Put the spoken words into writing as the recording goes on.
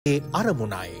ඒ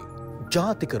අරමුණයි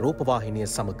ජාතික රූපවාහිනිය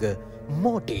සමග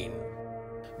මෝටීන්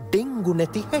ඩෙංගු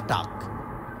නැති හැටක්.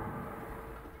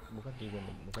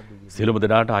 සියලුම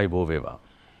දෙනාට ආයුබෝව වේවා.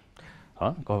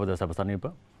 කොහොමද සබසනීප?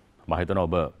 මම හිතනවා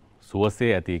ඔබ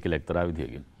සුවසේ ඇති කියලා එක්තරා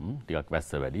විදියකින්. ටිකක්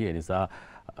වැස්ස වැඩි. ඒ නිසා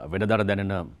වෙනදාට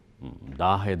දැනෙන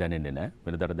දාහය දැනෙන්නේ නැහැ.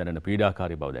 වෙනදාට දැනෙන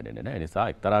පීඩාකාරී බව දැනෙන්නේ නැහැ. ඒ නිසා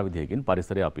එක්තරා විදියකින්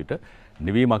පරිසරය අපිට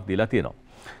නිවීමක් දීලා තියෙනවා.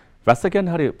 වැස්ස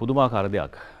කියන්නේ හරි පුදුමාකාර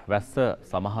දෙයක්. වැස්ස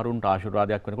සමහරුන්ට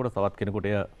ආශිර්වාදයක් වෙනකොට තවත් කෙනෙකුට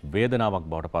එය වේදනාවක්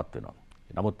බවට පත් වෙනවා.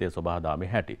 නමුත් ඒ සබහාදාමේ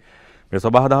හැටි. මේ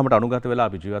සබහාදාමට අනුගත වෙලා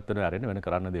අපි ජීවත් වෙන ඇරෙන්න වෙන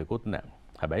කරන්න දෙයක්වත් නැහැ.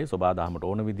 හැබැයි සබහාදාමට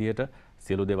ඕන විදියට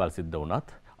සියලු දේවල් සිද්ධ වුණත්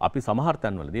අපි සමහර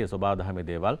තැන්වලදී ඒ සබහාදාමේ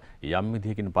දේවල් යම්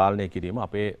විදියකින් පාලනය කිරීම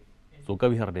අපේ සුඛ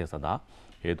විහරණය සඳහා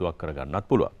හේතුවක් කරගන්නත්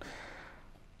පුළුවන්.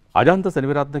 අජන්ත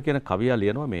සෙනවිරත්න කියන කවියා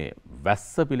ලියනවා මේ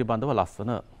වැස්ස පිළිබඳව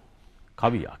ලස්සන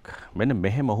කවියක්. මෙන්න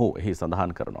මෙහෙම ඔහු එහි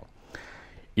සඳහන් කරනවා.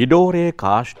 ඉඩෝරේ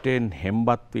කාෂ්ටයෙන්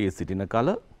හෙම්බත් වී සිටින කල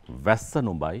වැස්ස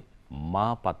නුඹයි මා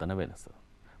පතන වෙනස.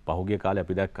 පහුගිය කාලේ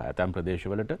අපි දැක්කා ඇතැම්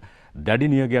ප්‍රදේශවලට දැඩි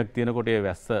නියගයක් තියෙනකොට ඒ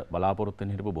වැස්ස බලාපොරොත්තු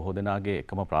වෙන හිටපු බොහෝ දෙනාගේ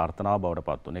එකම ප්‍රාර්ථනාව බවට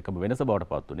පත් වුණේ, එකම වෙනස බවට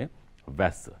පත් වුණේ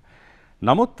වැස්ස.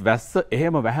 නමුත් වැස්ස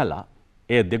එහෙම වැහැලා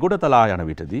ඒ දෙගොඩ තලා යන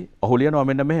විටදී ඔහු ලියනවා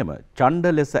මෙන්න මෙහෙම.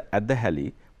 ඡණ්ඩ ලෙස ඇදහැලි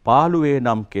පාළුවේ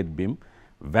නම් කෙත්බිම්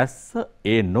වැස්ස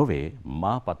ඒ නොවේ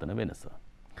මා පතන වෙනස.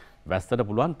 වැස්සට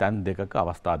පුළුවන් තැන් දෙකක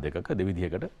අවස්ථා දෙකක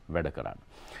දෙවිදිහකට වැඩ කරන්න.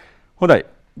 හොඳයි.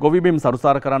 ගොවිබිම්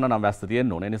සරුසාර කරන්න නම් වැස්ස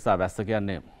තියෙන්න ඕනේ. ඒ නිසා වැස්ස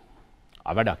කියන්නේ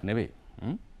අවඩක් නෙවෙයි.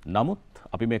 නමුත්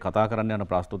අපි මේ කතා කරන්න යන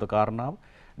ප්‍රස්තුත කාරණාව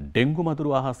ඩෙන්ගු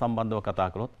මතුරුවා හා සම්බන්ධව කතා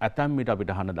කළොත් ඇතැම් විට අපිට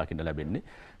අහන්න දකින්න ලැබෙන්නේ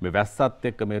මේ වැස්සත්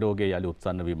එක්ක මේ රෝගයේ යලි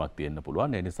උත්සන්න වීමක් තියෙන්න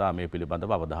පුළුවන්. ඒ නිසා මේ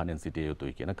පිළිබඳව අවධානයෙන් සිටිය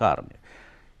යුතුයි කියන කාරණය.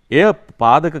 එය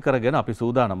පාදක කරගෙන අපි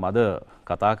සූදානම් අද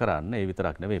කතා කරන්න. ඒ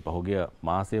විතරක් නෙවෙයි පහුගිය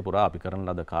මාසය පුරා අපි කරන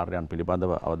ලද කාර්යයන්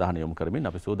පිළිබඳව අවධානය යොමු කරමින්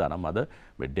අපි සූදානම් අද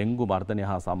මේ ඩෙන්ගු මර්ධනය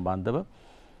හා සම්බන්ධව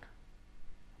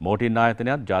මෝටින්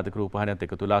ආයතනයත් ජාතික රූපවාහිනියත්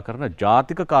එකතු වෙලා කරන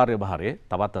ජාතික කාර්යභාරයේ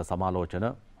තවත් සමාලෝචන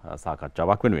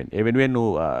සාකච්ඡාවක් වෙනුවෙන්. ඒ වෙනුවෙන්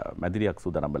මැදිරියක්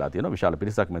සූදානම් වෙලා තියෙනවා. විශාල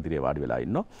පිරිසක් මැදිරියේ වාඩි වෙලා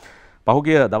ඉන්නවා.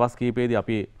 පහුගිය දවස් කිහිපයේදී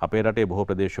අපි අපේ රටේ බොහෝ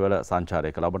ප්‍රදේශවල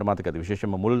සංචාරය කළා. ඔබට මතකද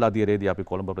විශේෂයෙන්ම මුල් අදියරේදී අපි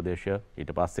කොළඹ ප්‍රදේශය,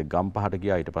 ඊට පස්සේ ගම්පහට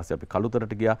ගියා, ඊට පස්සේ අපි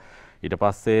කළුතරට ගියා, ඊට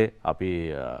පස්සේ අපි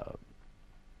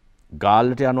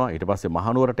ගාල්ලට යනවා, ඊට පස්සේ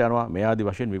මහනුවරට යනවා. මේ ආදි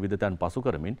වශයෙන් විවිධ තැන් පසු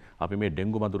කරමින් අපි මේ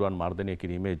ඩෙන්ගු මදුරුවන් මර්ධනය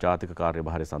කිරීමේ ජාතික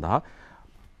කාර්යභාරය සඳහා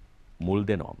මුල්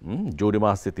දෙනවා. ජූනි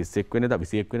මාසයේ 31 වෙනිදා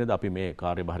 21 වෙනිදා අපි මේ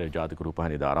කාර්යභාරය ජාතික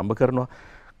රූපවාහිනියද ආරම්භ කරනවා.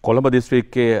 කොළඹ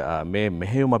දිස්ත්‍රික්කයේ මේ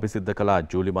මෙහෙයුම අපි සිද්ධ කළා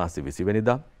ජූලි මාසයේ 20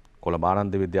 වෙනිදා. කොළඹ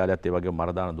ආනන්ද විද්‍යාලයත් ඒ වගේම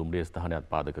මරදාන දුම්රිය ස්ථානයත්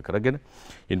පාදක කරගෙන.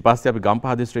 ඉන්පස්සේ අපි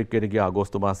ගම්පහ දිස්ත්‍රික්කයට ගියා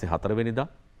අගෝස්තු මාසයේ 4 වෙනිදා.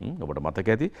 ඔබට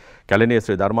මතක ඇති. කැලණියේ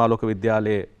ශ්‍රී ධර්මාලෝක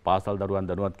විද්‍යාලයේ පාසල් දරුවන්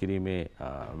දැනුවත් කිරීමේ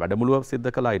වැඩමුළුව සිද්ධ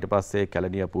කළා. ඊට පස්සේ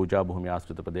කැලණිය පූජා භූමිය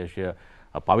ආශ්‍රිත ප්‍රදේශය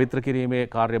පවිත්‍ර කිරීමේ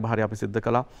කාර්යභාරය අපි සිද්ධ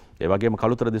කළා. ඒ වගේම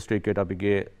කළුතර දිස්ත්‍රික්කයට අපි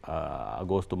ගියේ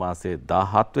අගෝස්තු මාසයේ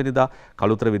 17 වෙනිදා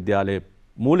කළුතර විද්‍යාලයේ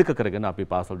මූලික කරගෙන අපි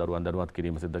පාසල් දරුවන් දැනුවත්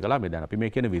කිරීම සිද්ධ කළා. මේ දැන් අපි මේ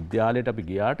කියන විද්‍යාලයට අපි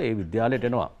ගියාට ඒ විද්‍යාලයට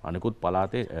එනවා අනිකුත්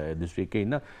පළාතේ දිස්ත්‍රික්කයේ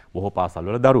ඉන්න බොහෝ පාසල්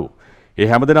වල දරුවෝ. ඒ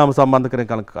හැමදෙනාම සම්බන්ධ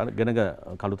කරගෙන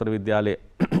කළුතර විද්‍යාලයේ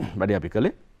වැඩි අපි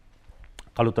කළේ.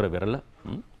 කළුතර වෙරළ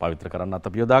පවිත්‍ර කරන්නත්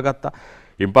අපි යොදාගත්තා.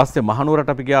 ඉන්පස්සේ මහනුවරට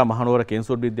අපි ගියා. මහනුවර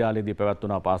කෙන්සෝඩ් විද්‍යාලයේදී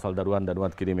පැවැත්වුණා පාසල් දරුවන්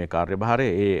දැනුවත් කිරීමේ කාර්යභාරය.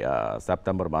 ඒ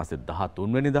සැප්තැම්බර් මාසයේ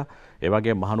 13 වෙනිදා. ඒ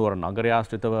වගේම මහනුවර නගරය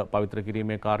ආශ්‍රිතව පවිත්‍ර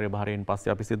කිරීමේ කාර්යභාරයෙන්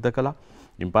පස්සේ අපි සිද්ධ කළා.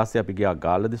 ඉන්පස්සේ අපි ගියා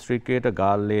ගාල්ල දිස්ත්‍රික්කයට.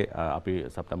 ගාල්ලේ අපි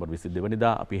සැප්තැම්බර් 22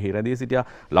 වෙනිදා අපි හිරදී සිටියා.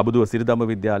 ලබුදුව සිරිදම්ම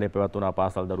විද්‍යාලයේ පැවැත්වුණා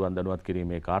පාසල් දරුවන් දැනුවත්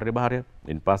කිරීමේ කාර්යභාරය.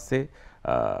 ඉන්පස්සේ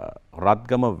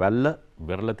රත්ගම වැල්ල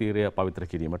වෙරළ තීරය පවිත්‍ර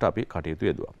කිරීමට අපි කටයුතු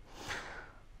යෙදුවා.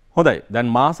 හොඳයි. දැන්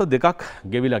මාස දෙකක්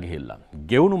ගෙවිලා ගිහිල්ලා.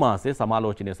 ගෙවුණු මාසයේ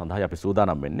සමාලෝචනය සඳහා අපි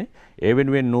සූදානම් වෙන්නේ. ඒ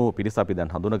වෙනුවෙන් නෝ පිරිස අපි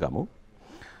දැන් හඳුනගමු.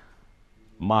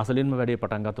 මාසලින්ම වැඩේ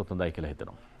පටන් ගත්තොත් හොඳයි කියලා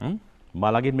හිතනවා.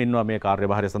 මාළගින් ඉන්නවා මේ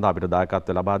කාර්යභාරය සඳහා අපිට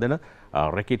දායකත්වය ලබා දෙන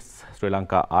රෙකිට්ස් ශ්‍රී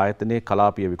ලංකා ආයතනයේ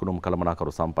කලාපීය විකුණුම්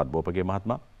කළමනාකරු සම්පත් බෝපගේ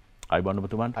මහත්මයා. අයිබෝන්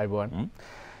ඔබතුමාට. අයිබෝන්.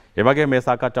 ඒ වගේ මේ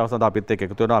සාකච්ඡාව සඳහා අපිත් එක්ක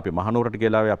එකතු වෙනවා. අපි මහනුවරට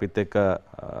ගිහලා අපිත් එක්ක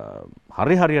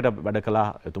හරියට වැඩ කළා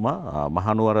එතුමා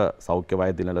මහනුවර සෞඛ්‍ය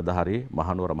වෛද්‍ය නිලධාරී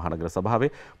මහනුවර මහනගර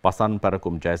සභාවේ පසන්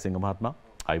පැරකුම් ජයසිංහ මහත්මයා.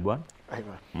 අයිබෝන්.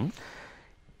 අයිබෝන්.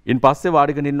 ඉන් පස්සේ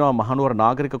වාඩිගෙන ඉන්නවා මහනුවර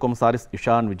නාගරික කොමසාරිස්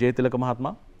ඉෂාන් විජේතිලක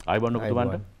මහත්මයා. අයිබෝන්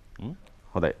ඔබතුමාට.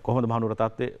 හොඳයි. කොහොමද මහනුවර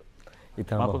තාත්තේ?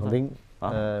 ඉතාම හොඳින්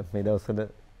මේ දවස්වල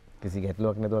කිසි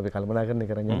ගැටලුවක් නැතුව අපි කල්පනාකරණය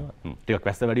කරන් යනවා. ටිකක්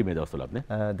වැස්ස වැඩි මේ දවස්වලත් නේ.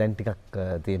 දැන් ටිකක්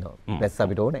තියෙනවා. වැස්ස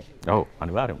අපිට ඕනේ. ඔව්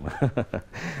අනිවාර්යෙන්ම.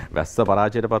 වැස්ස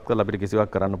පරාජයටපත් කරලා අපිට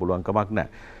කිසිවක් කරන්න පුළුවන් කමක් නැහැ.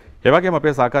 ඒ වගේම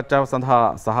අපේ සාකච්ඡාව සඳහා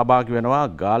සහභාගී වෙනවා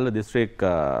ගාල්ල දිස්ත්‍රික්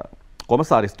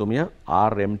කොමසාරිස්තුමිය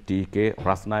RMTK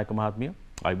රස්නායක මහත්මිය.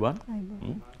 අයිබෝන්.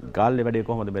 ගාල්ලේ වැඩේ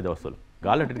කොහොමද මේ දවස්වල?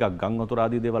 ගාල්ලට ටිකක් ගම් වතුර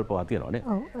ආදී දේවල් පවා තියෙනවනේ.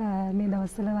 ඔව් මේ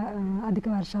දවස්වල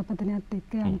අධික වර්ෂාපතනයත්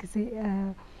එක්ක යම්කිසි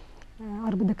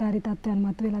අර්බුදකාරී තත්ත්වයන්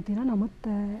මතුවලා තියෙනවා. නමුත්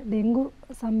ඩෙන්ගු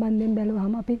සම්බන්ධයෙන්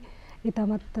බැලුවහම අපි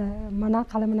ඊටමත් මනා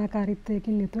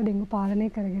කළමනාකාරීත්වයකින් යුතුව ඩෙන්ගු පාලනය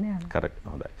කරගෙන යනවා. කරෙක්ට්.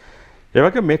 හොඳයි. ඒ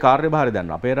වගේ මේ කාර්යභාරය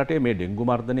දැන් අපේ රටේ මේ ඩෙන්ගු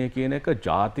මර්ධනය කියන එක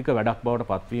ජාතික වැඩක් බවට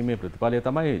පත්වීමේ ප්‍රතිඵලය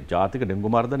තමයි ජාතික ඩෙන්ගු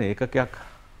මර්ධන ඒකකයක්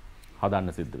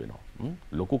හදන්න සිද්ධ වෙනවා.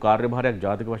 ලොකු කාර්යභාරයක්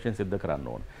ජාතික වශයෙන් සිද්ධ කරන්න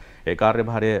ඕන. ඒ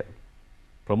කාර්යභාරය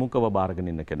ප්‍රමුඛව බාරගෙන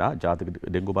ඉන්න කෙනා ජාතික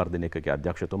ඩෙන්ගු මර්ධන ඒකකයේ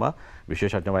අධ්‍යක්ෂතුමා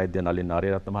විශේෂඥ වෛද්‍ය නලින්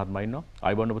ආරියරත්න මහත්මයා ඉන්නවා.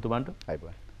 ආයිබෝන් ඔබතුමාන්ට.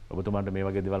 ආයිබෝන්. ඔබතුමාන්ට මේ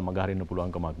වගේ දේවල් මග හරින්න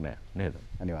පුළුවන් කමක් නැහැ නේද?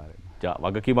 අනිවාර්යයෙන්ම.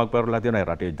 වගකීමක් පැවරලා තියෙනවා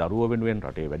රටේ දරුවෝ වෙනුවෙන්,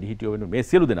 රටේ වැඩිහිටියෝ වෙනුවෙන්, මේ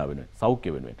සියලු දෙනා වෙනුවෙන්,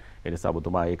 සෞඛ්‍ය වෙනුවෙන්. ඒ නිසා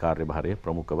ඔබතුමා ඒ කාර්යභාරය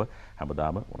ප්‍රමුඛව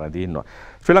හැමදාම රැඳී ඉන්නවා.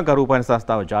 ශ්‍රී ලංකා රූපවාහිනී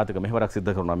සංස්ථාව ජාතික මෙහෙවරක්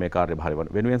සිදු කරනවා මේ කාර්යභාරය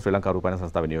වෙනුවෙන්. ශ්‍රී ලංකා රූපවාහිනී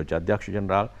සංස්ථාවේ නියෝජ්‍ය අධ්‍යක්ෂ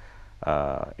ජෙනරාල්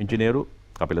ඉංජිනේරු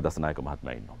කපිල දසනායක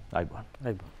මහත්මයා ඉන්නවා. ආයිබෝන්.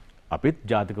 ආයිබෝන්. අපිත්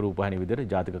ජාතික රූපවාහිනී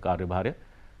විදිහට ජාතික කාර්යභාරය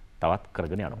තවත්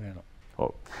කරගෙන යනවා.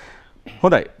 ඔව්.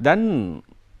 හොඳයි. දැන්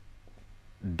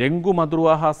ඩෙන්ගු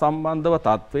මදුරුවා හා සම්බන්ධව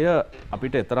තත්ත්වය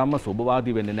අපිට එතරම්ම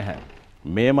සුබවාදී වෙන්නේ නැහැ.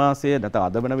 මේ මාසයේ නැත්නම්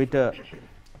අද වෙන විට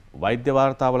වෛද්‍ය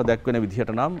වාර්තාවල දැක්වෙන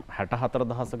විදිහට නම්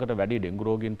 64000කට වැඩි ඩෙන්ගු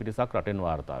රෝගීන් පිරිසක් රටෙන්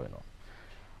වාර්තා වෙනවා.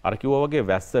 අර කිව්වා වගේ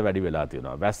වැස්ස වැඩි වෙලා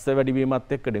තියෙනවා. වැස්ස වැඩි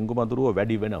වීමත් එක්ක ඩෙන්ගු මදුරුව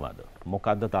වැඩි වෙනවද?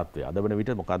 මොකද්ද තත්ත්වය? අද වෙන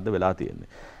විට මොකද්ද වෙලා තියෙන්නේ?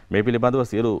 මේ පිළිබඳව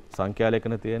සියලු සංඛ්‍යා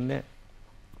ලේඛන තියෙන්නේ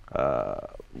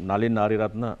නලින්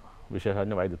ආරියරත්න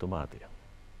විශේෂඥ වෛද්‍යතුමා අතේ.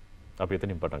 අපි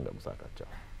එතනින් පටන් ගමු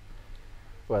සාකච්ඡාව.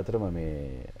 ඇතරම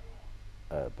මේ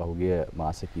පහුගිය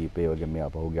මාස කීපය වගේ මේ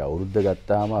පහුගිය අවුරුද්ද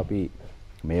ගත්තාම අපි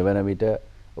මේ වන විට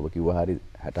ඔබ කිව්වා හරි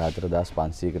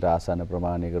 64500කට ආසන්න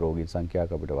ප්‍රමාණයක රෝගීන්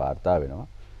සංඛ්‍යාවක් අපිට වාර්තා වෙනවා.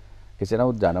 කෙසේ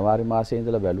නමුත් ජනවාරි මාසයේ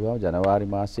ඉඳලා බැලුවම ජනවාරි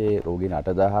මාසයේ රෝගීන්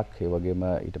 8000ක් ඒ වගේම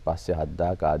ඊට පස්සේ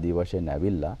 7000ක් ආදී වශයෙන්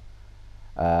ඇවිල්ලා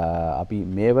අපි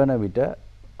මේ වන විට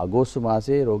අගෝස්තු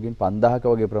මාසයේ රෝගීන්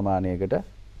 5000ක වගේ ප්‍රමාණයකට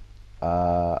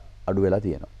අඩු වෙලා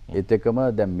තියෙනවා. ඒත් එක්කම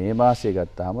දැන් මේ මාසයේ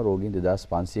ගත්තාම රෝගීන්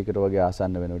 2500කට වගේ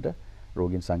ආසන්න වෙනකොට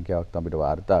රෝගීන් සංඛ්‍යාවක් අපිට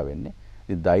වාර්තා වෙන්නේ.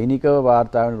 ඉතින් දෛනිකව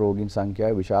වාර්තා වෙන රෝගීන්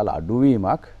සංඛ්‍යාවේ විශාල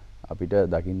අඩුවීමක් අපිට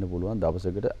දකින්න පුළුවන්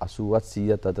දවසකට 80ත්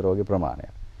 100ත් අතර වගේ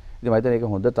ප්‍රමාණයක්. ඉතින් මම හිතන්නේ ඒක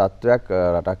හොඳ තත්වයක්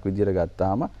රටක් විදියට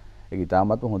ගත්තාම ඒක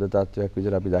ඉතාමත්ම හොඳ තත්වයක්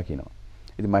විදියට අපි දකිනවා.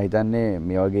 ඉතින් මම හිතන්නේ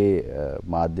මේ වගේ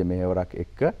මාධ්‍ය මෙහෙවරක්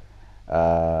එක්ක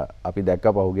අපි දැක්ක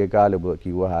පහුගිය කාලේ ඔබ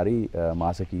කිව්වා හරි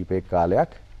මාස කිහිපයක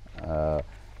කාලයක්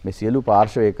මේ සියලු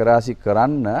පාර්ශ්ව ඒකරාශී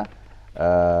කරන්න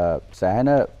සෑහෙන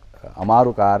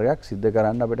අමාරු කාර්යයක් සිද්ධ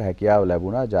කරන්න අපිට හැකියාව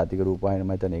ලැබුණා. ජාතික රූපවාහිනිය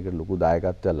මම හිතන්නේ ඒකට ලොකු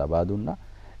දායකත්වයක් ලබා දුන්නා.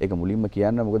 ඒක මුලින්ම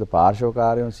කියන්න මොකද පාර්ශ්ව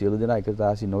කාර්යයන් සියලු දෙනා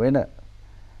එකතාසි නොවන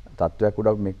තත්වයක්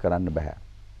උඩ මේක කරන්න බෑ.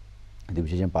 ඉතින්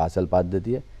විශේෂයෙන් පාසල්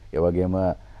පද්ධතිය, ඒ වගේම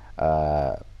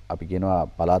අපි කියනවා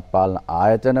පළාත් පාලන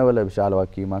ආයතනවල විශාල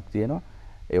වගකීමක් තියෙනවා.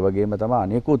 ඒ වගේම තමයි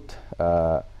අනෙකුත්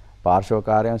පාර්ශ්ව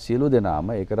කාර්යයන් සියලු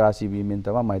දෙනාම ඒකරාශී වීමෙන්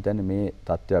තමයි මම හිතන්නේ මේ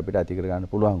තත්ත්වය අපිට ඇති කර ගන්න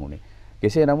පුළුවන් උනේ.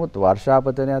 කෙසේ නමුත්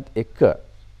වර්ෂාපතනයත් එක්ක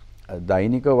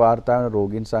දෛනික වාර්තා වන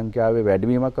රෝගීන් සංඛ්‍යාවේ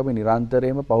වැඩිවීමක් අපි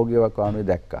නිරන්තරයෙන්ම පහුගිය වකවානුවේ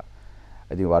දැක්කා.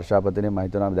 ඉතින් වර්ෂාපතනය මම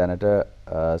හිතනවා දැනට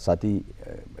සති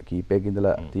කීපයක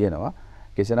ඉඳලා තියෙනවා.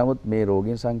 කෙසේ නමුත් මේ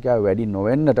රෝගීන් සංඛ්‍යාව වැඩි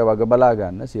නොවෙන්නට වග බලා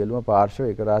ගන්න සියලුම පාර්ශ්ව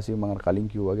ඒකරාශී මම කලින්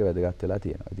කිව්වා වගේ වැදගත් වෙලා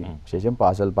තියෙනවා. ඉතින් විශේෂයෙන්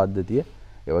පාසල් පද්ධතිය,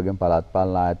 ඒ වගේම පළාත්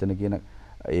පාලන ආයතන කියන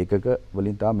ඒකක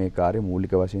වලින් තමයි මේ කාර්ය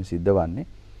මූලික වශයෙන් සිද්ධ වන්නේ.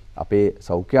 අපේ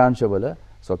සෞඛ්‍යාංශවල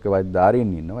සෞඛ්‍ය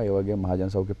වෛද්‍යධාරීන් ඉන්නවා. ඒ වගේම මහජන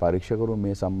සෞඛ්‍ය පරීක්ෂකවරුන්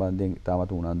මේ සම්බන්ධයෙන්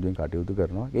ඉතාමත් උනන්දුවෙන් කටයුතු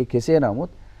කරනවා. ඒ කෙසේ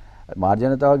නමුත්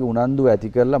මාර්ජනතාවගේ උනන්දුව ඇති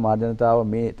කරලා මාර්ජනතාව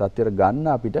මේ තත්ත්වයට ගන්න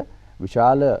අපිට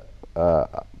විශාල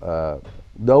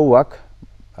උදව්වක්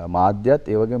මාධ්‍යත්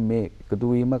ඒ වගේම මේ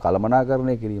එකතු වීම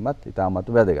කළමනාකරණය කිරීමත් ඉතාමත්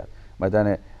වැදගත්. මම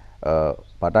හිතන්නේ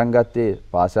පටන් ගත්තේ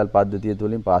පාසල් පද්ධතිය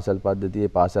තුළින් පාසල්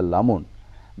පද්ධතියේ පාසල් ළමුන්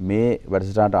මේ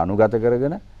වැඩසටහනට අනුගත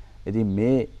කරගෙන ඉතින්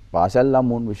මේ පාසල්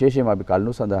ළමුන් විශේෂයෙන්ම අපි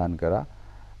කලින් සඳහන් කරා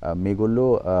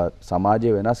මේගොල්ලෝ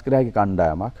සමාජයේ වෙනස් කර හැකි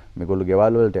කණ්ඩායමක්. මේගොල්ලෝ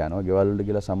ගෙවල් වලට යනවා. ගෙවල් වලට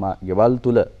ගිහලා ගෙවල්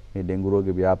තුල මේ ඩෙන්ගු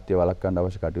රෝගේ ව්‍යාප්තිය වළක්වන්න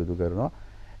අවශ්‍ය කටයුතු කරනවා.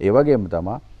 ඒ වගේම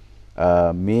තමයි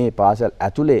මේ පාසල්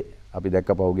ඇතුලේ අපි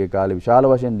දැක්ක පහුගිය කාලේ විශාල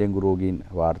වශයෙන් ඩෙන්ගු රෝගීන්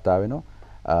වාර්තා වෙනවා.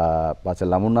 පාසල්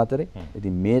ළමුන් අතරේ.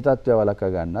 ඉතින් මේ තත්ත්වය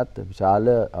වළක්වා ගන්නත් විශාල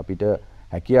අපිට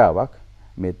හැකියාවක්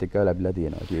මේත් එක්ක ලැබිලා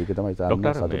තියෙනවා. ඒක තමයි තාම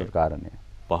සතුටට කාරණය.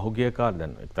 පහුගිය කාලේ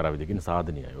දැන් එක්තරා විදිහකින්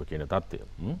සාධනීයයි ඔය කියන තත්ත්වය.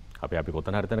 අපි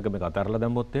කොතන හරි තැනක මේක අතහැරලා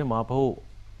දැම්මොත් එහෙම ආපහු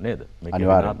නේද? මේකේ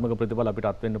විනාත්මක ප්‍රතිඵල අපිට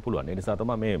අත් වෙන්න පුළුවන්. ඒ නිසා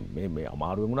තමයි මේ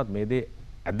අමාරුවෙන් වුණත් මේ දේ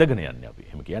ඇදගෙන යන්නේ අපි.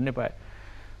 එහෙම කියන්න එපා.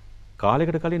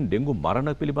 කාලයකට කලින් ඩෙන්ගු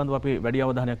මරණ පිළිබඳව අපි වැඩි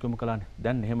අවධානයක් යොමු කළානේ.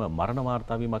 දැන් එහෙම මරණ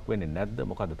වාර්තා වීමක් වෙන්නේ නැද්ද?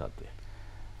 මොකද්ද තත්ත්වය?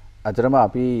 අතරම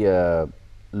අපි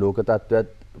ලෝක තත්ත්වයක්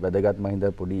වැදගත් මහින්ද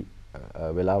පොඩි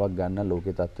වෙලාවක් ගන්න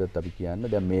ලෝකේ තත්ත්වයක් අපි කියන්න.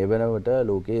 දැන් මේ වෙනකොට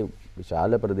ලෝකේ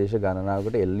විශාල ප්‍රදේශ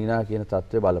ගණනාවකට එල්නිනා කියන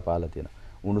තත්ත්වය බලපාලා තියෙනවා.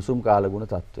 උණුසුම් කාලගුණ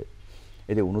තත්ත්වය.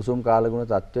 ඉතින් උණුසුම් කාලගුණ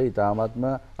තත්ත්වය ඊටාත්ම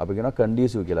අපි කියනවා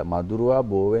කන්ඩිසිව් කියලා. මදුරුවා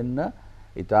බෝ වෙන්න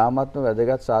ඉතාමත්ම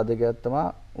වැදගත් සාධකයක් තමයි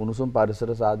උණුසුම්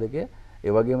පරිසර සාධකය.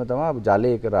 ඒ වගේම තමයි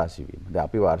ජලයේ එක රාශී වීම. දැන්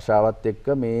අපි වර්ෂාවත් එක්ක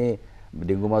මේ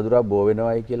ඩෙංගු මදුරුවා බෝ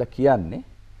වෙනවයි කියලා කියන්නේ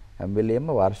හැම වෙලෙම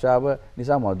වර්ෂාව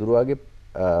නිසා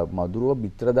මදුරුව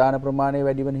බිත්‍ර දාන ප්‍රමාණය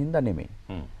වැඩි වෙන හින්දා නෙමෙයි.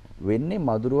 වෙන්නේ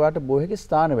මදුරුවාට බෝ හැකි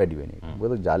ස්ථාන වැඩි වෙන එක.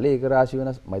 මොකද ජලයේ එක රාශී වෙන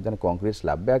මම හිතන්නේ කොන්ක්‍රීට්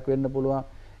ස්ලැබ් එකක් වෙන්න පුළුවන්.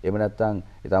 එහෙම නැත්නම්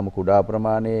ඊටම කුඩා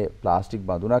ප්‍රමාණයේ ප්ලාස්ටික්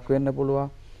බඳුනක් වෙන්න පුළුවන්.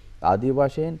 ආදී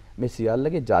වශයෙන් මේ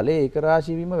සියල්ලගේ ජලයේ ඒක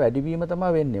රාශී වීම වැඩි වීම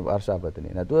තමයි වෙන්නේ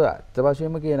වර්ෂාපතනේ. නැතුව අත්ත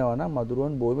වශයෙන්ම කියනවා නම්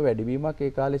මදුරුවන් බෝ වීම වැඩි වීමක්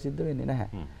ඒ කාලේ සිද්ධ වෙන්නේ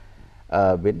නැහැ.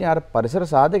 වෙන්නේ අර පරිසර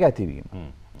සාධක ඇතිවීම.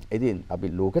 ඉතින් අපි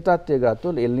ලෝක තත්ත්වය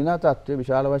ගත්තොත් එල්නිනා තත්ත්වය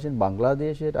විශාල වශයෙන්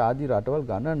බංග්ලාදේශයට ආදී රටවල්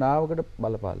ගණනාවකට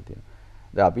බලපාලා තියෙනවා.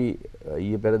 දැන් අපි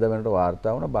ඊයේ පෙරද වෙනකොට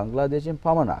වාර්තා වුණා බංග්ලාදේශයෙන්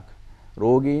පමණක්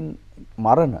රෝගීන්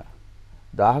මරණ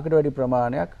 1000කට වැඩි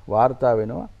ප්‍රමාණයක් වාර්තා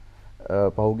වෙනවා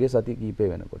පහුගිය සති කිහිපය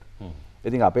වෙනකොට.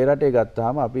 ඉතින් අපේ රටේ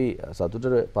ගත්තාම අපි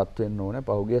සතුටටපත් වෙන්න ඕනේ.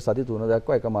 පහුගිය සති 3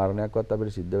 දක්වා එක මරණයක්වත්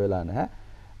අපිට සිද්ධ වෙලා නැහැ.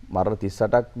 මරණ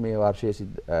 38ක් මේ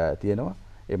වර්ෂයේ තියෙනවා.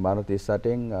 ඒ මරණ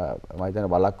 38න් මම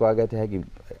හිතන්නේ වළක්වා ගත හැකි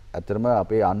ඇත්තටම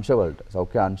අපේ අංශවලට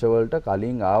සෞඛ්‍ය අංශවලට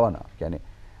කලින් ආවනා. කියන්නේ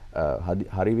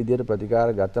හරි විදියට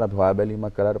ප්‍රතිකාර ගත්තා අපි හොයා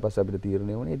බැලීමක් කළාට පස්සේ අපිට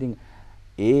තීරණය වුණේ. ඉතින්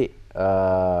ඒ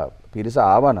පිරිස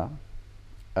ආවනා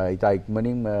ඊට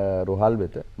ඉක්මනින් රෝහල්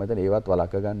වෙත මම හිතන්නේ ඒවත්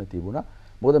වළක්ව ගන්න තිබුණා.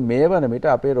 මොකද මේ වන විට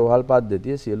අපේ රෝහල්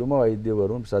පද්ධතිය සියලුම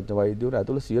වෛද්‍යවරුන් ප්‍රසන්න වෛද්‍යවරු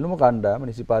ඇතුළු සියලුම කණ්ඩායම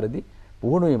නිසි පරිදි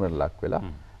පුහුණු වීමට ලක් වෙලා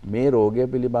මේ රෝගය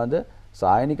පිළිබඳ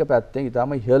සායනික පැත්තෙන්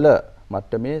ඊටම ඉහළ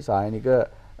මට්ටමේ සායනික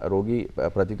රෝගී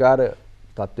ප්‍රතිකාර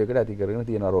තත්වයකට ඇති කරගෙන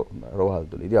තියෙන රෝහල්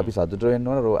තුල. ඉතින් අපි සතුටු වෙන්න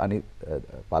ඕන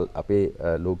අපේ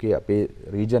ලෝකයේ අපේ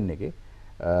රීජන් එකේ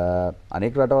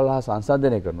අනෙක් රටවල් හා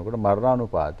සංසන්දනය කරනකොට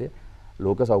මරණානුපාතය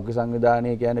ලෝක සෞඛ්‍ය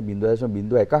සංවිධානය කියන්නේ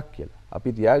 0.01ක් කියලා. අපි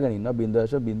තියාගෙන ඉන්නවා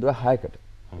 0.06කට.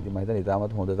 ඉතින් මම හිතන්නේ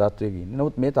ඊටමත් හොඳ තත්වයක ඉන්නේ.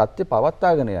 නමුත් මේ තත්ත්වය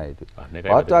පවත්වාගෙන යන්න යුතුයි.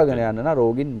 පවත්වාගෙන යන්න නම්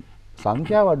රෝගීන්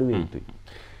සංඛ්‍යාව අඩු වෙ යුතුයි.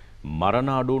 මරණ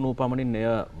අඩු වුණු පමණින් එය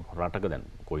රටක දැන්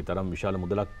කොයිතරම් විශාල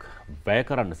මුදලක් වැය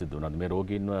කරන්න සිදු වුණාද මේ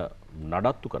රෝගීන්ව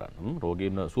නඩත්තු කරන්න,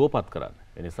 රෝගීන්ව සුවපත් කරන්න.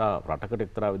 ඒ නිසා රටකට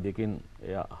එක්තරා විදියකින්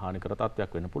එය හානිකර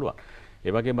තත්ත්වයක් වෙන්න පුළුවන්.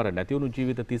 ඒ වගේම අර නැති වුණු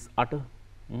ජීවිත 38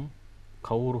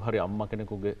 කවුරු හරි අම්මා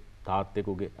කෙනෙකුගේ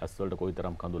තාත්තෙකුගේ ඇස්වලට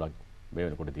කොයිතරම් කඳුලක් මේ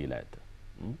වෙනකොට දීලා ඇත.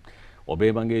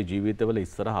 ඔබේ මගේ ජීවිතවල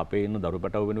ඉස්සරහ අපේ ඉන්න දරු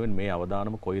පැටව වෙනුවෙන් මේ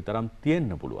අවදානම කොයිතරම්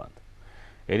තියෙන්න පුළුවන්ද?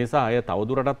 ඒ නිසා අය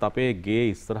තවදුරටත් අපේ ගේ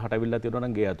ඉස්සරහට අවිල්ලා තියෙනවා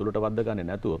නම් ගේ ඇතුළට වද්ද ගන්නේ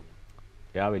නැතුව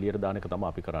එයාව එළියට දාන එක තමයි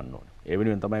අපි කරන්න ඕනේ. ඒ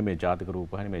වෙනුවෙන් තමයි මේ ජාතික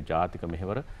රූපවාහිනී මේ ජාතික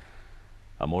මෙහෙවර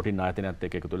මෝටින් ආයතනයත්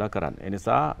එක්ක එකතු වෙලා කරන්නේ. ඒ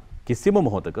නිසා කිසිම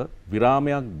මොහොතක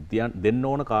විරාමයක් දෙන්න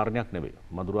ඕන කාරණයක් නෙවෙයි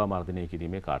මදුරුවා මර්ධනය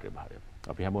කිරීමේ කාර්යභාරය.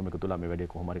 අපි හැමෝම එකතු වෙලා මේ වැඩේ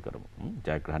කොහොම හරි කරමු.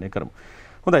 ජයග්‍රහණය කරමු.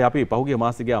 හොඳයි අපි පහුගිය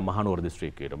මාසේ ගියා මහනුවර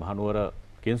දිස්ත්‍රික්කයට. මහනුවර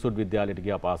කින්සුඩ් විද්‍යාලයට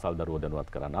ගියා පාසල් දරුවෝ දැනුවත්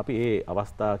කරන්න. අපි ඒ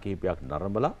අවස්ථා කිහිපයක්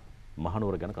නරඹලා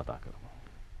මහනුවර ගැන කතා කරමු.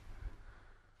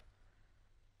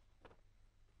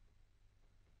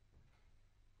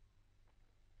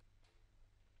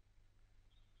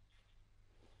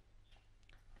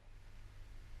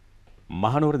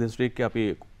 මහනුවර දිස්ත්‍රික්කයේ අපි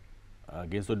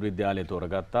කින්සුඩ් විද්‍යාලය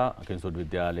තෝරගත්තා. කින්සුඩ්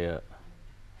විද්‍යාලය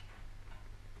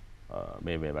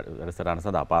මේ වැඩසටහන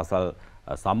සඳහා පාසල්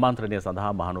සම්මන්ත්‍රණය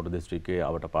සඳහා මහනුවර දිස්ත්‍රික්කයේ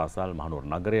අවට පාසල් මහනුවර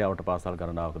නගරයේ අවට පාසල්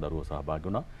ගණනාවක දරුවෝ සහභාගී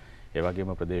වුණා. ඒ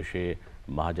වගේම ප්‍රදේශයේ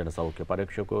මහජන සෞඛ්‍ය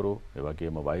පරීක්ෂකවරු, ඒ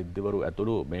වගේම වෛද්‍යවරු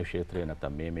ඇතුළු මේ ක්ෂේත්‍රයේ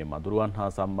නැත්නම් මේ මදුරුවන් හා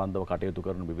සම්බන්ධව කටයුතු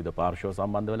කරන විවිධ පාර්ශ්ව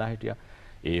සම්බන්ධ වෙලා හිටියා.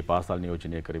 ඒ පාසල්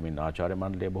නියෝජනය කරමින් ආචාර්ය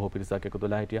මණ්ඩලයේ බොහෝ පිරිසක් එකතු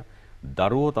වෙලා හිටියා.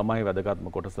 දරුවෝ තමයි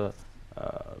වැදගත්ම කොටස.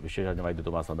 විශේෂඥ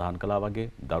වෛද්‍යතුමා සඳහන් කළා වගේ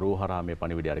දරුවෝ හරහා මේ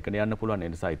පණිවිඩය අරගෙන යන්න පුළුවන්. ඒ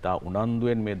නිසා ඉතා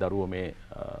උනන්දුවෙන් මේ දරුවෝ මේ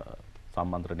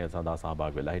සම්මන්ත්‍රණය සඳහා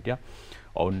සහභාගී වෙලා හිටියා.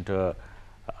 ඔවුන්ට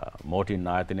මෝටින්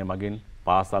ආයතනය මගින්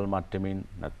පාසල් මට්ටමින්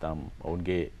නැත්නම්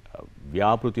ඔවුන්ගේ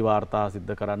ව්‍යාපෘති වාර්තා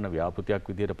සිද්ධ කරන්න ව්‍යාපෘතියක්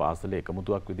විදියට පාසලේ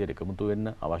එකමුතුවක් විදියට එකමුතු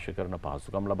වෙන්න අවශ්‍ය කරන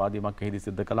පහසුකම් ලබා දීමක් එහිදී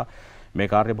සිද්ධ කළා. මේ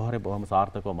කාර්යභාරය බොහොම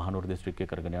සාර්ථකව මහනුවර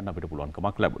දිස්ත්‍රික්කයේ කරගෙන යන්න අපිට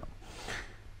පුළුවන්කමක් ලැබුණා.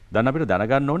 දැන් අපිට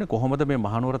දැනගන්න ඕනේ කොහොමද මේ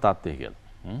මහනුවර තත්ත්වය කියලා.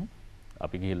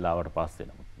 අපි ගිහිල්ලා ආවට පස්සේ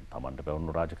නමුත් Tamanට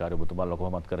පැවරුණු රාජකාරී ඔබතුමාලා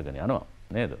කොහොමත් කරගෙන යනවා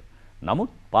නේද? නමුත්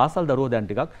පාසල් දරුවෝ දැන්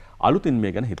ටිකක් අලුතින්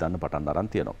මේ ගැන හිතන්න පටන් අරන්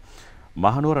තියෙනවා.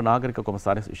 මහනුවර නාගරික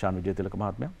කොමසාරිස් ඉෂාන් විජේතිලක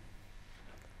මහත්මයා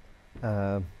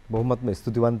බොහොමත්ම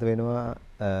ස්තුතිවන්ත වෙනවා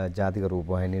ජාතික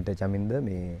රූපවාහිනියට චමින්ද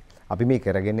මේ අපි මේ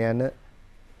කරගෙන යන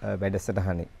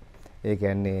වැඩසටහනේ. ඒ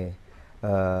කියන්නේ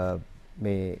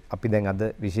මේ අපි දැන් අද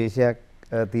විශේෂයක්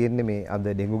තියෙන්නේ මේ අද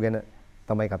ඩෙන්ගු ගැන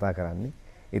තමයි කතා කරන්නේ.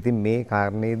 ඉතින් මේ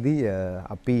කාරණේදී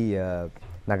අපි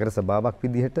නගර සභාවක්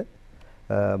විදිහට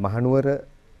මහනුවර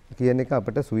කියන එක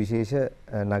අපිට සුවිශේෂ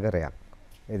නගරයක්.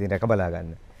 ඉතින් රැක බලා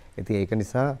ගන්න. ඉතින් ඒක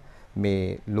නිසා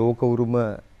මේ ලෝක උරුම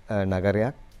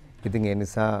නගරයක්. ඉතින් ඒ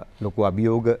නිසා ලොකු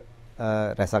අභියෝග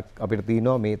රැසක් අපිට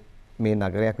තියෙනවා මේ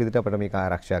නගරයක් විදිහට අපිට මේක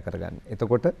ආරක්ෂා කරගන්න.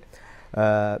 එතකොට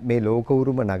මේ ලෝක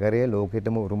උරුම නගරය,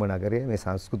 ලෝකෙටම උරුම නගරය, මේ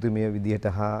සංස්කෘතිමය විදිහට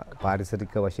හා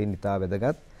පාරිසරික වශයෙන් ඉතා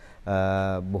වැදගත්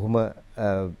බොහොම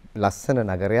ලස්සන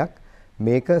නගරයක්.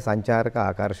 මේක සංචාරක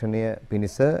ආකර්ෂණය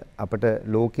පිණිස අපට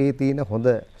ලෝකයේ තියෙන හොඳ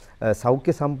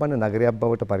සෞඛ්‍ය සම්පන්න නගරයක්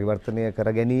බවට පරිවර්තනය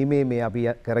කර ගැනීමේ මේ අපි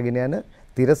කරගෙන යන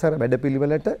තිරසර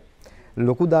වැඩපිළිවෙලට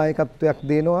ලොකු දායකත්වයක්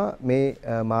දෙනවා මේ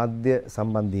මාධ්‍ය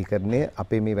සම්බන්ධීකරණය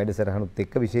අපේ මේ වැඩසටහනුත්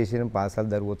එක්ක විශේෂයෙන් පාසල්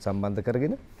දරුවොත් සම්බන්ධ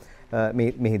කරගෙන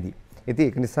මෙහිදී. ඉතින්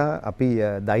ඒක නිසා අපි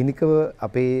දෛනිකව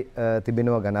අපේ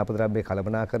තිබෙනවා ගණාපද්‍රව්‍ය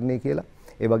කළමනාකරණය කියලා.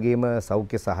 ඒ වගේම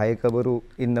සෞඛ්‍ය සහායකවරු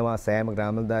ඉන්නවා සෑම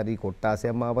ග්‍රාමධාරී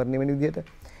කොට්ටාසයක්ම ආවරණය වෙන විදිහට.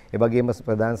 ඒ වගේම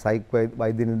ප්‍රධාන සෛක්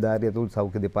වෛද්‍ය නිලධාරිය ඇතුළු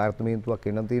සෞඛ්‍ය දෙපාර්තමේන්තුවක්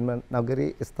වෙන තියෙන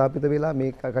නගරේ ස්ථාපිත වෙලා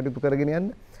මේ කටයුතු කරගෙන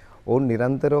යන්න. ඔවුන්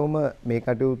නිරන්තරවම මේ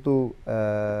කටයුතු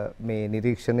මේ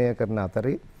නිරීක්ෂණය කරන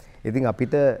අතරේ ඉතින්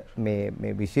අපිට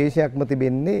මේ විශේෂයක්ම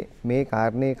තිබෙන්නේ මේ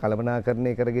කාරණේ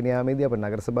කළමනාකරණය කරගෙන යාමේදී අප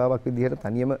නගර සභාවක් විදිහට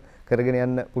තනියම කරගෙන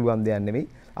යන්න පුළුවන් දෙයක් නෙවෙයි.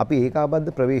 අපි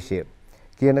ඒකාබද්ධ ප්‍රවේශය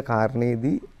කියන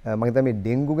කාරණේදී මම හිතන්නේ මේ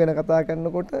ඩෙන්ගු ගැන කතා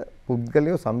කරනකොට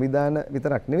පුද්ගලයෝ සංවිධාන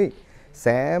විතරක් නෙවෙයි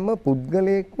සෑම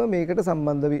පුද්ගලයෙක්ම මේකට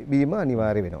සම්බන්ධ වීම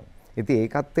අනිවාර්ය වෙනවා. ඉතින්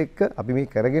ඒකත් එක්ක අපි මේ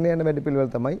කරගෙන යන වැඩපිළිවෙල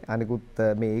තමයි අනිකුත්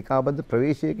මේ ඒකාබද්ධ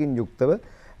ප්‍රවේශයකින් යුක්තව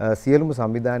සියලුම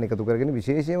සංවිධාන එකතු කරගෙන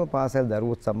විශේෂයෙන්ම පාසල්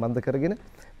දරුවොත් සම්බන්ධ කරගෙන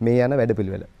මේ යන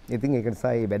වැඩපිළිවෙල. ඉතින් ඒක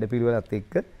නිසා මේ වැඩපිළිවෙලත්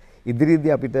එක්ක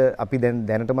ඉදිරියේදී අපි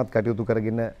දැනටමත් කටයුතු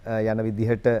කරගෙන යන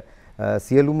විදිහට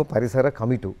සියලුම පරිසර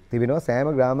කමිටු තිබෙනවා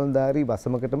සෑම ග්‍රාමධාරී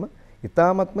වසමකටම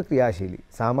ඉතාමත්ම ක්‍රියාශීලී.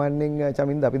 සාමාන්‍යයෙන්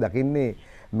චමින්ද අපි දකින්නේ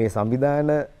මේ සංවිධාන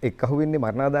එක්කහුව වෙන්නේ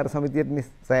මරණාධාර සමිතියට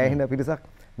සෑහෙන පිරිසක්.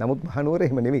 නමුත් මහනුවර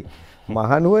එහෙම නෙවෙයි.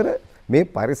 මහනුවර මේ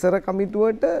පරිසර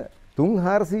කමිටුවට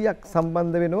 300ක්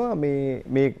සම්බන්ධ වෙනවා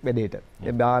මේ වැඩේට.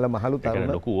 ඒ බාල මහලු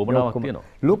තරුණ ලොකු උවමනාවක් තියෙනවා.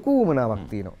 ලොකු උවමනාවක්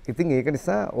තියෙනවා. ඉතින් ඒක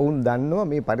නිසා ඔවුන් දන්නවා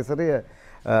මේ පරිසරය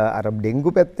අර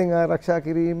ඩෙන්ගු පැත්තෙන් ආරක්ෂා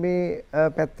කිරීමේ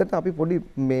පැත්තට අපි පොඩි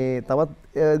මේ තවත්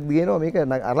දිනනවා මේක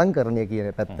අලංකරණය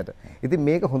කියන පැත්තට. ඉතින්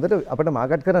මේක හොඳට අපිට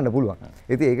මාකට් කරන්න පුළුවන්.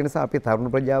 ඉතින් ඒක නිසා අපේ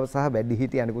තරුණ ප්‍රජාව සහ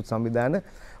වැඩිහිටි අනිකුත් සංවිධාන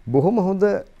බොහොම හොඳ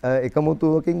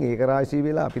එකමුතුවකින් ඒකරාශී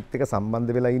වෙලා අපිත් එක්ක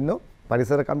සම්බන්ධ වෙලා ඉන්නවා.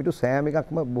 පරිසර කමිටු සෑම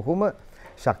එකක්ම බොහොම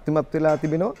ශක්තිමත් වෙලා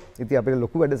තිබෙනවා. ඉතින් අපිට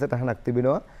ලොකු වැඩසටහනක්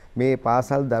තිබෙනවා. මේ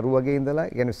පාසල් දරුවගේ ඉඳලා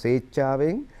يعني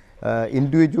ස්වේච්ඡාවෙන්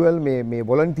ඉන්ඩිවිජුවල් මේ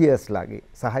වොලන්ටියර්ස්ලාගේ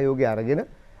සහයෝගය අරගෙන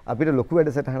අපිට ලොකු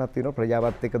වැඩසටහනක් තියෙනවා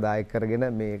ප්‍රජාවත් එක්ක දායක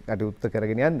කරගෙන මේ කටයුත්ත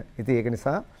කරගෙන යන්න. ඉතින් ඒක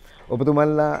නිසා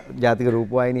ඔබතුමන්ලා ජාතික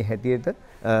රූපවාහිනිය හැටියට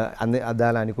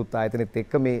අදාළ අනිකුත් ආයතනෙත්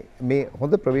එක්ක මේ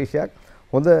හොඳ ප්‍රවේශයක්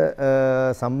හොඳ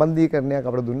සම්බන්ධීකරණයක්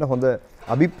අපිට දුන්න හොඳ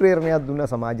අභිප්‍රේරණයක් දුන්න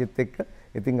සමාජෙත් එක්ක.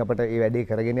 ඉතින් අපිට මේ වැඩේ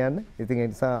කරගෙන යන්න. ඉතින් ඒ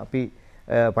නිසා අපි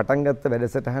පටන් ගත්ත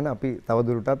වැඩසටහන අපි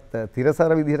තවදුරටත්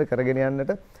තිරසර විදිහට කරගෙන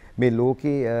යන්නට මේ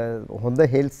ලෝකේ හොඳ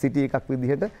හෙල්ත් සිටි එකක්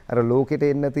විදිහට අර ලෝකෙට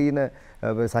එන්න තියෙන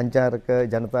සංචාරක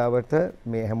ජනතාවට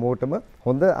මේ හැමෝටම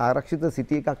හොඳ ආරක්ෂිත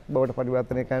සිටි එකක් බවට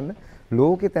පරිවර්තනය කරන්න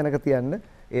ලෝකේ තැනක තියන්න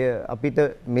අපිට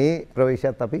මේ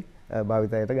ප්‍රවේශයත් අපි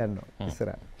භාවිතයට ගන්නවා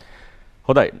ඉස්සරහට.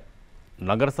 හොඳයි.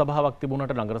 නගර සභාවක්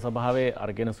තිබුණාට නගර සභාවේ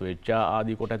අරගෙන ස්වේච්ඡා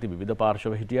ආදී කොට ඇති විවිධ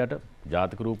පාර්ශව හිටියට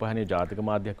ජාතික රූපවාහිනිය ජාතික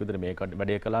මාධ්‍යයක් විදිහට මේක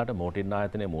වැඩේ කළාට මෝටින්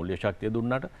ආයතනයේ මූල්‍ය ශක්තිය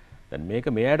දුන්නාට දැන් මේක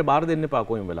මේ අයට බාර දෙන්න එපා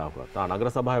කොයිම වෙලාවකවත්. නගර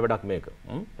සභාවේ වැඩක් මේක.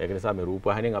 ඒක නිසා මේ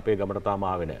රූපවාහිනියෙන් අපේ ගමට තාම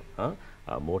ආවේ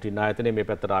නැහැ. මෝටින් ආයතනයේ මේ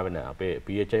පැත්තට ආවේ නැහැ. අපේ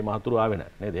PHI මහතුරු ආවේ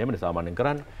නැහැ. නේද? එහෙමනේ සාමාන්‍යයෙන්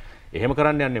කරන්නේ. එහෙම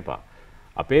කරන්න යන්න එපා.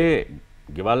 අපේ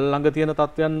ගෙවල් ළඟ තියෙන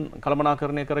තත්ත්වයන්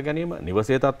කළමනාකරණය කර ගැනීම,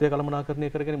 නිවසේ තත්ත්වය කළමනාකරණය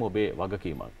කර ගැනීම ඔබේ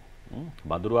වගකීමක්.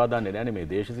 බඳුරවා දන්නේ නැනේ මේ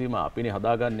දේශ සීමා අපිනේ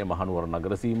හදාගන්නේ මහනුවර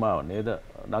නගර සීමාව නේද?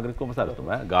 නාගරික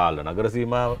කොමසාරතුමා ගාල්ල නගර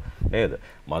සීමාව නේද?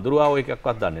 මදුරුවාව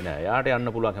එකක්වත් දන්නේ නැහැ. එයාට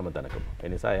යන්න පුළුවන් හැම තැනකම. ඒ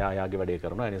නිසා එයා යාගේ වැඩේ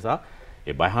කරනවා. ඒ නිසා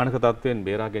ඒ භයානක තත්ත්වයෙන්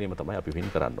බේරා ගැනීම තමයි අපි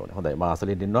වින් කරන්න ඕනේ. හොඳයි මා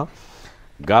අසලින් ඉන්නවා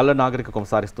ගාල්ල නාගරික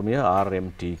කොමසාරිස්තුමිය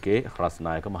RMTK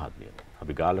රස්නායක මහත්මිය.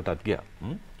 අපි ගාල්ලටත් ගියා.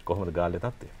 කොහොමද ගාල්ලේ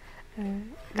තත්ත්වය?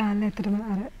 ගාල්ල ඇත්තටම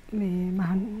අර මේ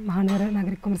මහනුවර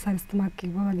නාගරික කොමසාරිස්තුමා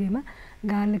කිව්වා වගේම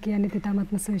ගාල්ල කියන්නේ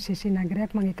ඉතාමත්ම සුවිශේෂී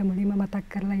නගරයක්. මම ඒක මුලින්ම මතක්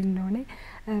කරලා ඉන්න ඕනේ.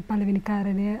 පළවෙනි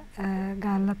කාරණය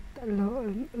ගාල්ලත්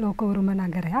ලෝක උරුම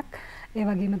නගරයක්. ඒ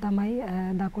වගේම තමයි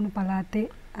දකුණු පළාතේ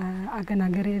අග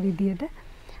නගරයේ විදියට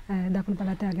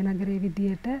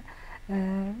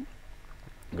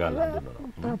ගාල්ල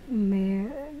මේ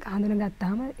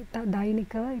හඳුනගත්තාම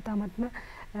දෛනිකව ඉතාමත්ම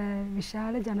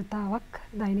විශාල ජනතාවක්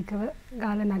දෛනිකව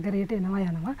ගාල්ල නගරයට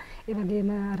යනවා. ඒ වගේම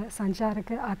අර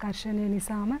සංචාරක ආකර්ෂණය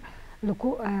නිසාම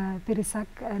ලොකු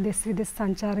පිරිසක් දෙස් විදෙස්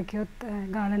සංචාරකයොත්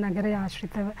ගාල්ල නගරය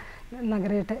ආශ්‍රිතව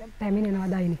නගරයට පැමිණෙනවා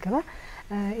දෛනිකව.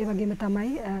 ඒ වගේම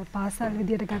තමයි පාසල්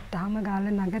විදියට ගත්තාම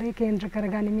ගාල්ල නගරය කේන්ද්‍ර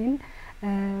කරගනිමින්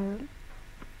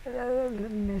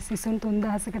සිසුන්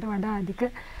 3000කට වඩා අධික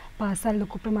පාසල්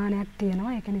ලොකු ප්‍රමාණයක්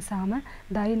තියෙනවා. ඒක නිසාම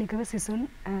දෛනිකව සිසුන්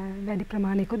වැඩි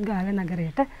ප්‍රමාණයකුත් ගාල්ල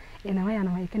නගරයට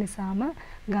එනවා. ඒක නිසාම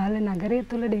ගාල්ල නගරය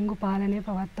තුළ ඩෙංගු පාලනය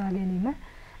පවත්වා ගැනීම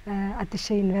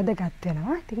අතිශයින් වැදගත්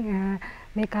වෙනවා. ඉතින්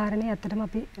මේ කාරණේ ඇත්තටම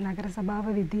අපි නගර සභාව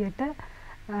විදියට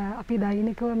අපි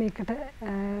දෛනිකව මේකට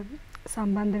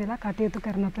සම්බන්ධ වෙලා කටයුතු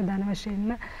කරන ප්‍රධාන වශයෙන්ම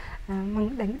මම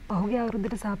දැන් පහුගිය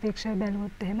අවුරුද්දට සාපේක්ෂව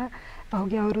බැලුවොත් එහෙම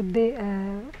පහුගිය අවුරුද්දේ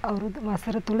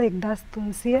වසර තුල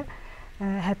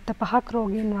 1375ක්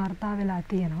රෝගීන් වාර්තා වෙලා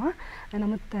තියෙනවා.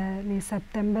 නමුත් මේ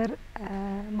සැප්තැම්බර්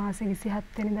මාසේ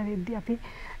 27 වෙනිදා වෙද්දී අපි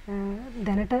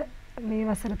දැනට මේ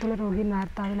වසර තුල රෝගීන්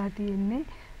වාර්තා වෙලා තියෙන්නේ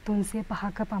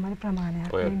 305ක පමණ ප්‍රමාණයක්.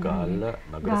 ඔය ගාල්ල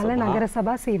නගර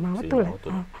සභා සීමාව තුළ.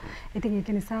 ඉතින් ඒක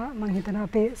නිසා මම හිතනවා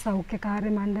අපේ සෞඛ්‍ය කාර්ය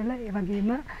මණ්ඩල ඒ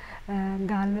වගේම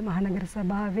ගාල්ල මහනගර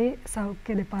සභාවේ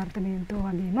සෞඛ්‍ය දෙපාර්තමේන්තුව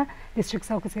වගේම දිස්ත්‍රික්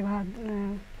සෞඛ්‍ය සේවා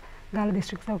ගාල්ල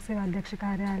දිස්ත්‍රික් සෞඛ්‍ය සේවා අධ්‍යක්ෂ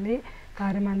කාර්යාලයේ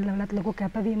කාර්ය මණ්ඩලවලත් ලොකු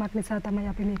කැපවීමක් නිසා තමයි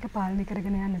අපි මේක පාලනය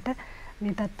කරගෙන යන්නට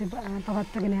මේ තත්ත්වය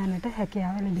පවත්වාගෙන යන්නට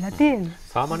හැකියාව ලැබිලා තියෙන්නේ.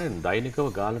 සාමාන්‍යයෙන් දෛනිකව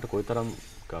ගාල්ලට කොයිතරම්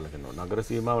කාලයක් යනවා? නගර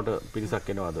සීමාවට පිරිසක්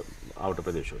එනවාද ආවට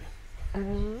ප්‍රදේශවල?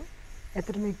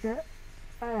 ඇත්තට මේක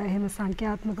එහෙම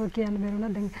සංඛ්‍යාත්මකව කියන්න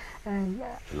බැරුණා. දැන්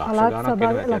පළාත්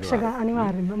සභාවේ ලක්ෂ ගණන්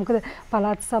අනිවාර්යයෙන්ම. මොකද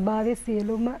පළාත් සභාවේ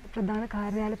සියලුම ප්‍රධාන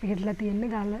කාර්යාල පිහිටලා තියෙන්නේ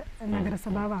ගාල්ල නගර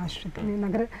සභාව ආශ්‍රිත. මේ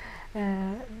නගර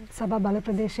සභා බල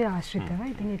ප්‍රදේශයේ ආශ්‍රිතව.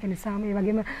 ඉතින් ඒක නිසා මේ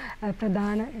වගේම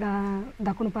ප්‍රධාන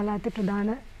දකුණු පළාතේ ප්‍රධාන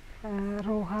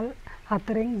රෝහල්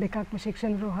 4න් දෙකක්ම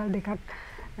ශික්ෂණ රෝහල් දෙකක්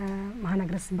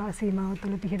මහනගර සභා සීමාව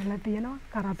තුළ පිහිටලා තියෙනවා.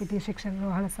 කරාපිටිය ශික්ෂණ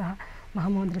රෝහල සහ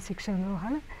මහමෝන්ද්‍ර ශික්ෂණ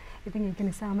රෝහල. ඉතින් ඒක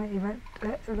නිසාම ඒවට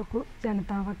ලොකු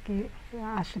ජනතාවක්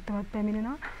ආශ්‍රිතව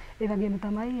පැමිණෙනවා. ඒ වගේම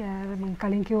තමයි මම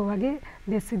කලින් කිව්වා වගේ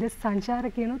දෙස් විදෙස්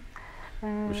සංචාරකයනුත්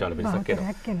විශාල පිරිසක්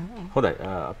එනවා. හොඳයි.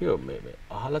 අපි මේ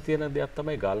අහලා තියෙන දෙයක්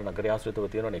තමයි ගාල්ල නගරය ආශ්‍රිතව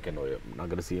තියෙනවනේ. ඒ කියන්නේ ඔය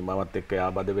නගර සීමාවත් එක්ක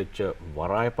යාබද වෙච්ච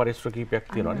වරාය පරිශ්‍ර කීපයක්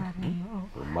තියෙනවනේ.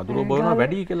 මදුරුව බොනවා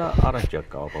වැඩි කියලා ආරංචියක්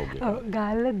ආවා පහුගිය. ඔව්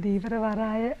ගාල්ල දීවර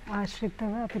වරාය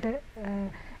ආශ්‍රිතව අපිට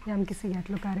යම්කිසි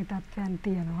ගැටලුකාරී තත්ත්වයන්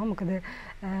තියෙනවා. මොකද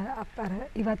අර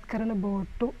ඉවත් කරන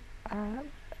බෝට්ටු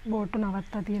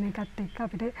නවත්තා තියෙන එකත් එක්ක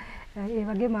අපිට ඒ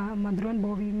වගේ මදුරුවන්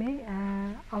බෝවීමේ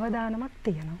අවදානමක්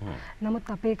තියෙනවා. නමුත්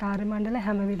අපේ කාර්ය මණ්ඩල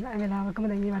හැම වෙලාවකම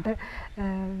දැන් ඒවට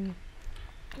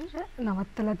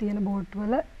නවත්තලා තියෙන බෝට්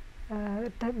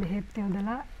වලට බෙහෙත්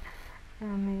යොදලා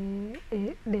මේ ඒ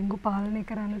ඩෙන්ගු පාලනය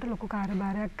කරන්නට ලොකු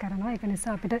කාර්යභාරයක් කරනවා. ඒක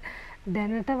නිසා අපිට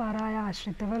දැනට වරාය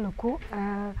ආශ්‍රිතව ලොකු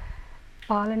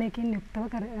පාලනයකින් යුක්තව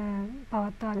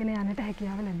පවත්වාගෙන යන්නට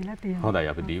හැකියාව ලැබිලා තියෙනවා. හොඳයි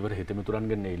අපි දීවර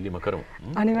හිතමිතුරන්ගෙන් ඉල්ලීම කරමු.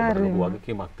 අනිවාර්යයෙන්ම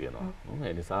වගකීමක් තියෙනවා.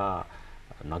 ඒ නිසා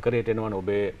නගරයට එනවනේ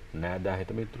ඔබේ නෑදෑ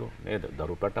හිතමිතුරු නේද?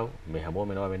 දරු පැටව මේ හැමෝම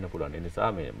එනවා වෙන්න පුළුවන්. ඒ නිසා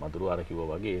මේ මදුරු අර කිව්වා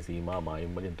වගේ ඒ සීමා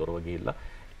මායිම් වලින් තොරව ගිහිල්ලා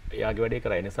එයාගේ වැඩේ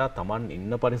කරා. ඒ නිසා Taman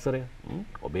ඉන්න පරිසරය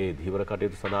ඔබේ දීවර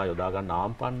කටයුතු සඳහා යොදා ගන්න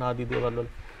ආම්පන්න ආදී දේවල් වල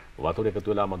වතුර එකතු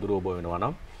වෙලා මදුරු ඔබ වෙනවා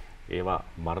නම් ඒවා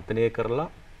මර්ධනය කරලා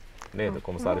නේද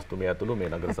කොමසාරිස්තුමිය ඇතුළු මේ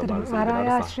නගර සභාවේ වරාය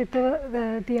ආශ්‍රිතව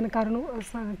තියෙන කරුණු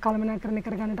කළමනාකරණය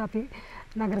කරගන්නට අපි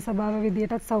නගර සභාව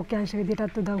විදියටත් සෞඛ්‍ය අංශ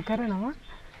විදියටත් උදව් කරනවා.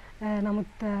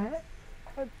 නමුත්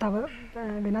තව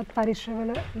වෙනත්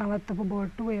පරිශ්‍රවල නවත්තපු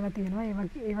බෝට්ටු ඒවා තියෙනවා.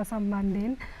 ඒවා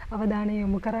සම්බන්ධයෙන් අවධානය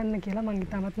යොමු කරන්න කියලා මම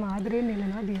ඉතාමත්ම ආදරයෙන්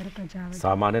ඉල්ලනවා දීවර ප්‍රජාවට.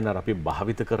 සාමාන්‍යයෙන් අර අපි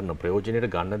භාවිත කරන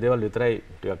ප්‍රයෝජනෙට ගන්න දේවල් විතරයි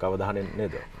ටිකක් අවධානයෙන්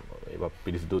නේද? ඒවා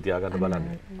පිළිසිදු තියාගන්න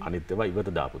බලන්නේ. අනිත් ඒවා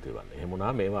ඉවත දාපු දේවල්. එහෙම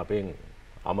වුණාම මේවා අපෙන්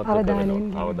අමතක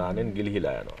වෙනවා. අවධානයෙන්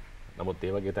ගිලිහිලා යනවා. නමුත්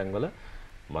ඒ වගේ තැන්වල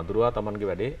මදුරුවා Tamanගේ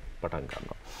වැඩේ පටන්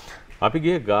ගන්නවා. අපි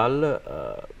ගියේ ගාල්ල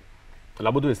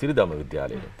ලබුදුවේ සිරිදම්ම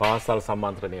විද්‍යාලයේ පාසල්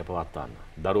සම්මන්ත්‍රණය පවත්වන්න.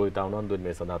 දරුවෝ ඉතා උනන්දුවෙන්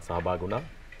මේ සඳහා සහභාගී වුණා.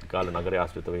 ගාල්ල නගරයේ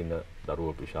ආශ්‍රිතව ඉන්න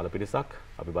දරුවෝ විශාල පිරිසක්.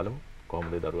 අපි බලමු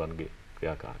කොහොමද දරුවන්ගේ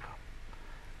ක්‍රියාකාරකම්.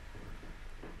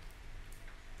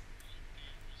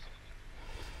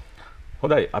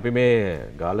 හොඳයි අපි මේ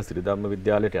ගාල්ල සිරිදම්ම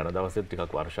විද්‍යාලයට යන දවසේ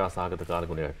ටිකක් වර්ෂා සහගත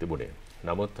කාලගුණයක් තිබුණේ.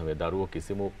 නමුත් මේ දරුවෝ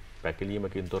කිසිම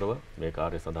පැකිලීමකින් තොරව මේ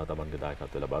කාර්ය සඳහා Tamanගේ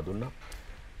දායකත්වය ලබා දුන්නා.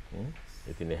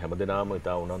 ඉතින් හැමදෙනාම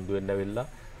ඉතා උනන්දුවෙන් ඇවිල්ලා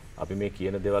අපි මේ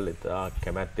කියන දේවල් ඉතා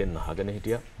කැමැත්තෙන් අහගෙන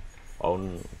හිටියා. ඔවුන්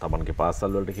Tamanගේ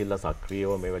පාසල් වලට ගිහිල්ලා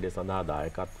සක්‍රියව මේ වැඩේ සඳහා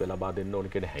දායකත්වය ලබා දෙන්න ඕන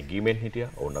කියන හැඟීමෙන්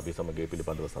හිටියා. ඔවුන් අපි සමග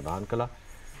පිළිබඳව සඳහන් කළා.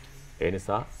 ඒ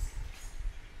නිසා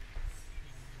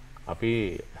අපි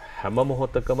හැම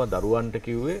මොහොතකම දරුවන්ට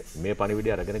කිව්වේ මේ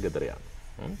පණිවිඩය අරගෙන ගෙදර යන්න.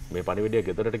 මේ පණිවිඩය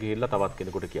ගෙදරට ගිහිල්ලා තවත්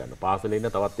කෙනෙකුට කියන්න. පාසලේ ඉන්න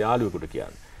තවත් යාළුවෙකුට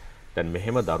කියන්න. දැන්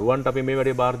මෙහෙම දරුවන්ට අපි මේ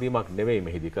වැඩේ බාර දීමක් නෙවෙයි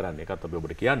මෙහිදී කරන්නේ. ඒකත් අපි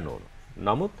ඔබට කියන්න ඕන.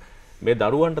 නමුත් මේ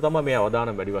දරුවන්ට තමයි මේ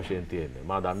අවදානම් වැඩි වශයෙන් තියෙන්නේ.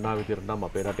 මා දන්නා විදිහට නම්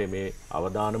අපේ රටේ මේ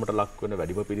අවදානමට ලක් වෙන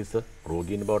වැඩිම පිරිස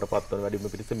රෝගීන් බවට පත් වෙන වැඩිම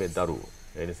පිරිස මේ දරුවෝ.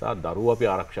 ඒ නිසා දරුවෝ අපි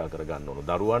ආරක්ෂා කර ගන්න ඕන.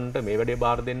 දරුවන්ට මේ වැඩේ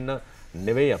බාර දෙන්න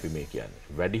නෙවෙයි අපි මේ කියන්නේ.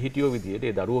 වැඩිහිටියෝ විදිහට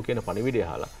ඒ දරුවෝ කියන පණිවිඩය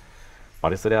අහලා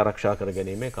පරිසරය ආරක්ෂා කර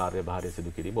ගැනීමේ කාර්යභාරය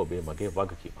සිදු කිරීම ඔබේ මගේ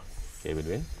වගකීමක්. ඒ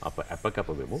වෙනුවෙන් අප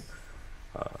අප වෙමු.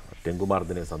 ඩෙන්ගු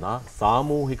මර්ධනය සඳහා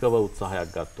සාමූහිකව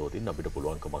උත්සාහයක් ගත්තොත් අපිට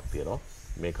පුළුවන්කමක් තියෙනවා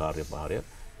මේ කාර්යභාරය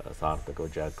සාර්ථකව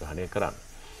ජයග්‍රහණය කරන්න.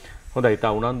 හොඳයි,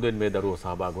 ඉතා උනන්දුවෙන් මේ දරුවෝ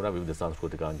සහභාගී වුණා. විවිධ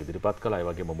සංස්කෘතිකාංග ඉදිරිපත් කළා. ඒ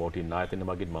වගේම මෝටින් ආයතන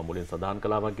මගින් මම මුලින් සඳහන්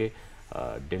කළා වගේ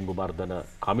ඩෙන්ගු මර්ධන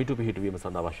කමිටු පිහිටුවීම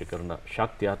සඳහා අවශ්‍ය කරන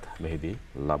ශක්තියත් මෙහිදී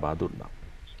ලබා දුන්නා.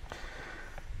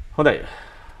 හොඳයි,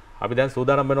 අපි දැන්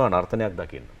සූදානම් වෙනවා නර්තනයක්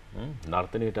දකින්න.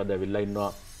 නර්තනයට අද ඇවිල්ලා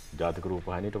ඉන්නවා ජාතික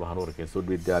රූපවාහිනියට වහනුවර කෙසුත්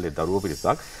විද්‍යාලයේ දරුවෝ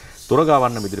පිරිසක්.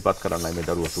 තුරගාවන්න ඉදිරිපත් කරන්නයි මේ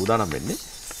දරුවෝ සූදානම් වෙන්නේ.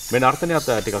 මේ නර්තනයත්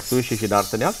ටිකක් සුවිශේෂී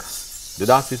නර්තනයක්.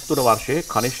 2023 වර්ෂයේ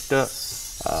කනිෂ්ඨ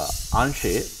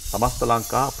අංශයේ සමස්ත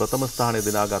ලංකා ප්‍රථම ස්ථානය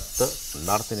දිනාගත්ත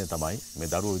නර්තනය තමයි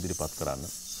මේ දරුවෝ ඉදිරිපත් කරන්න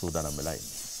සූදානම් වෙලා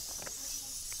ඉන්නේ.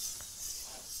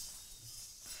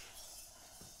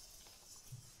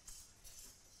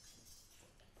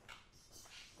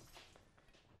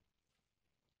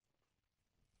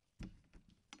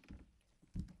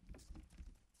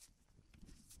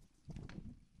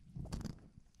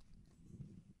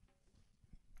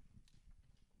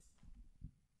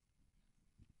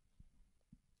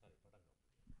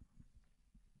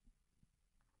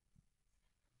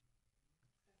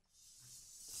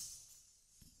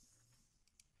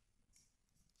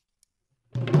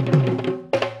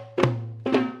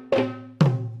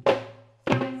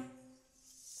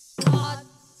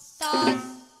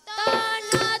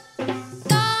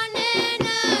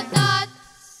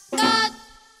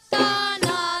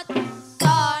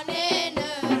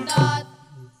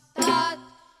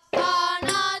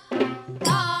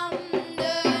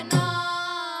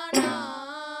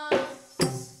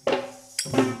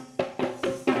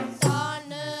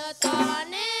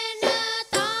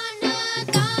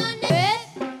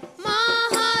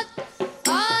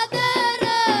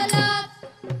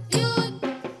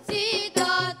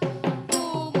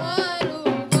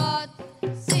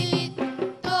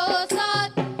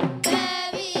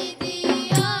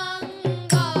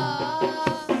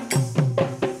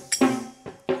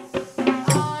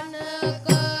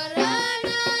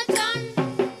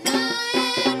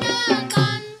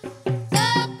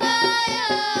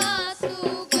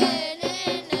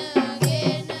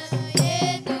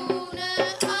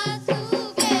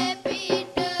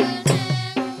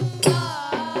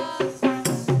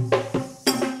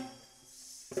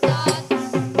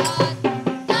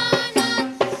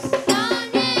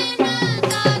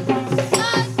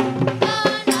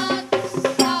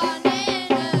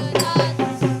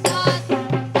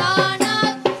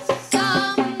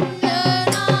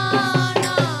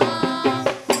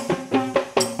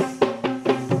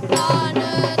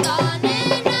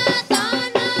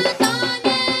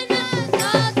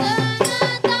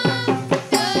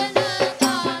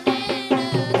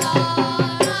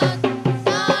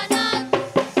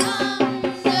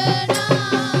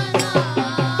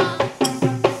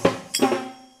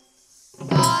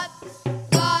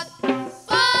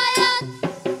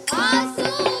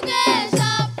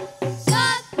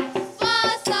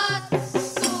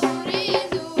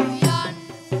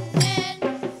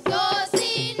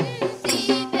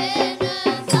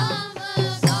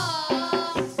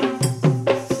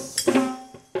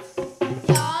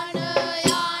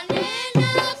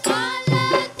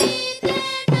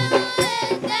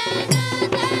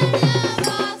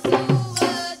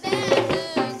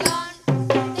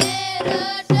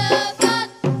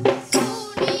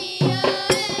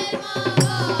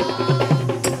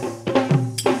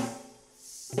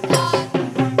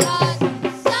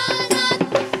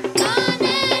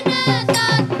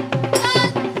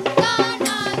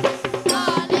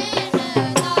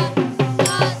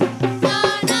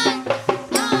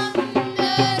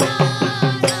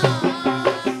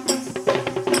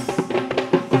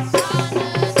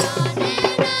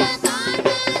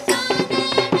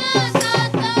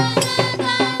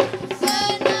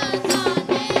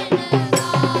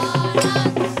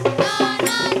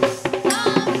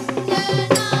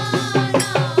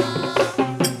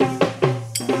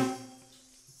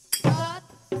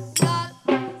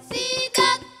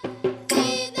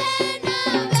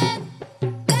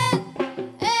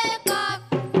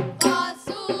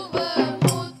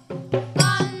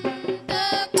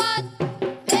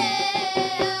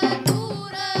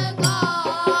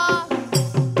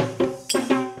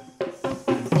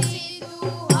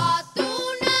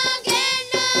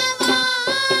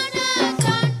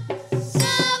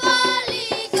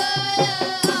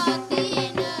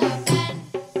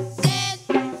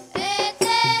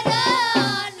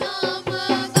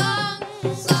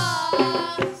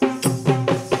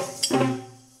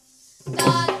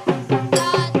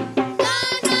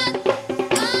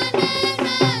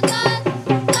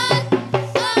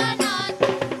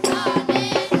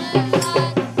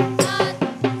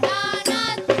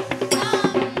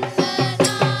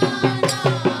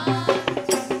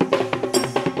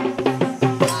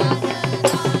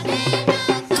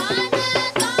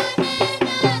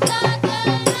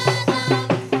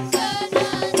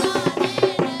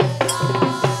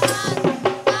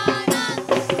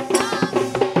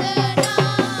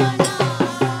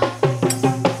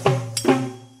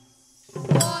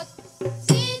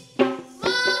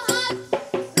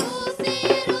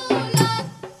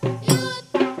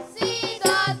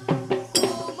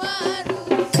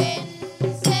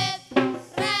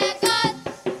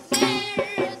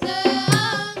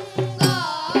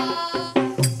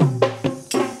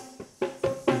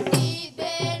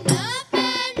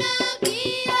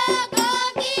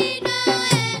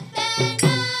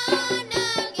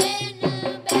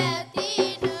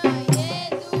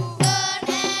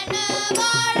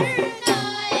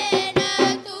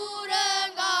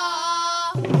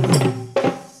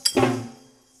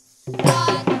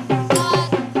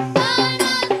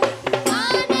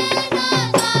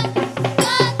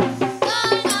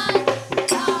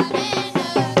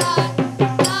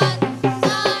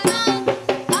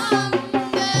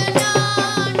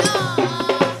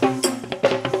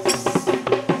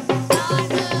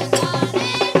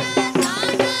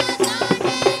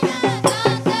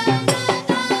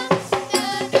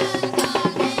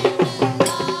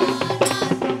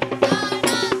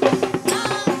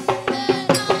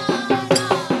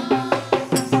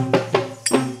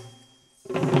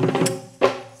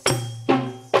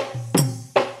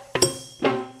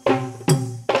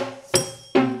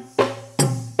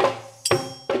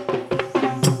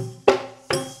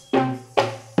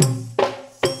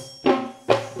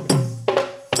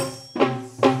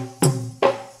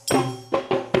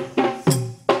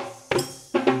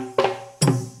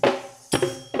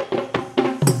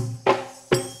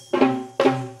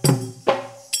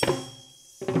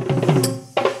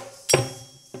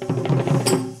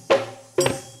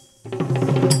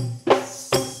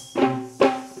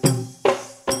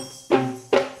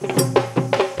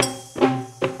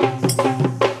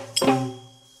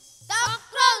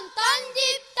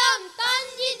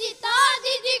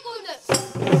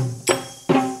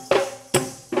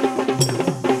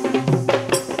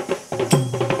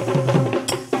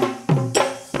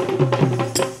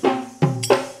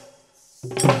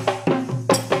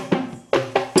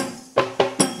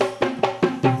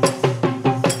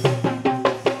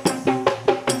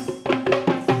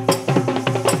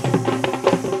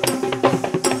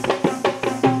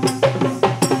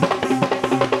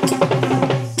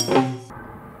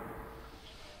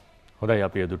 හොඳයි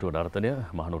අපි දුටු නර්තනය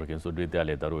මහනුවර කිංසුඩ්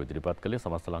විද්‍යාලයේ දරුවෝ ඉදිරිපත් කළේ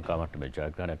සමස්ත ලංකා මට්ටමේ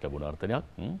ජයග්‍රහණයක් ලැබුණු නර්තනයක්.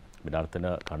 මේ නර්තන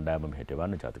කණ්ඩායම මෙහෙට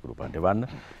එවන්න ජාතික රූපවහිනියට එවන්න.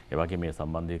 ඒ වගේ මේ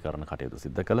සම්බන්ධීකරණ කටයුතු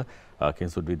සිදු කළ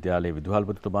කිංසුඩ් විද්‍යාලයේ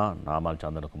විදුහල්පතිතුමා නාමල්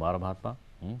චන්දන කුමාර මහත්මයා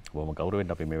බොහොම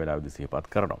ගෞරවයෙන් අපි මේ වෙලාවේදී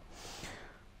සිහිපත් කරනවා.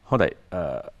 හොඳයි.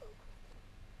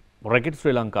 රැකිට්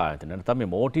ශ්‍රී ලංකා ආයතනය නැත්නම්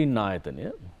මේ මෝටින්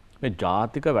ආයතනය මේ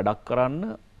ජාතික වැඩක් කරන්න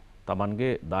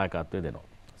Tamanගේ දායකත්වය දෙනවා.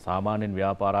 සාමාන්‍යයෙන්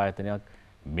ව්‍යාපාර ආයතනයක්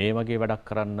මේ වගේ වැඩක්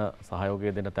කරන්න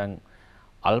සහයෝගය දෙන තැන්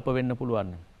අල්ප වෙන්න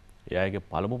පුළුවන්. ඒ අයගේ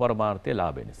පළමු පරමාර්ථය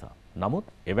ලාභය නිසා. නමුත්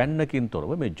එවැන්නකින්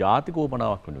තොරව මේ ජාතික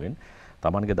උපනාවක් වෙනුවෙන්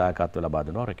Tamanගේ දායකත්වය ලබා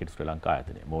දෙනවා රැකිට් ශ්‍රී ලංකා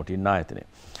ආයතනය, මෝටින් ආයතනය.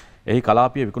 එහි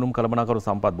කලාපීය විකුණුම් කළමනාකරු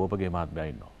සම්පත් බෝපගේ මහත්මයා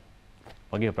ඉන්නවා.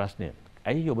 වගේ ප්‍රශ්නය.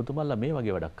 ඇයි ඔබතුමාලා මේ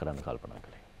වගේ වැඩක් කරන්න කල්පනා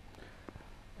කළේ?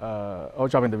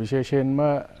 ඔව් විශේෂයෙන්ම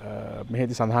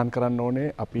මෙහිදී සඳහන් කරන්න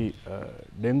ඕනේ අපි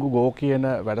ඩෙන්ගු කියන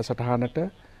වැඩසටහනට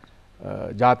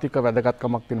ජාතික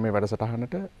වැදගත්කමක් තියෙන මේ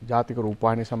වැඩසටහනට ජාතික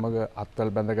රූපවාහිනිය සමග අත්වල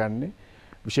බැඳගන්නේ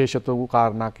විශේෂිත වූ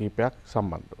කාරණා කිහිපයක්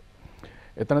සම්බන්ධව.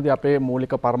 එතනදී අපේ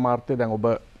මූලික පරමාර්ථය දැන් ඔබ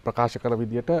ප්‍රකාශ කළ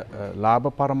විදිහට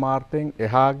ලාභ පරමාර්ථයෙන්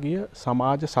එහා ගිය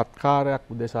සමාජ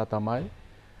සත්කාරයක් උදෙසා තමයි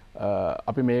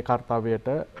අපි මේ කාර්යයට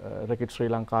රැකිට් ශ්‍රී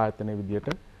ලංකා ආයතනයේ විදිහට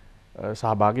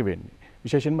සහභාගී වෙන්නේ.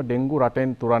 විශේෂයෙන්ම ඩෙන්ගු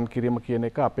රටෙන් තුරන් කිරීම කියන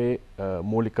එක අපේ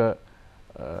මූලික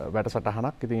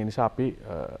වැඩසටහනක්. ඉතින් ඒ නිසා අපි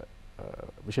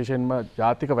විශේෂයෙන්ම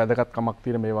ජාතික වැදගත්කමක්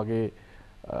තියෙන මේ වගේ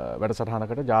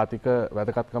වැඩසටහනකට ජාතික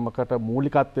වැදගත්කමකට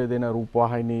මූලිකත්වය දෙන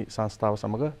රූපවාහිනී සංස්ථාව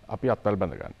සමග අපි අත්වල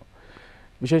බැඳ ගන්නවා.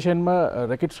 විශේෂයෙන්ම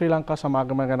රැකිට් ශ්‍රී ලංකා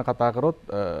සමාගම ගැන කතා කරොත්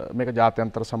මේක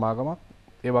ජාත්‍යන්තර සමාගමක්.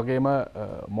 ඒ වගේම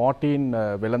මෝටින්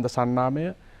වෙළඳ සන්නාමය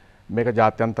මේක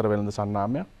ජාත්‍යන්තර වෙළඳ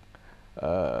සන්නාමයක්.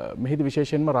 මෙහිදී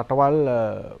විශේෂයෙන්ම රටවල්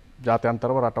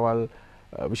ජාත්‍යන්තරව රටවල්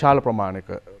විශාල ප්‍රමාණයක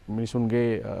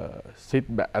මිනිසුන්ගේ සිත්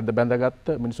ඇද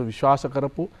බැඳගත්ත මිනිසු විශ්වාස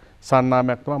කරපු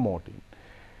සන්නාමයක් තමයි මෝටින්.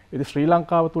 ඉතින් ශ්‍රී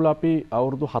ලංකාව තුල අපි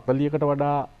අවුරුදු 40කට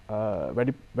වඩා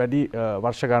වැඩි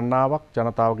වර්ෂ ගණනාවක්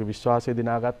ජනතාවගේ විශ්වාසය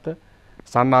දිනාගත්ත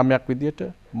සන්නාමයක් විදියට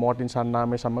මෝටින්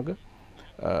සන්නාමය සමග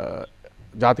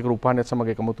ජාතික රූපවාහිනියත් සමග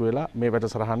එකමුතු වෙලා මේ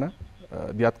වැඩසටහන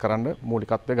දියත් කරන්න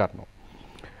මූලිකත්වය ගන්නවා.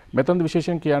 මෙතනදී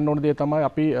විශේෂයෙන් කියන්න ඕන දේ තමයි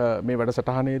අපි මේ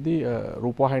වැඩසටහනේදී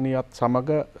රූපවාහිනියත් සමග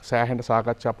සෑහෙන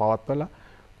සාකච්ඡා පවත්වලා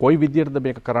කොයි විදියටද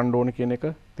මේක කරන්න ඕන කියන එක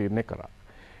තීරණය කරා.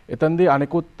 එතනදී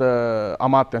අනිකුත්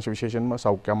අමාත්‍යාංශ විශේෂයෙන්ම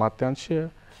සෞඛ්‍ය අමාත්‍යාංශය,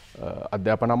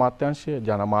 අධ්‍යාපන අමාත්‍යාංශය,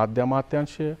 ජනමාධ්‍ය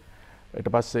අමාත්‍යාංශය, ඊට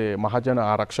පස්සේ මහජන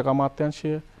ආරක්ෂක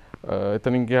අමාත්‍යාංශය,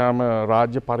 එතනින් ගියාම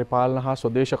රාජ්‍ය පරිපාලන හා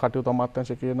ස්වදේශ කටයුතු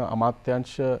අමාත්‍යාංශ කියන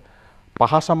අමාත්‍යාංශ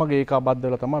පහ සමග ඒකාබද්ධ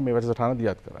වෙලා තමයි මේ වැඩසටහන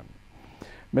දියත් කරන්නේ.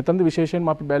 මෙතනදී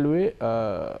විශේෂයෙන්ම අපි බැලුවේ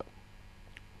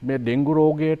මේ ඩෙන්ගු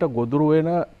රෝගයට ගොදුරු වෙන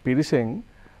පිරිසෙන්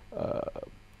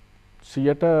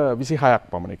 26%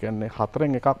 පමණ, කියන්නේ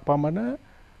 4න් 1ක් පමණ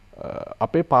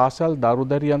අපේ පාසල්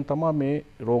දරුදරියන් තමයි මේ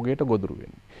රෝගයට ගොදුරු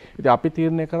වෙන්නේ. ඉතින් අපි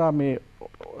තීරණය කරා මේ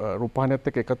රූපවාහිනියත්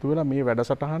එක්ක එකතු වෙලා මේ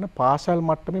වැඩසටහන පාසල්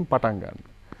මට්ටමින් පටන් ගන්න.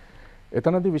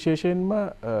 එතනදී විශේෂයෙන්ම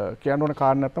කියන්න ඕන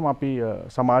කාරණා තමයි අපි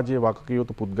සමාජයේ වගකිය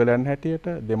යුතු පුද්ගලයන් හැටියට,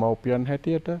 දෙමව්පියන්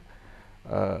හැටියට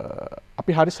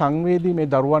අපි හරි සංවේදී මේ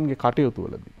දරුවන්ගේ කටයුතු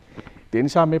වලදී. ඒ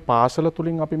නිසා මේ පාසල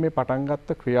තුලින් අපි මේ පටන්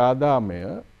ගත්ත ක්‍රියාදාමය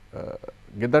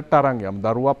ගෙදරට අරන් යමු.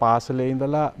 දරුවා පාසලේ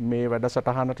ඉඳලා මේ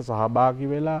වැඩසටහනට සහභාගී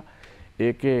වෙලා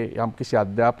ඒකේ යම්කිසි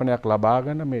අධ්‍යාපනයක්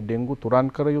ලබාගෙන මේ ඩෙන්ගු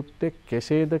තුරන් කර යුත්තේ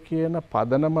කෙසේද කියන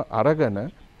පදනම අරගෙන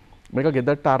මේක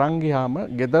ගෙදරට අරන් ගියාම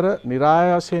ගෙදර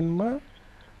નિરાයාසයෙන්ම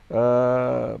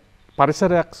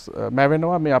පරිසරයක්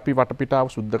මැවෙනවා මේ අපි වටපිටාව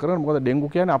සුද්ධ කරන. මොකද ඩෙන්ගු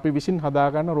කියන්නේ අපි විසින්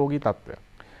හදාගන්න රෝගී තත්ත්වයක්.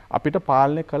 අපිට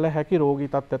පාලනය කළ හැකි රෝගී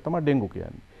තත්ත්වයක් තමයි ඩෙන්ගු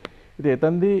කියන්නේ. ඉතින්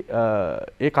එතෙන්දී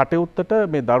ඒ කටයුත්තට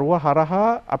මේ දරුවා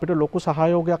හරහා අපිට ලොකු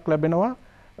සහයෝගයක් ලැබෙනවා.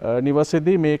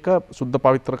 නිවසේදී මේක සුද්ධ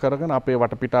පවිත්‍ර කරගෙන අපේ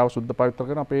වටපිටාව සුද්ධ පවිත්‍ර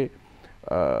කරගෙන අපේ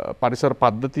පරිසර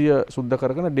පද්ධතිය සුද්ධ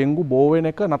කරගෙන ඩෙන්ගු බෝ වෙන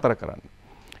එක නතර කරන්න.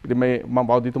 ඉතින් මේ මම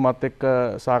බෞද්ධතුමාත් එක්ක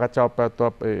සාකච්ඡාවක්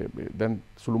පැවැත්වුවා දැන්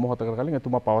සුළු මොහොතකට කලින්.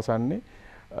 එතුමා පවසන්නේ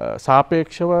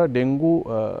සාපේක්ෂව ඩෙන්ගු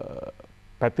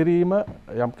පැතිරීම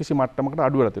යම්කිසි මට්ටමකට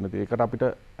අඩු වෙලා තියෙනවා. ඒකට අපිට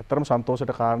ඇත්තටම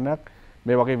සන්තෝෂයට කාරණයක්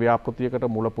මේ වගේ ව්‍යාපෘතියකට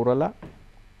මුල පුරලා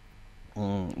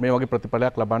මේ වගේ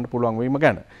ප්‍රතිඵලයක් ලබන්න පුළුවන් වීම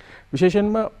ගැන.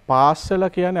 විශේෂයෙන්ම පාසල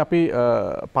කියන්නේ අපි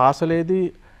පාසලේදී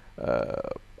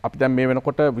අපි දැන් මේ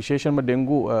වෙනකොට විශේෂයෙන්ම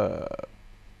ඩෙන්ගු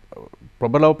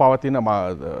ප්‍රබලව පවතින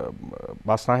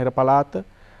බස්නාහිර පළාත,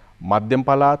 මධ්‍යම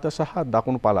පළාත සහ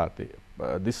දකුණු පළාතේ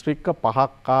දිස්ත්‍රික්ක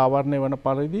 5ක් ආවරණය වන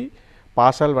පරිදි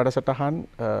පාසල් වැඩසටහන්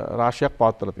රාශියක්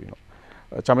පවත්වලා තියෙනවා.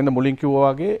 චමින්ද මුලින්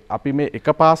කිව්වා වගේ අපි මේ එක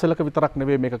පාසලක විතරක්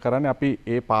නෙවෙයි මේක කරන්නේ. අපි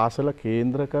ඒ පාසල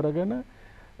කේන්ද්‍ර කරගෙන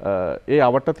ඒ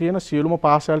අවට තියෙන සියලුම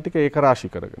පාසල් ටික ඒක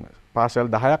රාශී කරගෙන, පාසල්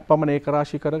 10ක් පමණ ඒක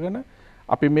රාශී කරගෙන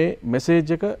අපි මේ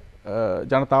මෙසේජ් එක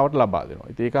ජනතාවට ලබා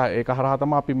දෙනවා. ඉතින් ඒක හරහා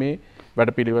තමයි අපි මේ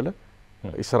වැඩපිළිවෙල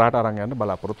ඉස්සරහට අරන් යන්න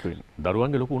බලාපොරොත්තු වෙන්නේ.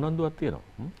 දරුවන්ගේ ලොකු උනන්දුවක්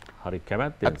තියෙනවා. හරි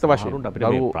කැමැත්තෙන් ඇත්ත වශයෙන්ම අපිට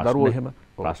මේ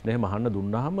ප්‍රශ්න එහෙම අහන්න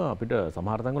දුන්නාම අපිට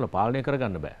සමහර තැන්වල පාලනය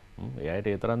කරගන්න බෑ. ඒ අයට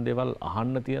ඒ තරම් දේවල්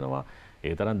අහන්න තියෙනවා,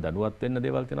 ඒ තරම් දැනුවත් වෙන්න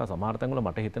දේවල් තියෙනවා. සමහර තැන්වල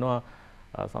මට හිතෙනවා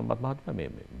සම්පත් මහත්මයා මේ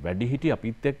වැඩිහිටි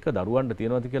අපිත් එක්ක දරුවන්ට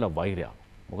තියෙනවද කියලා වෛරයක්.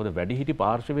 මොකද වැඩිහිටි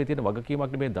පාර්ශවයේ තියෙන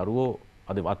වගකීමක් නෙමේ දරුවෝ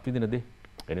අද වත්විදින දේ.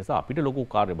 ඒ නිසා අපිට ලොකු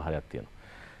කාර්යභාරයක් තියෙනවා.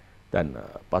 දැන්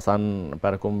පසන්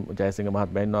පැරකුම් ජයසිංහ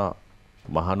මහත්මයා ඉන්නවා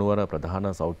මහනුවර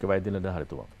ප්‍රධාන සෞඛ්‍ය වෛද්‍ය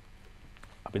නිලධාරිතුමා.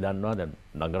 අපි දන්නවා දැන්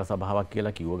නගර සභාවක්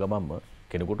කියලා කිව්ව ගමන්ම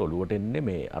කෙනෙකුට ඔළුවට එන්නේ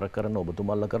මේ අර කරන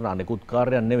ඔබතුමල්ලා කරන අනෙකුත්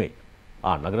කාර්යයන් නෙමෙයි.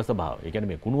 නගර සභාව. ඒ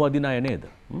කියන්නේ මේ කුණු වදින අය නේද?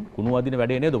 කුණු වදින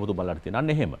වැඩේ නේද ඔබතුමල්ලාට තියෙන. අන්න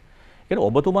එහෙම. කියන්නේ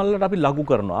ඔබතුමල්ලාට අපි ලඝු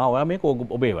කරනවා. ඔයා මේක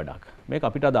ඔබේ වැඩක්. මේක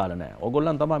අපිට අදාළ නැහැ.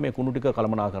 ඕගොල්ලන් තමයි මේ කුණු ටික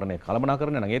කළමනාකරණය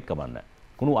නම් ඒත් කමන්නේ.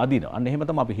 කුණු අදින. අන්න එහෙම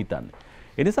තමයි අපි හිතන්නේ.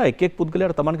 ඒ නිසා එක් එක්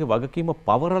පුද්ගලයාට තමන්ගේ වගකීම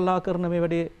පවරලා කරන මේ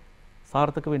වැඩේ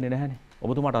සාර්ථක වෙන්නේ නැහැනේ.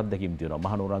 ඔබතුමාට අත්දැකීම් තියෙනවා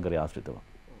මහනුවර නගරය ආශ්‍රිතව.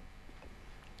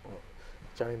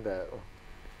 චමින්ද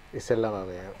ඉස්සෙල්ලාම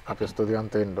මේ අපි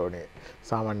ස්තුතිවන්ත වෙන්න ඕනේ.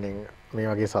 සාමාන්‍යයෙන් මේ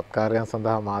වගේ සත්කාරයන්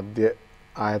සඳහා මාධ්‍ය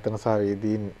ආයතන සහ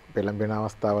වේදීන් පෙළඹෙන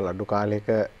අවස්ථාවල අඩු කාලයක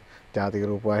ජාතික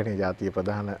රූපවාහිනිය ජාතිය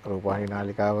ප්‍රධාන රූපවාහිනී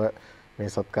නාලිකාව මේ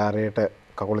සත්කාරයට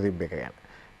කකුල තිබ්බ එක ගැන.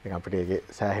 ඉතින් අපිට ඒකේ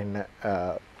සෑහෙන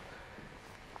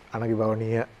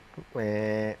අනගිබවණීය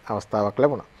මේ අවස්ථාවක්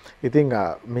ලැබුණා. ඉතින්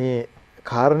මේ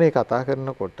කාරණේ කතා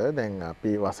කරනකොට දැන්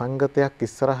අපි වසංගතයක්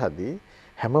ඉස්සරහදී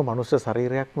හැම මනුෂ්‍ය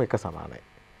ශරීරයක්ම එක සමානයි.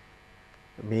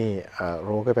 මේ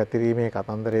රෝග පැතිරීමේ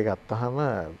කතන්දරය ගත්තාම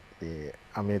මේ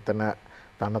අමෙතන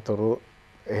තනතුරු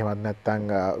එහෙමත් නැත්නම්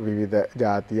විවිධ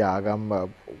ಜಾති ආගම්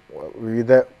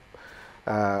විවිධ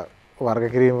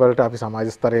වර්ග කිරීම වලට අපි සමාජ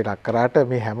ස්තරයේ ලක් කරාට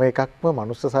මේ හැම එකක්ම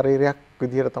මනුෂ්‍ය ශරීරයක්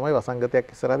විදිහට තමයි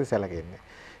වසංගතයක් ඉස්සරහදී සැලකෙන්නේ.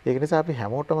 ඒක නිසා අපි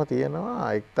හැමෝටම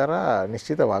තියෙනවා එක්තරා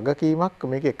නිශ්චිත වගකීමක්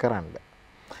මේකේ කරන්න.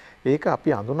 ඒක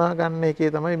අපි අඳුනා ගන්න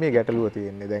එකේ තමයි මේ ගැටලුව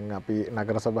තියෙන්නේ. දැන් අපි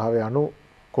නගර සභාවේ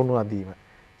කුණු අදීම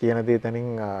කියන දේ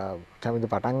තනින් චමින්ද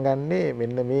පටන් ගන්නේ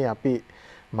මෙන්න මේ අපි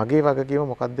මගේ වගකීම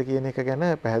මොකක්ද කියන එක ගැන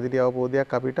පැහැදිලි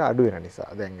අවබෝධයක් අපිට අඩු වෙන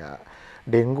නිසා. දැන්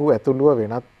ඩෙන්ගු ඇතුළුව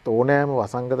වෙනත් ඕනෑම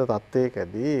වසංගත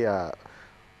තත්ත්වයකදී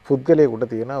පුද්ගලයෙකුට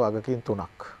තියෙන වගකීම්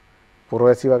තුනක්.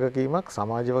 පුරවැසි වගකීමක්,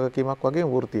 සමාජ වගකීමක් වගේ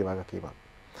වෘත්තීය වගකීමක්.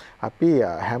 අපි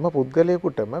හැම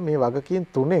පුද්ගලයෙකුටම මේ වගකීම්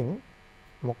තුනෙන්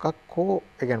මොකක් හෝ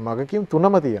ඒ කියන්නේ වගකීම්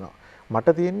තුනම තියෙනවා.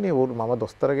 මට තියෙන්නේ මම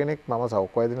දොස්තර කෙනෙක්, මම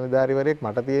සෞඛ්‍ය වෛද්‍ය නිලධාරිවරයෙක්,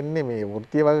 මට තියෙන්නේ මේ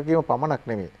වෘත්තීය වගකීම පමණක්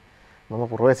නෙමෙයි. මම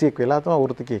පුරවැසියෙක් වෙලා තමයි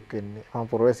වෘත්තිකයෙක් වෙන්නේ. මම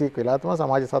පුරවැසියෙක් වෙලා තමයි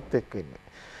සමාජ සත්වෙක් වෙන්නේ.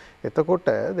 එතකොට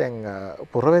දැන්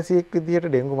පුරවැසියෙක් විදියට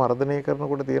ඩෙන්ගු මර්ධනය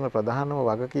කරනකොට තියෙන ප්‍රධානම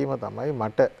වගකීම තමයි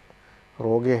මට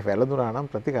රෝගය වැළඳුනා නම්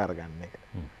ප්‍රතිකාර ගන්න එක.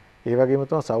 ඒ වගේම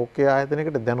තමයි සෞඛ්‍ය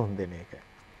ආයතනයකට දැනුම් දෙන එක.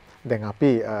 දැන්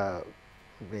අපි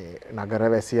මේ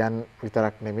නගරවැසියන්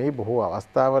විතරක් නෙමෙයි බොහෝ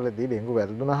අවස්ථාවලදී ඩෙන්ගු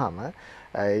වැළඳුනහම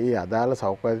ඒ අදාළ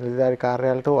සෞඛ්‍ය නිලධාරී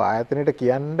කාර්යාලයට ආයතනයට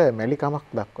කියන්න මැලිකමක්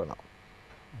දක්වනවා.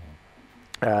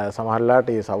 සමහරලාට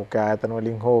මේ සෞඛ්‍ය ආයතන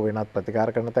වලින් හෝ වෙනත්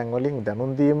ප්‍රතිකාර කරන තැන් වලින්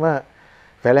දැනුම් දීම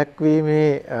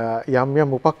වැළැක්වීමේ යම්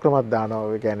යම් උපක්‍රමයක්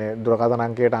දානවා. ඒ කියන්නේ දුරකථන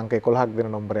අංකයට අංක 11ක්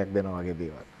දෙන නම්බරයක් දෙනවා වගේ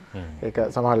දේවල්. ඒක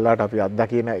සමහරලාට අපි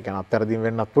අත්දකින්න ඒ කියන්නේ අත්තරදීම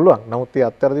වෙන්නත් පුළුවන්. නමුත් ඒ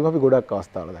අත්තරදීම අපි ගොඩක්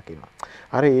අවස්ථාවල දකිනවා.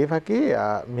 අර ඒ වගේ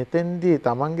මෙතෙන්දී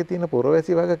Tamange තියෙන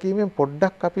පුරවැසි වගකීමෙන්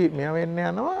පොඩ්ඩක් අපි මෙයා වෙන්න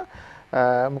යනවා.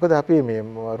 මොකද අපි මේ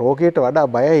රෝගයට වඩා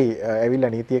බයයි ඇවිල්ලා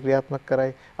නීතිය ක්‍රියාත්මක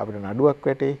කරයි. අපිට නඩුවක්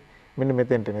වැටේ. මෙන්න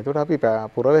මෙතෙන්ට. ඒකට අපි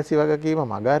පුරවැසි වගකීම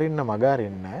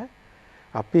මගහරින්න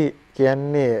අපි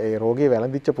කියන්නේ ඒ රෝගී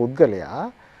වැළඳිච්ච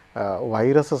පුද්ගලයා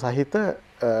වෛරස් සහිත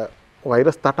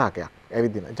වෛරස් තටාකයක්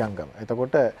ඇවිදින ජංගම.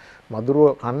 එතකොට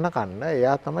මදුරුව කන්න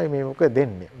එයා තමයි මේ මොක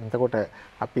දෙන්නේ. එතකොට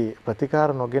අපි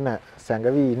ප්‍රතිකාර නොගෙන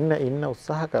සැඟවි ඉන්න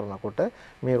උත්සාහ කරනකොට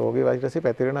මේ රෝගී වෛරසය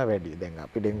පැතිරෙනවා වැඩි. දැන්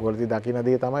අපි ඩෙන්ගු වලදී දකින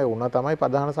දේ තමයි උණ තමයි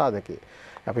ප්‍රධාන සාධකය.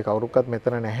 අපි කවුරුක්වත්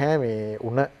මෙතන නැහැ මේ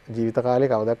උණ ජීවිත කාලේ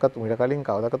කවදාවත් උණට කලින්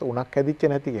කවදාවත් උණක් හැදිච්ච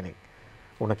නැති කෙනෙක්.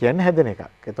 උණ කියන්නේ හැදෙන එකක්.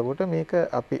 එතකොට මේක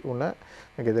අපි උණ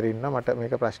ගෙදර ඉන්න මට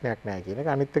මේක ප්‍රශ්නයක් නෑ කියන එක.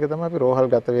 අනිත් එක තමයි අපි රෝහල්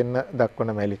ගත වෙන්න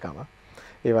දක්වන මැලිකම.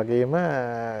 ඒ වගේම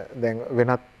දැන්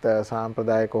වෙනත්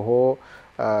සාම්ප්‍රදායික හෝ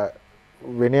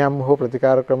වෙනයම් හෝ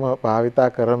ප්‍රතිකාර ක්‍රම භාවිතා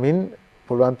කරමින්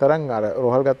පුළුවන් තරම් අර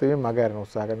රෝහල් ගත වීම මග අරන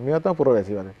උත්සාහ කරනවා. මේවා තමයි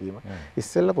පුරවැසි වගකීම.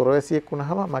 ඉස්සෙල්ලා පුරවැසියෙක්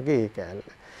වුණාම මගේ ඒක ඇල්ල.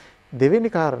 දෙවෙනි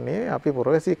කාරණේ අපි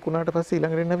පුරවැසියෙක් වුණාට පස්සේ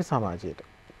ඊළඟට එන්නේ අපි සමාජයට.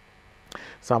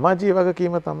 සමාජීය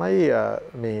වගකීම තමයි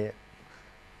මේ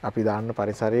අපි දාන්න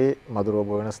පරිසරයේ මදුරුව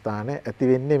බොවන ස්ථාන ඇති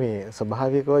වෙන්නේ මේ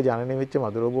ස්වභාවිකව ජනනය වෙච්ච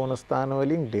මදුරුව බොවන ස්ථාන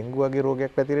වලින් ඩෙන්ගු වගේ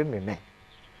රෝගයක් පැතිරෙන්නේ නැහැ.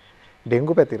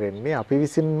 ඩෙන්ගු පැතිරෙන්නේ අපි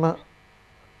විසින්ම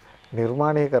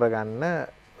නිර්මාණය කරගන්න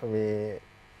මේ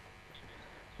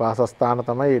වාසස්ථාන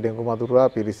තමයි ඩෙන්ගු මදුරුවා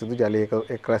පිරිසිදු ජලයක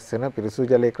එක් රැස් වෙන පිරිසිදු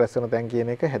ජලයක රැස් වෙන තැන් කියන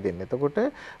එක හැදෙන්නේ. එතකොට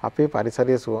අපේ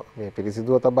පරිසරය මේ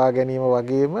පිරිසිදුව තබා ගැනීම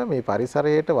වගේම මේ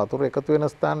පරිසරයට වතුර එකතු වෙන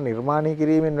ස්ථාන නිර්මාණය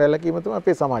කිරීමෙන් වැළකීම තමයි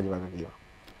අපේ සමාජ වගකීම.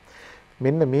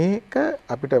 මෙන්න මේක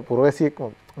අපිට පුරවැසියෙක්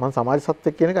මම සමාජ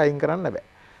සත්වෙක් කියන එක අයින් කරන්න බෑ.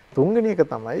 තුන්වෙනි එක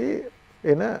තමයි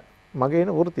මගේ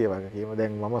වෘත්තීය වගකීම.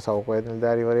 දැන් මම සෞඛ්‍ය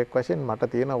නිලධාරීවරයෙක් වශයෙන් මට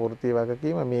තියෙන වෘත්තීය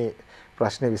වගකීම මේ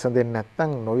ප්‍රශ්නේ විසඳෙන්නේ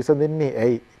නැත්නම් නොවිසඳෙන්නේ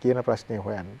ඇයි කියන ප්‍රශ්නේ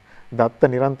හොයන්න. දත්ත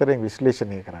නිරන්තරයෙන්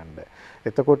විශ්ලේෂණය කරන්න.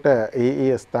 එතකොට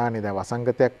ඒ ස්ථානයේ දැන්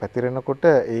වසංගතයක් පැතිරෙනකොට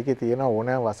ඒකේ තියෙන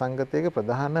ඕනෑම වසංගතයක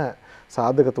ප්‍රධාන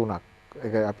සාධක තුනක්.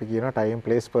 ඒක අපි කියනවා ටයිම්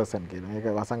ප්ලේස් පර්සන් කියන. ඒක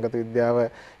වසංගත විද්‍යාව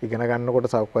ඉගෙන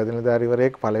ගන්නකොට සෞඛ්‍ය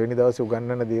නිලධාරීවරයෙක් පළවෙනි දවසේ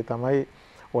උගන්වන දේ තමයි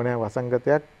ඕනෑම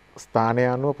වසංගතයක් ස්ථානය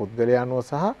අනුව පුද්ගලයා අනුව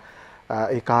සහ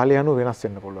ඒ කාලය අනුව වෙනස්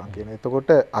වෙන්න පුළුවන් කියන.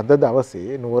 එතකොට අද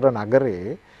දවසේ නුවර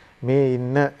නගරයේ මේ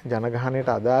ඉන්න ජනගහනයට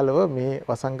අදාළව මේ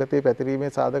වසංගතයේ පැතිරීමේ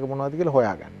සාධක මොනවද කියලා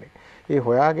හොයාගන්නේ. ඒ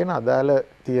හොයාගෙන අදාළ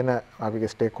තියෙන අපි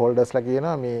ස්ටේක් හෝල්ඩර්ස්ලා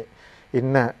කියනවා මේ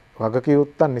ඉන්න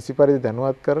වගකීම් නිසි පරිදි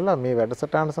දැනුවත් කරලා මේ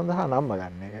වැඩසටහන සඳහා නම්ම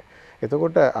ගන්න එක.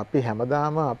 එතකොට අපි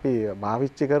හැමදාම අපි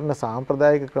භාවිතා කරන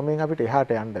සාම්ප්‍රදායික ක්‍රමයෙන් අපිට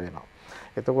එහාට යන්න වෙනවා.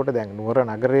 එතකොට දැන් නුවර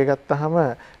නගරය ගත්තාම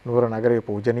නුවර නගරය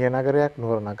පූජනීය නගරයක්,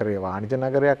 නුවර නගරය වාණිජ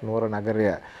නගරයක්, නුවර නගරය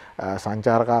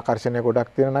සංචාරක ආකර්ෂණය ගොඩක්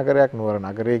තියෙන නගරයක්, නුවර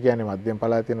නගරය කියන්නේ මධ්‍යම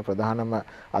පළාතේ තියෙන ප්‍රධානම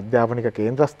අධ්‍යාපනික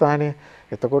කේන්ද්‍රස්ථානය.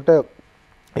 එතකොට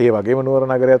ඒ වගේම නුවර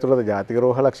නගරය ඇතුළත ජාතික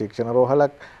රෝහලක්, ශික්ෂණ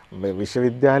රෝහලක්,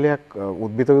 විශ්වවිද්‍යාලයක්,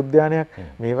 උද්භිද උද්‍යානයක්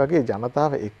මේ වගේ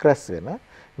ජනතාව එක්රැස් වෙන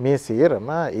මේ සියරම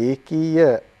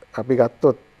ඒකීය අපි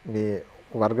ගත්තොත් මේ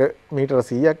වර්ග මීටර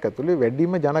 100ක් ඇතුලේ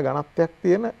වැඩිම ජන ගණත්වයක්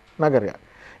තියෙන නගරයක්.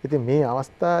 ඉතින් මේ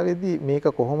අවස්ථාවේදී මේක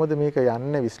කොහොමද මේක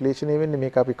යන්නේ විශ්ලේෂණය වෙන්නේ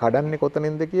මේක අපි කඩන්නේ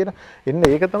කොතනින්ද කියලා එන්න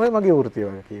ඒක තමයි මගේ වෘත්තිය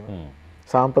වගකීම.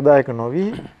 සාම්ප්‍රදායික නොවි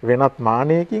වෙනත්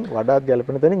මානයකින් වඩාත්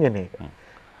ගැළපෙන තැනින් එන එක.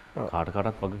 කාට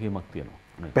කාටත් වගකීමක් තියෙනවා.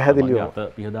 පැහැදිලිව අත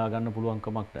පිහදා ගන්න පුළුවන්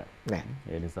කමක් නැහැ.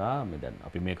 ඒ නිසා මේ දැන්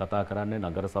අපි මේ කතා කරන්නේ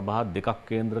නගර සභා දෙකක්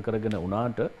කේන්ද්‍ර කරගෙන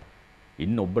උනාට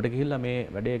ඉන්න ඔබට ගිහිල්ලා මේ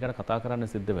වැඩේ ගැන කතා කරන්න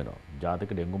සිද්ධ වෙනවා.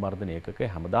 ජාතික ඩෙන්ගු මර්ධන ඒකකය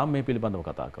හැමදාම මේ පිළිබඳව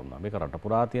කතා කරනවා. මේක රට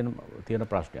පුරා තියෙන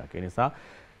ප්‍රශ්නයක්. ඒ නිසා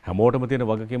හැමෝටම තියෙන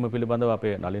වගකීම පිළිබඳව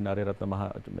අපේ නලින් ආරියරත්න මහ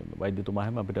වෛද්‍යතුමා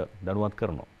හැම අපිට දැනුවත්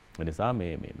කරනවා. ඒ නිසා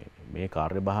මේ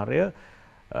කාර්යභාරය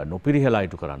නොපිරිහෙලා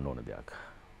ඉටු කරන්න ඕන දෙයක්.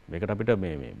 මේකට අපිට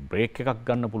මේ බ්‍රේක් එකක්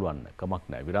ගන්න පුළුවන් කමක්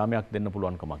නැහැ. විරාමයක් දෙන්න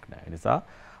පුළුවන් කමක් නැහැ. ඒ නිසා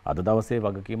අද දවසේ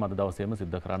වගකීම අද දවසේම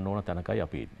සිද්ධ කරන්න ඕන තැනකයි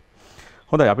අපි ඉන්නේ.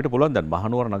 හොඳයි අපිට පුළුවන් දැන්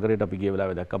මහනුවර නගරයට අපි ගිය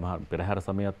වෙලාවේ දැක්ක පෙරහැර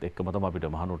සමයත් එක්කම තමයි අපිට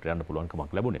මහනුවරට යන්න පුළුවන්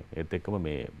කමක් ලැබුණේ. ඒත් එක්කම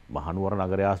මේ මහනුවර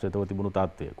නගරය ආශ්‍රිතව තිබුණු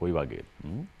තාත්තය කොයි වගේද?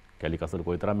 කැලි කසල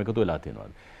කොයිතරම් එකතු වෙලා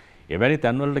තියෙනවද? එවැනි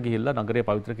තැන්වලට ගිහිල්ලා නගරය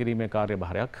පවිත්‍ර කිරීමේ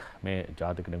කාර්යභාරයක් මේ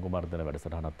ජාතික ඩෙංගු මර්ධන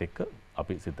වැඩසටහනත් එක්ක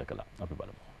අපි සිද්ධ කළා. අපි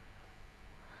බලමු.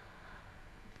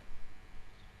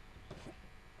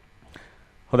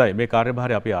 හොඳයි මේ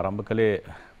කාර්යභාරය අපි ආරම්භ කළේ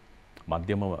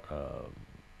මධ්‍යම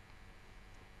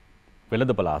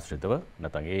වෙළඳපළ ආශ්‍රිතව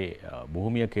නැත්නම් ඒ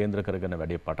භූමිය කේන්ද්‍ර කරගෙන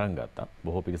වැඩේ පටන් ගත්තා.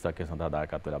 බොහෝ පිරිසක් ඒ සඳහා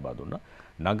දායකත්ව ලබා දුන්නා.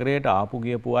 නගරයට ආපු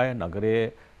ගියපු අය නගරයේ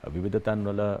විවිධ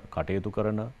තැන්වල කටයුතු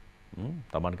කරන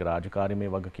තමන්ගේ රාජකාරී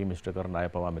මේ වගකීම් ඉෂ්ට කරන අය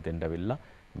පවා මෙතෙන්ට ඇවිල්ලා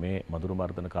මේ මధుර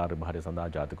මර්ධන කාර්යභාරය සඳහා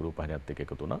ජාතික රූපවාහිනියත් එක්ක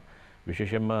එකතු වුණා.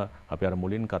 විශේෂයෙන්ම අපි අර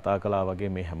මුලින් කතා කළා වගේ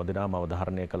මේ හැමදෙනාම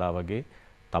අවධාරණය කළා වගේ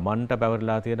තමන්ට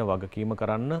පැවරලා තියෙන වගකීම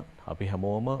කරන්න අපි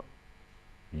හැමෝම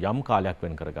යම් කාලයක්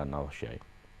වෙන් කර ගන්න අවශ්‍යයි.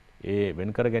 ඒ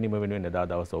වෙන් කර ගැනීම වෙනුවෙන් එදා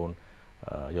දවස වුන්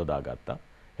යොදාගත්තා.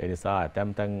 ඒ නිසා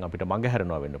ඇතැම් තැන් අපිට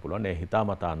මඟහැරෙනවා වෙන්න පුළුවන්. ඒ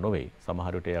හිතාමතා නොවේ.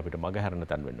 සමහර විට අපිට මඟහැරෙන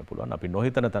තැන් වෙන්න පුළුවන්. අපි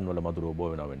නොහිතන තැන්වල මధుරව බෝ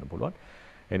වෙනවා වෙන්න පුළුවන්.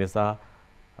 ඒ නිසා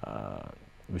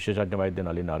විශේෂඥ වෛද්‍ය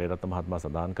නලින් ආරියරත්න මහත්මයා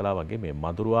සඳහන් කළා වගේ මේ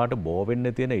මధుරවාට බෝ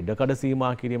වෙන්න තියෙන ඉඩකඩ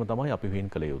සීමා කිරීම තමයි අපි විහිං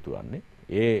කළ යුතු වන්නේ.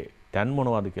 ඒ තැන්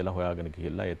මොනවද කියලා හොයාගෙන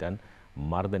ගිහිල්ලා ඒ තැන්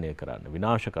මර්ධනය කරන්න,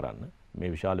 විනාශ කරන්න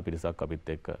මේ විශාල පිරිසක් අපිත්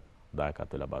එක්ක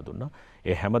දායකත්ව ලබා දුන්නා.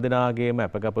 ඒ හැමදෙනාගේම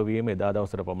අපකපවීම එදා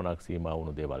දවසට පමණක් සීමා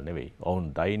වුණු දේවල් නෙවෙයි. ඔවුන්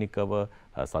දෛනිකව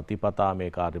සතිපතා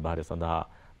මේ කාර්යභාරය සඳහා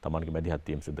තමන්ගේ මැදිහත්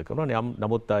වීම සිදු කරනවා.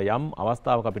 නමුත් යම්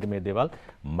අවස්ථාවක අපිට මේ දේවල්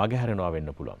මගහැරෙනවා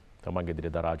වෙන්න පුළුවන්. තමන්ගේ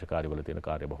ඉදිරියට රාජකාරිවල තියෙන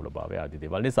කාර්යබහුලභාවය ආදී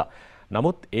දේවල් නිසා.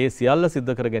 නමුත් ඒ සියල්ල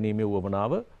සිද්ධ කර ගැනීමේ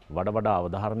උවමනාව වඩා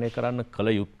අවධාරණය කරන්න කල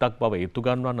යුත්තක් බව ඒතු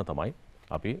ගන්නවන්න තමයි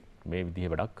අපි මේ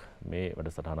විදිහේ වැඩක් මේ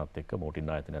වැඩසටහනත් එක්ක මෝටින්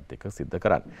ආයතනයත් එක්ක සිද්ධ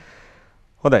කරන්නේ.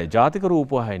 හොඳයි ජාතික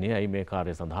රූපවාහිනිය අයි මේ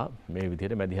කාර්යය සඳහා මේ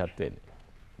විදිහට මැදිහත් වෙන්නේ.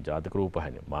 ජාතික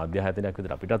රූපවාහිනිය මාධ්‍ය ආයතනයක්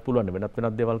විදිහට අපිටත් පුළුවන්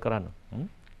වෙනත් දේවල් කරන්න.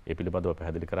 ඒ පිළිබඳව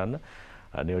පැහැදිලි කරන්න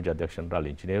නියෝජ්‍ය අධ්‍යක්ෂ ජනරාල්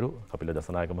ඉංජිනේරු කපිල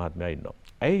දසනායක මහත්මයා ඉන්නවා.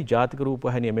 ඇයි ජාතික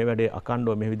රූපවාහිනිය මේ වැඩේ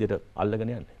අකණ්ඩව මේ විදිහට අල්ලගෙන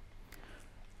යන්නේ?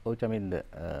 ඔව් චමින්ද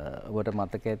ඔබට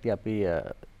මතක ඇති අපි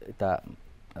ඉතා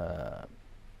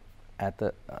ඈත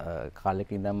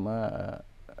කාලෙක ඉඳන්ම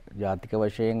ජාතික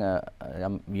වශයෙන්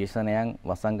යම් ව්‍යසනයන්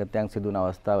වසංගතයන් සිදුවන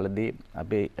අවස්ථාවලදී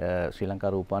අපේ ශ්‍රී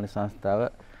ලංකා රූපවාහිනී සංස්ථාව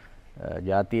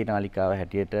ජාතික නාලිකාව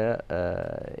හැටියට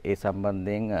ඒ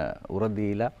සම්බන්ධයෙන් උර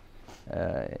දීලා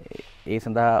ඒ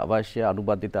සඳහා අවශ්‍ය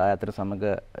අනුබද්ධිත ආයතන සමග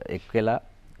එක් වෙලා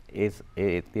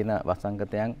ඒ තියෙන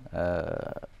වසංගතයන්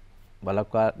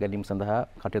බලක්වා ගැනීම සඳහා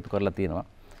කටයුතු කරලා තියෙනවා.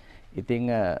 ඉතින්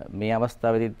මේ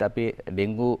අවස්ථාවේදීත් අපි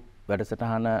ඩෙන්ගු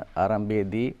වැඩසටහන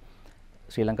ආරම්භයේදී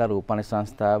ශ්‍රී ලංකා රූපවාහිනී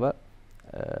සංස්ථාව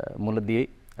මුලදී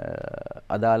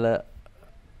අදාළ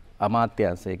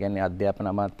අමාත්‍යාංශය කියන්නේ අධ්‍යාපන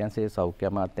අමාත්‍යාංශය, සෞඛ්‍ය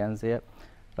අමාත්‍යාංශය,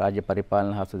 රාජ්‍ය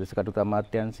පරිපාලන හා සුදුසු කටයුතු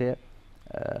අමාත්‍යාංශය,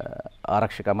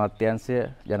 ආරක්ෂක අමාත්‍යාංශය,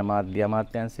 ජනමාධ්‍ය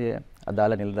අමාත්‍යාංශය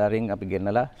අදාළ නිලධාරීන් අපි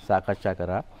ගෙන්නලා සාකච්ඡා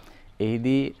කරා.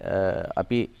 එහිදී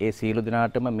අපි ඒ සියලු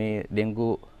දෙනාටම මේ ඩෙන්ගු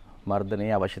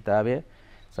මර්ධනයේ අවශ්‍යතාවය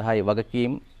සහ ඒ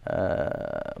වගකීම්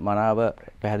මනාව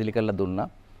පැහැදිලි කරලා දුන්නා.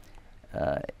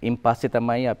 ඉන් පස්සේ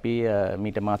තමයි අපි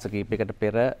මීට මාස කිහිපයකට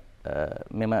පෙර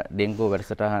මෙම ඩෙන්ගු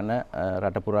වැඩසටහන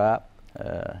රට පුරා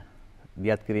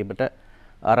දියත් කිරීමට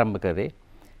ආරම්භ කරේ.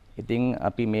 ඉතින්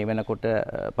අපි මේ වෙනකොට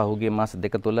පහුගිය මාස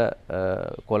දෙක තුළ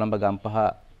කොළඹ ගම්පහ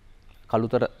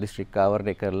කළුතර දිස්ත්‍රික්ක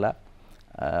ආවරණය කරලා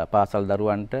පාසල්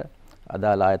දරුවන්ට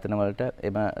අදාළ ආයතන වලට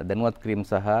එම දැනුවත් කිරීම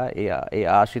සහ ඒ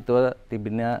ආශ්‍රිතව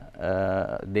තිබෙන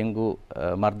ඩෙන්ගු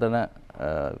මර්ධන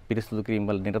පිරිසිදු කිරීම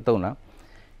වල නිරත වුණා.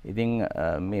 ඉතින්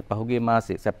මේ පහුගිය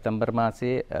මාසේ සැප්තැම්බර්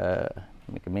මාසයේ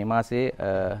මේ මාසයේ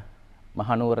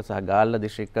මහනුවර සහ ගාල්ල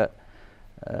දිස්ත්‍රික්ක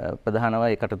ප්‍රධානව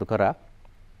ඒ කටයුතු කරා.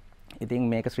 ඉතින්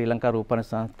මේක ශ්‍රී ලංකා රූපවාහිනී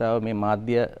සංස්ථාව මේ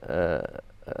මාධ්‍ය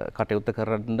කටයුත්ත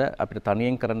කරන්න අපිට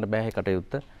තනියෙන් කරන්න බෑ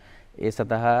කටයුත්ත. ඒ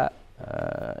සඳහා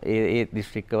ඒ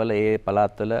දිස්ත්‍රික්කවල ඒ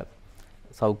පළාත්වල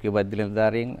සෞඛ්‍ය වෛද්‍ය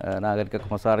නිලධාරීන්, නාගරික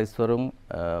කොමසාරිස්වරුන්,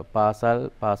 පාසල්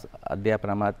අධ්‍යාපන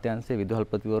අමාත්‍යාංශයේ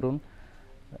විදුහල්පතිවරුන්,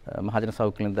 මහජන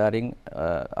සෞඛ්‍ය නිලධාරීන්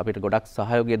අපිට ගොඩක්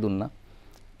සහයෝගය දුන්නා.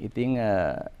 ඉතින්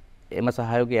එම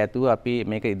සහයෝගය ඇතුව අපි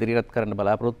මේක ඉදිරියට කරන්න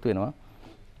බලාපොරොත්තු වෙනවා.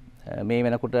 මේ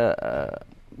වෙනකොට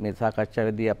මේ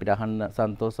සාකච්ඡාවේදී අපිට අහන්න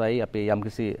සන්තෝෂයි අපි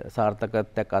යම්කිසි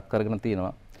සාර්ථකත්වයක් අත් කරගෙන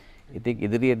තියෙනවා. ඉතින්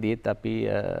ඉදිරියේදීත් අපි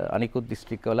අනිකුත්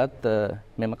දිස්ත්‍රික්කවලත්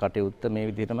මෙම කටයුත්ත මේ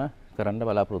විදිහටම කරන්න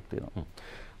බලාපොරොත්තු වෙනවා.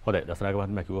 හොඳයි දසනායක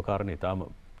මහත්මයා කිව්ව කාරණේ ඊටාම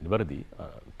නිවැරදි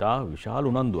තා විශාල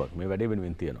උනන්දුවක් මේ වැඩේ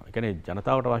වෙනුවෙන් තියෙනවා. ඒ කියන්නේ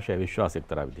ජනතාවට අවශ්‍ය විශ්වාසය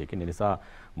එක්තරා විදිහකින්. ඒ නිසා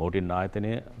මෝටින්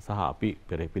ආයතනය සහ අපි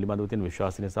පිළිබඳව තියෙන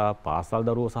විශ්වාසය නිසා පාසල්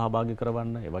දරුවෝ සහභාගී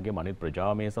කරවන්න, ඒ වගේම අනිත්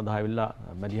ප්‍රජාව මේ සඳහා ඇවිල්ලා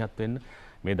මැදිහත් වෙන්න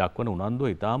මේ දක්වන උනන්දුව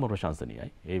ඉතාම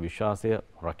ප්‍රශංසනීයයි. ඒ විශ්වාසය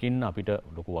රකින්න අපිට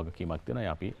ලොකු වගකීමක්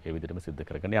තියෙනවා. අපි ඒ විදිහටම සිද්ධ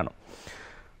කරගෙන යනවා.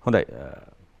 හොඳයි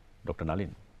ඩොක්ටර්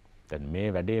නලින් දැන් මේ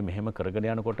වැඩේ මෙහෙම කරගෙන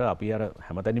යනකොට අපි අර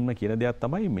හැමතැනින්ම කියන දෙයක්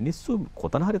තමයි මිනිස්සු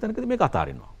කොතන හරි තැනකදී මේක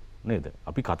අතාරිනවා නේද?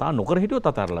 අපි කතා නොකර හිටියොත්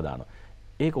අතාරලා දානවා.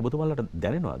 ඒක ඔබතුමාලට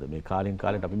දැනෙනවද මේ කාලෙන්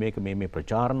කාලෙට අපි මේක මේ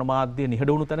ප්‍රචාරණ මාධ්‍ය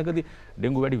නිහඬ වුණු තැනකදී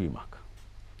ඩෙන්ගු වැඩිවීමක්?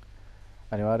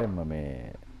 අනිවාර්යෙන්ම මේ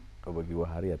ඔබ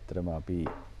කිව්වා හරි ඇත්තටම අපි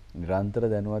නිරන්තර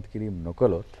දැනුවත් කිරීම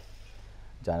නොකළොත්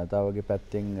ජනතාවගේ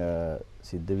පැත්තෙන්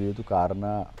සිද්ධ විය යුතු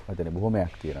කාරණා මතනේ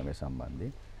බොහොමයක් තියෙනවා මේ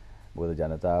සම්බන්ධයෙන්. මොකද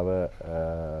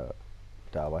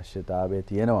ජනතාවට අවශ්‍යතාවය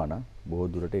තියෙනවා නම් බොහෝ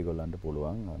දුරට ඒගොල්ලන්ට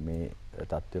පුළුවන් මේ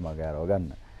தත්ත්වය මග අරව ගන්න.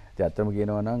 ඉතින් ඇත්තම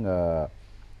කියනවා නම්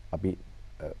අපි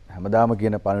හැමදාම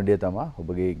කියන පණිවිඩය තමයි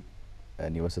ඔබගේ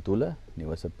නිවස තුල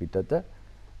නිවස පිටත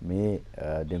මේ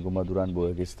ඩෙන්ගු මදුරන්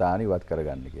බෝයගේ ස්ථාන ඉවත්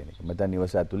කරගන්න කියන එක. මෙතන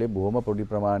නිවස ඇතුලේ බොහොම පොඩි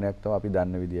ප්‍රමාණයක් තමයි අපි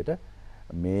දන්න විදිහට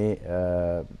මේ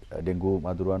ඩෙන්ගු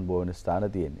මදුරන් බෝවන ස්ථාන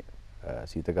තියෙන්නේ.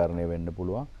 සීතකරණය වෙන්න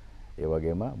පුළුවන්. ඒ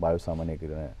වගේම වායු සමනය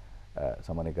කරන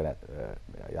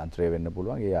යන්ත්‍රය වෙන්න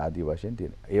පුළුවන්. ඒ ආදී වශයෙන්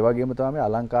තියෙන. ඒ වගේම තමයි මේ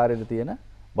අලංකාරයට තියෙන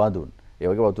බඳුන්. ඒ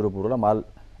වගේ වතුර පුරලා මල්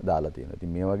දාලා තියෙනවා.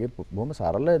 ඉතින් මේ වගේ බොහොම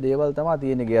සරල දේවල් තමයි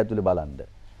තියෙන්නේ ගේ ඇතුලේ බලන්න.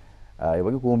 ඒ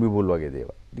වගේ කූඹි බුල් වගේ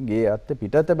දේවල්. ඉතින් ගේ ඇත්ත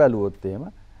පිටත බැලුවොත් එහෙම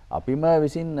අපිම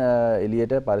විසින්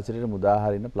එළියට පරිසරයට මුදා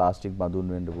හරින ප්ලාස්ටික් බඳුන්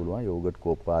වෙන්න පුළුවන්, යෝගට්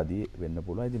කෝප් ආදී වෙන්න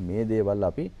පුළුවන්. ඉතින් මේ දේවල්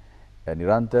අපි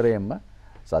නිරන්තරයෙන්ම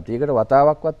සතියකට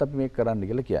වතාවක්වත් අපි මේක කරන්න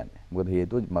කියලා කියන්නේ. මොකද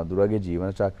හේතුව මදුරගේ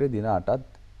ජීවන චක්‍රය දින 8ක්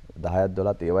 10ක්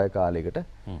 12ක් ඒ වගේ කාලයකට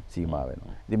සීමා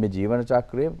වෙනවා. ඉතින් මේ ජීවන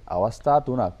චක්‍රයේ අවස්ථා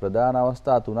තුනක්, ප්‍රධාන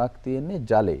අවස්ථා තුනක් තියෙන්නේ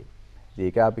ජලයේ.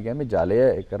 ඒක අපි කියන්නේ ජලය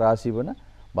එකරාශි වන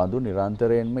බඳු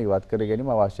නිරන්තරයෙන්ම ඉවත් කර ගැනීම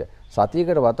අවශ්‍යයි.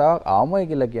 සතියකට වතාවක් ආමය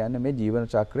කියලා කියන්නේ මේ ජීවන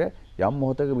චක්‍රය යම්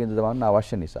මොහොතක බිඳ දවන්න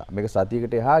අවශ්‍ය නිසා. මේක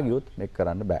සතියකට එහා ගියොත් මේක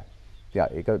කරන්න බෑ.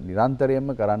 ඒක නිරන්තරයෙන්ම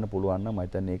කරන්න පුළුවන් නම් මම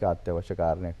හිතන්නේ ඒක අත්‍යවශ්‍ය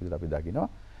කාරණයක් විදිහට අපි දකිනවා.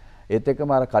 ඒත්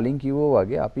එක්කම අර කලින් කිව්වෝ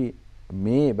වගේ අපි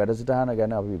මේ වැඩසටහන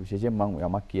ගැන අපි විශේෂයෙන් මම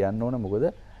යමක් කියන්න ඕන. මොකද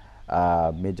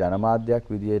මේ ජනමාධ්‍යයක්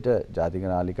විදිහට ජාතික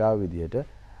නාලිකාව විදිහට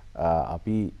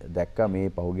අපි දැක්ක මේ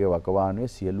පහුගිය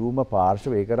වකවානුවේ සියලුම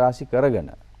පාර්ශ්ව ඒකරාශි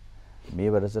කරගෙන මේ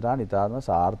වැඩසටහන ඉතාම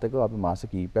සාර්ථකව අපි මාස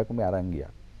කිහිපයක්ම අරන්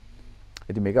ගියා.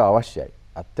 ඉතින් මේක අවශ්‍යයි.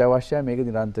 අත්‍යවශ්‍යයි මේක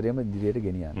නිරන්තරයෙන්ම ඉදිරියට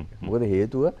ගෙනියන්න. මොකද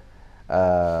හේතුව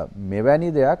මෙවැනි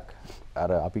දෙයක් අර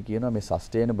අපි කියනවා මේ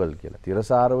සස්ටේනබල් කියලා.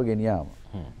 තිරසාරව ගෙනියාම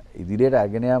ඉදිරියට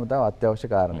අරගෙන යාම තමයි අත්‍යවශ්‍ය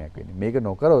කාරණයක් වෙන්නේ. මේක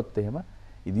නොකරොත් එහෙම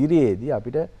ඉදිරියේදී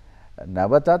අපිට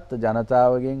නැවතත්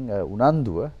ජනතාවගෙන්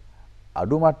උනන්දුව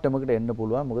අඩු මට්ටමකට එන්න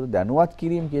පුළුවන්. මොකද දැනුවත්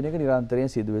කිරීම කියන එක නිරන්තරයෙන්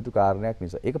සිදු වෙතු කාරණයක්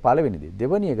නිසා. ඒක පළවෙනි දේ.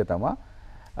 දෙවෙනි එක තමයි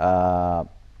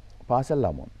පාසල්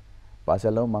ළමුන්.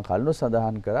 පාසල් ළමුන් මම කලින්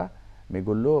සඳහන් කරා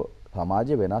මේගොල්ලෝ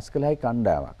සමාජය වෙනස් කළ හැකි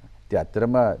කණ්ඩායමක්. ඉතින්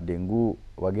ඇත්තටම ඩෙන්ගු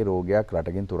වගේ රෝගයක්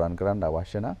රටකින් තුරන් කරන්න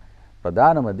අවශ්‍ය නම්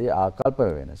ප්‍රධානම දේ ආකල්ප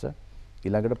වෙනස.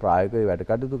 ඊළඟට ප්‍රායෝගිකව වැඩ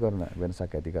කටයුතු කරන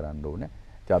වෙනසක් ඇති කරන්න ඕනේ.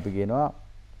 ඉතින් අපි කියනවා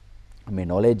මේ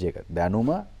knowledge එක දැනුම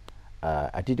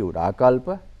attitude ආකල්ප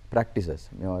practices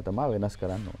මේවා තමයි වෙනස්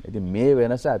කරන්න ඕනේ. ඉතින් මේ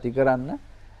වෙනස ඇති කරන්න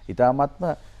ඊටාත්ම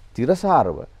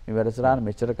තිරසාරව මේ වැඩසටහන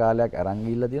මෙච්චර කාලයක් අරන්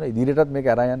ගිහිල්ලා තියෙනවා. ඉදිරියටත් මේක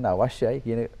අරන් යන්න අවශ්‍යයි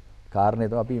කියන කාරණේ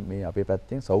තමයි අපි මේ අපේ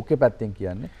පැත්තෙන් සෞඛ්‍ය පැත්තෙන්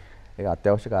කියන්නේ. ඒක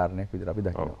අත්‍යවශ්‍ය කාරණයක් විදිහට අපි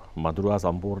දකිනවා. මදුරුවා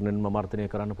සම්පූර්ණයෙන්ම මර්ධනය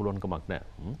කරන්න පුළුවන් කමක්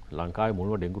නැහැ. ලංකාවේ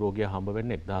මුල්ව ඩෙන්ගු රෝගියා හම්බ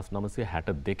වෙන්නේ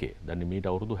 1962. දැන් මීට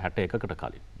අවුරුදු 61කට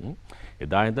කලින්.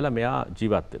 එදා ඉඳලා මෙයා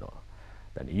ජීවත් වෙනවා.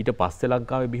 දැන් ඊට පස්සේ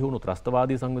ලංකාවේ බිහි වුණු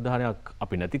ත්‍රස්තවාදී සංවිධානයක්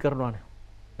අපි නැති කරනවානේ.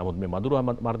 නමුත් මේ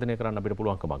මදුරුවා මර්ධනය කරන්න අපිට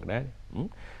පුළුවන් කමක් නැහැ.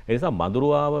 ඒ නිසා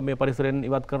මදුරුවාව මේ පරිසරයෙන්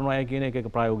ඉවත් කරනවා කියන එක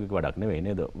ප්‍රායෝගික වැඩක් නෙවෙයි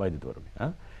නේද වෛද්‍යවරුනි?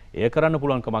 ඒ කරන්න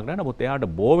පුළුවන් කමක් නැහැ. නමුත් එයාට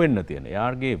බෝ වෙන්න තියෙන,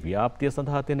 එයාගේ ව්‍යාප්තිය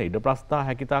සඳහා තියෙන ඉඩ ප්‍රස්ථා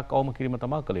හැකිතාක් අවම කිරීම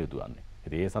තමයි කළ යුතු වන්නේ.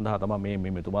 ඉතින් ඒ සඳහා තමයි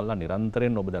මේ මෙතුමල්ලා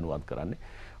නිරන්තරයෙන් ඔබ දැනුවත් කරන්නේ.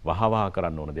 වහවහ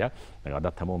කරන්න ඕන දෙයක්. දැන්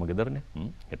අදත් හැමෝම ගෙදරනේ.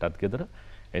 හෙටත් ගෙදර.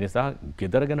 ඒ නිසා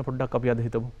ගෙදර ගැන පොඩ්ඩක් අපි අද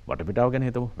හිතමු. වටපිටාව ගැන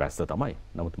හිතමු. වැස්ස තමයි.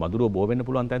 නමුත් මදුරුව බෝ වෙන්න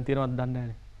පුළුවන් තැන් තියෙනවද දන්නේ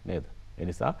නැහැ නේද? ඒ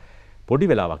නිසා පොඩි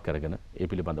වෙලාවක් කරගෙන ඒ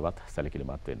පිළිබඳවත්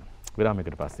සැලකිලිමත් වෙන්න.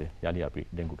 විරාමයකට පස්සේ යලි අපි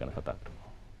ඩෙන්ගු ගැන කතා කරමු.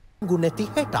 ඩෙන්ගු නැති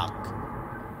හෙටක්.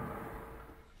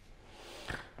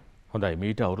 හොඳයි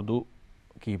මීට අවුරුදු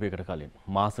කීපයකට කලින්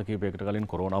මාස කීපයකට කලින්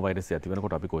කොරෝනා වෛරසය ඇති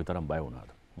වෙනකොට අපි කොයිතරම් බය වුණාද?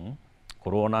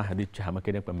 කොරෝනා හැදිච්ච හැම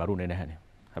කෙනෙක්ම මැරුණේ නැහැනේ.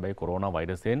 හැබැයි කොරෝනා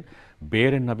වෛරසයෙන්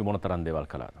බේරෙන්න අපි මොනතරම් දේවල්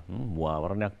කළාද?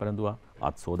 මුවාවරණයක් පැනඳුවා,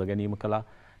 අත් සෝද ගැනීම කළා.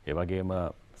 ඒ වගේම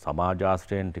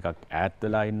සමාජාශ්‍රයෙන් ටිකක් ඈත්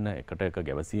වෙලා ඉන්න එකට එක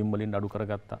ගැවසීම් වලින් අඩු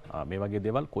කරගත්තා. මේ වගේ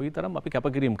දේවල් කොයිතරම් අපි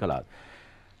කැපකිරීම කළාද?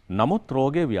 නමුත්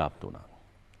රෝගේ ව්‍යාප්ත වුණා.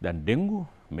 දැන් ඩෙන්ගු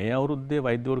මේ අවුරුද්දේ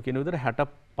වෛද්‍යවරු කියන විදිහට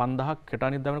 5000ක්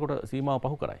කෙටානියක් දමනකොට සීමාව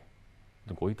පහු කරයි.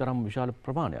 ඉතින් කොයිතරම් විශාල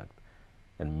ප්‍රමාණයක්ද?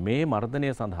 මේ මර්ධනය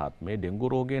සඳහාත් මේ ඩෙන්ගු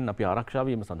රෝගයෙන් අපි ආරක්ෂා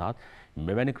වීම සඳහාත්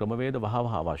මෙවැනි ක්‍රමවේද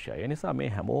වහවහ අවශ්‍යයි. ඒ නිසා මේ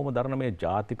හැමෝම දරන මේ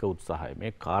ජාතික උත්සාහය,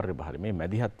 මේ කාර්යභාරය, මේ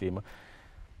මැදිහත් වීම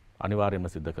අනිවාර්යයෙන්ම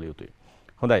සිද්ධ කළ යුතුයි.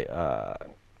 හොඳයි.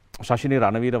 ශෂිනී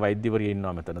රණවීර වෛද්‍යවරිය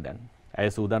ඉන්නවා මෙතන දැන්. ඇය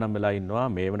සූදානම් වෙලා ඉන්නවා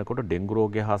මේ වෙනකොට ඩෙන්ගු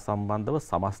රෝගය හා සම්බන්ධව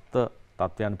සමස්ත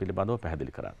තත්ත්වයන් පිළිබඳව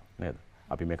පැහැදිලි කරන්න. නේද?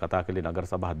 අපි මේ කතා කළේ නගර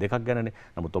සභා දෙකක් ගැනනේ.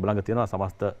 නමුත් ඔබ ළඟ තියෙනවා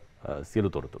සමස්ත සියලු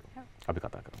තොරතුරු. අපි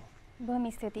කතා කරමු. බොහොම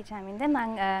ස්තුතියි චමින්ද. මම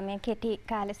මේ කෙටි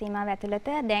කාල සීමාව ඇතුළත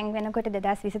දැන් වෙනකොට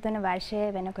 2023 වර්ෂයේ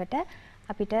වෙනකොට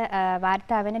අපිට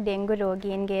වාර්තා වෙන ඩෙන්ගු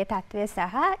රෝගීන්ගේ තත්ත්වය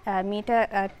සහ මීට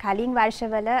කලින්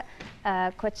වර්ෂවල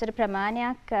කොච්චර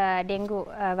ප්‍රමාණයක් ඩෙන්ගු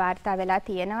වාර්තා වෙලා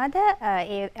තියෙනවද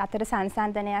ඒ අතර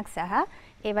සංසන්දනයක් සහ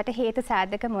ඒවට හේතු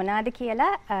සාධක මොනවාද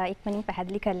කියලා ඉක්මනින්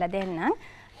පැහැදිලි කරලා දෙන්නම්.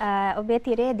 ඔබේ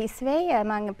තිරේ දිස්වෙයි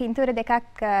මම පින්තූර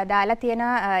දෙකක් දාලා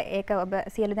තියෙනවා. ඒක ඔබ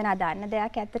සියලු දෙනා දන්න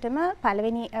දෙයක්. ඇත්තටම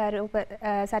පළවෙනි රූප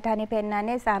සටහනේ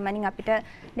පෙන්වන්නේ සාමාන්‍යයෙන් අපිට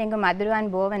ඩෙන්ගු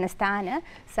මදුරුවන් බෝ වෙන ස්ථාන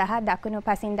සහ දකුණු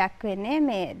පසින් දක්වන්නේ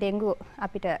මේ ඩෙන්ගු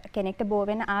අපිට කෙනෙක්ට බෝ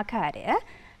වෙන ආකාරය.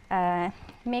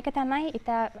 මේක තමයි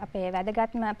ඉතා අපේ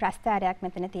වැදගත්ම ප්‍රස්ථාරයක්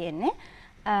මෙතන තියෙන්නේ.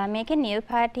 මේකේ නිල්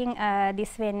පාටින්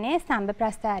දිස් වෙන්නේ ස්තම්භ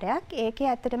ප්‍රස්ථාරයක්. ඒකේ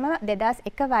ඇත්තටම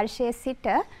 2001 වර්ෂයේ සිට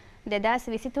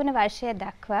 2023 වර්ෂය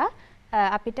දක්වා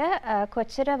අපිට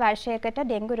කොච්චර වර්ෂයකට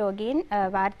ඩෙන්ගු රෝගීන්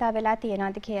වාර්තා වෙලා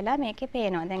තියෙනවද කියලා මේකේ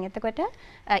පේනවා. දැන් එතකොට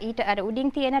ඊට අර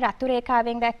උඩින් තියෙන රතු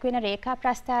රේඛාවෙන් දැක්වෙන රේඛා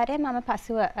ප්‍රස්ථාරය මම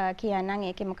පසුව කියන්නම්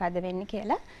ඒකේ මොකද්ද වෙන්නේ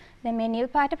කියලා. දැන් මේ නිල්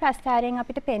පාට ප්‍රස්ථාරයෙන්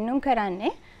අපිට පෙන්눔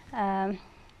කරන්නේ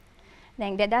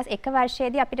දැන් 2001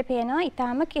 වර්ෂයේදී අපිට පේනවා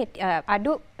ඊටාම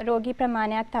අඩු රෝගී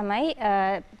ප්‍රමාණයක් තමයි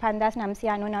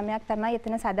 5999ක් තමයි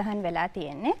එතන සඳහන් වෙලා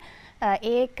තියෙන්නේ.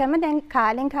 ඒකම දැන්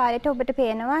කාලෙන් කාලයට ඔබට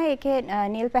පේනවා ඒකේ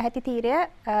නිල් පැහැති තීරය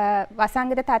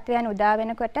වසංගත තත්වයන් උදා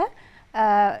වෙනකොට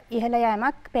ඉහළ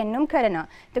යෑමක් පෙන්눔 කරනවා.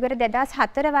 එතකොට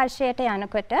 2004 වර්ෂයට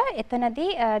යනකොට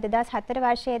එතනදී 2004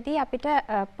 වර්ෂයේදී අපිට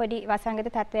පොඩි වසංගත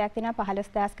තත්වයක් තියෙනවා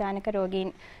 15000 ගානක රෝගීන්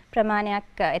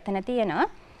ප්‍රමාණයක් එතන තියෙනවා.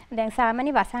 දැන්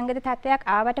සාමාන්‍ය වසංගත තත්වයක්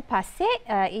ආවට පස්සේ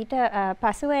ඊට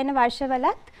පසුව එන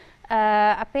වර්ෂවලත්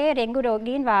අපේ ඩෙන්ගු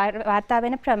රෝගීන් වාර්තා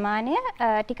වෙන ප්‍රමාණය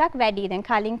ටිකක් වැඩි. දැන්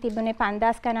කලින් තිබුණේ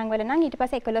 5000 ගණන් වල නම් ඊට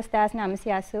පස්සේ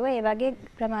 11980 ඒ වගේ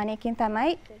ප්‍රමාණයකින්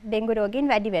තමයි ඩෙන්ගු රෝගීන්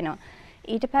වැඩි වෙනවා.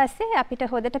 ඊට පස්සේ අපිට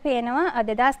හොදට පේනවා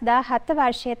 2017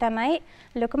 වර්ෂයේ තමයි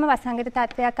ලොකුම වසංගත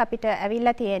තත්වයක් අපිට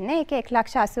ඇවිල්ලා තියෙන්නේ. ඒක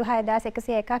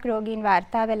 1,86,101ක් රෝගීන්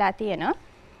වාර්තා වෙලා තියෙනවා.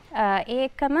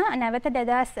 ඒකම නැවත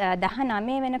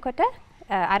 2019 වෙනකොට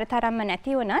අර තරම්ම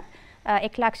නැති වුණත්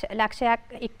 1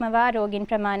 ලක්ෂයක් ඉක්මවා රෝගීන්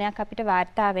ප්‍රමාණයක් අපිට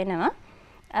වාර්තා වෙනවා.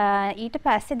 ඊට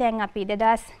පස්සේ දැන් අපි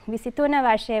 2023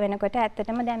 වර්ෂයේ වෙනකොට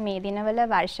ඇත්තටම දැන් මේ දිනවල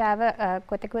වර්ෂාව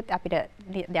කොතෙකුත් අපිට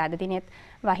අද දිනෙත්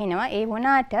වහිනවා. ඒ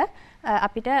වුණාට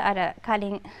අපිට අර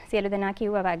කලින් සියලු දෙනා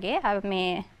කිව්වා වගේ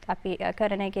මේ අපි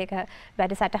කරන එක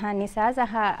වැඩසටහන් නිසා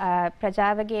සහ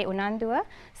ප්‍රජාවගේ උනන්දුව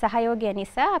සහයෝගය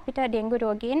නිසා අපිට ඩෙන්ගු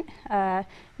රෝගීන්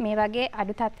මේ වගේ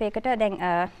අඩු තත්වයකට දැන්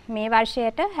මේ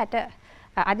වර්ෂයට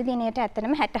අද දිනයට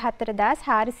ඇත්තටම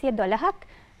 64412ක්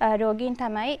රෝගීන්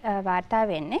තමයි වාර්තා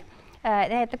වෙන්නේ.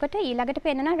 එතකොට ඊළඟට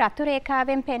පෙන්වන රතු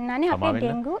රේඛාවෙන් පෙන්වන්නේ අපේ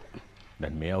ඩෙන්ගු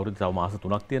දැන් මේ අවුරුද්ද තව මාස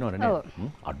 3ක් තියෙනවනේ නේද?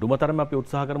 අඩුම තරමේ අපි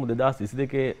උත්සාහ කරමු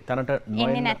 2022 තැනට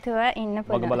එන්නේ නැතුව ඉන්න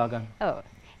පුළුවන්. වග බලා ගන්න. ඔව්.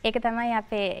 ඒක තමයි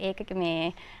අපේ ඒක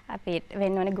මේ අපේ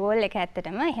වෙන්න ඕනේ ගෝල් එක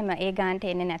ඇත්තටම. එහෙම ඒ ගානට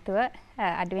එන්නේ නැතුව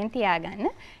අඩුවෙන් තියාගන්න.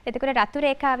 එතකොට රතු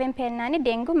රේඛාවෙන් පෙන්වන්නේ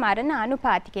ඩෙන්ගු මරණ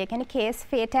අනුපාතිකය. ඒ කියන්නේ case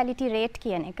fatality rate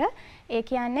කියන එක. ඒ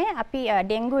කියන්නේ අපි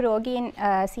ඩෙන්ගු රෝගීන්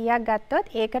 100ක් ගත්තොත්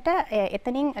ඒකට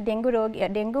එතනින්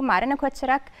ඩෙන්ගු මරණ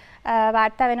කොච්චරක්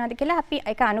වාර්තා වෙනවද කියලා අපි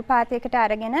ඒක අනුපාතයකට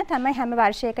අරගෙන තමයි හැම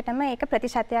වර්ෂයකටම ඒක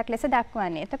ප්‍රතිශතයක් ලෙස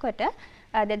දක්වන්නේ. එතකොට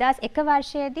 2001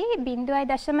 වර්ෂයේදී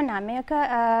 0.9ක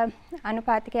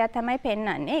අනුපාතිකයක් තමයි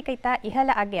පෙන්වන්නේ. ඒක ඉතා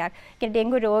ඉහළ අගයක්. ඒ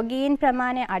ඩෙන්ගු රෝගීන්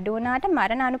ප්‍රමාණය අඩු වුණාට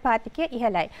මරණ අනුපාතිකය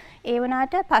ඉහළයි. ඒ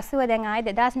වුණාට පසුව දැන්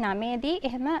ආයේ 2009 දී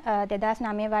එහෙම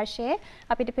 2009 වර්ෂයේ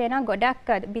අපිට පේනවා ගොඩක්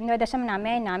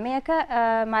 0.99ක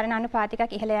මරණ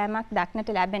අනුපාතිකයක් ඉහළ යෑමක් දක්නට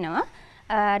ලැබෙනවා.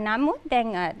 නමුත් දැන්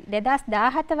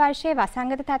 2017 වර්ෂයේ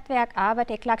වසංගත තත්වයක්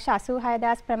ආවට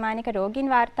 1,86,000 ප්‍රමාණික රෝගීන්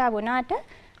වාර්තා වුණාට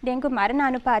ඩෙන්ගු මරණ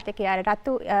අනුපාතකය අර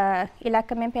රතු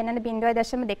ඉලක්කමෙන් පෙන්වන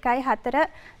 0.24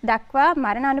 දක්වා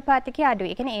මරණ අනුපාතකය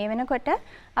අඩුයි. ඒ කියන්නේ ඒ වෙනකොට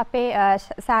අපේ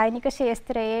සායනික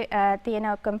ක්ෂේත්‍රයේ තියෙන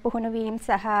ඔක්කොම පුහුණු වීම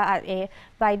සහ ඒ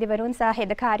වෛද්‍යවරුන් සහ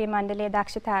හෙද කාර්ය මණ්ඩලයේ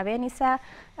දක්ෂතාවය නිසා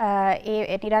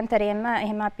ඒ නිරන්තරයෙන්ම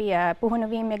එහෙම අපි පුහුණු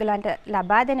වීම ඒගොල්ලන්ට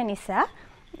ලබා දෙන නිසා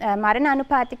මරණ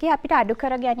අනුපාතකය අපිට අඩු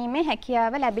කර ගැනීමේ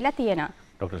හැකියාව ලැබිලා තියෙනවා.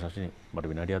 ડોક્ટર ශෂිනී මට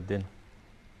විනාඩියක් දෙන්න.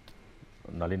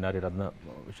 නලින් නාරි රත්න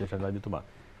විශේෂ වෛද්‍යතුමා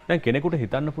දැන් කෙනෙකුට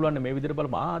හිතන්න පුළුවන් මේ විදිහට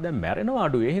බලමු දැන් මැරෙනවා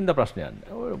අඩු ඒ හින්දා ප්‍රශ්නයක්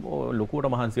නෑ.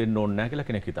 ලොකුවට මහන්සි වෙන්න ඕනේ නෑ කියලා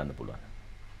කෙනෙක් හිතන්න පුළුවන්.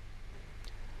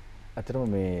 ඇත්තටම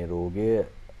මේ රෝගයේ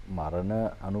මරණ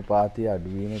අනුපාතය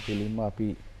අඩු වීම පිළිබඳව අපි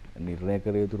නිර්ණය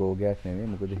කර යුතු රෝගයක් නෙමෙයි.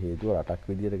 මොකද හේතුව රටක්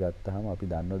විදියට ගත්තාම අපි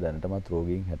දන්නවා දැනටමත්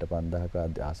රෝගීන් 65000ක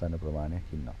ආසන්න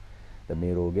ප්‍රමාණයක් ඉන්නවා. දැන්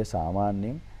මේ රෝගය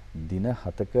සාමාන්‍යයෙන් දින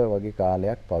 7ක වගේ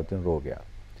කාලයක් පවතින රෝගයක්.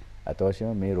 අත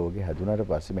වශයෙන්ම මේ රෝගේ හැදුනට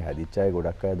පස්සේ මේ හැදිච්ච අය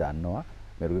ගොඩක් අය දන්නවා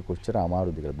මේ රෝගේ කොච්චර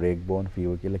අමාරුද කියලා. බ්‍රේක් බෝන්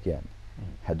ෆීවර් කියලා කියන්නේ.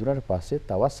 හැදුනට පස්සේ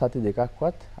තවත් සති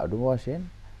දෙකක්වත් අඩුම වශයෙන්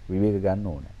විවේක ගන්න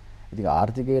ඕනේ. ඉතින්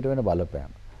ආර්ථිකයට වෙන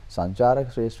බලපෑම, සංචාරක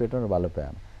ශ්‍රේෂ්ඨයට වෙන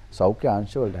බලපෑම, සෞඛ්‍ය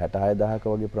අංශ වලට 66000ක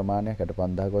වගේ ප්‍රමාණයක්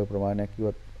 65000ක වගේ ප්‍රමාණයක්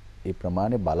කිව්වත් ඒ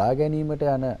ප්‍රමාණය බලා ගැනීමට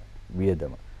යන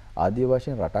වියදම ආදී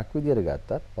වශයෙන් රටක් විදියට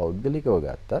ගත්තත් පෞද්ගලිකව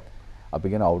ගත්තත් අපි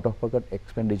කියන out of pocket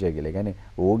expenditure කියලා. ඒ කියන්නේ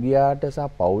රෝගියාට සහ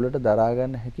පවුලට දරා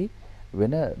ගන්න හැකි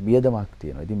වෙන වියදමක්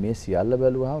තියෙනවා. ඉතින් මේ සියල්ල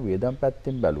බැලුවාම වියදම්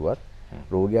පැත්තෙන් බැලුවත්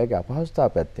රෝගියාගේ අපහසුතාව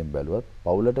පැත්තෙන් බැලුවත්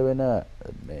පවුලට වෙන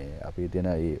මේ අපි තියෙන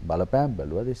මේ බලපෑම්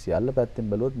බැලුවත් ඒ සියල්ල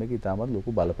පැත්තෙන් බැලුවොත් මේක ඉතාමත්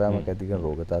ලොකු බලපෑමක් ඇති කරන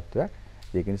රෝග තත්ත්වයක්.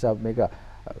 ඒක නිසා මේක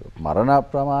මරණ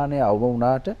ප්‍රමාණය අවම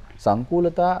වුණාට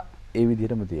සංකූලතා ඒ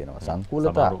විදිහටම තියෙනවා.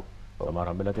 සංකූලතා සමහර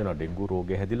හම්බෙලා තියෙනවා ඩෙන්ගු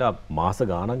රෝගය හැදිලා මාස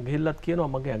ගාණක් ගිහිල්ලත් කියනවා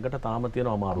මගේ ඇඟට තාම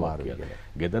තියෙනවා අමාරුවක් කියලා.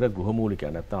 ගෙදර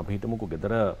ගෘහමූලිකයා නැත්තම් අපි හිතමුකෝ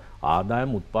ගෙදර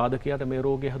ආදායම් උත්පාදකයාට මේ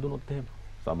රෝගය හැදුනොත් එහෙම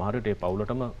සමහර විට ඒ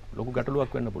පවුලටම ලොකු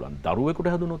ගැටලුවක් වෙන්න පුළුවන්.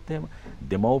 දරුවෙකුට හැදුනොත් එහෙම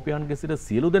දෙමව්පියන්ගේ සිට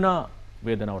සියලු දෙනා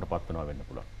වේදනාවට පත් වෙනවා වෙන්න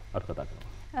පුළුවන්. අර කතා කරමු.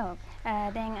 ඔව්.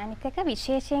 දැන් අනිත් එක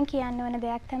විශේෂයෙන් කියන්න ඕන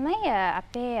දෙයක් තමයි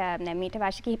අපේ මීට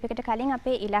වර්ෂ කිහිපයකට කලින්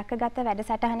අපේ ඉලක්කගත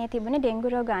වැඩසටහනේ තිබුණේ ඩෙන්ගු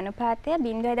රෝග අනුපාතය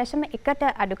 0.1ට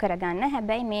අඩු කරගන්න.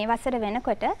 හැබැයි මේ වසර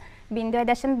වෙනකොට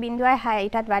 0.06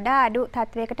 ඊටත් වඩා අඩු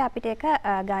තත්වයකට අපිට ඒක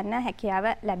ගන්න හැකියාව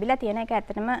ලැබිලා තියෙන එක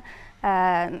ඇත්තටම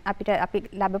අපි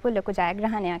ලැබපු ලොකු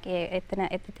ජයග්‍රහණයක්. එතන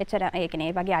ඒ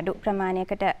කියන්නේ වගේ අඩු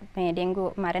ප්‍රමාණයකට මේ ඩෙන්ගු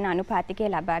මරණ අනුපාතිකය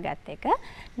ලබා ගත්ත එක.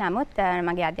 නමුත්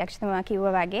මගේ අධ්‍යක්ෂතුමා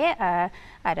කිව්වා වගේ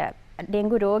අර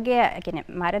ඩෙන්ගු රෝගය කියන්නේ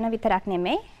මරණ විතරක්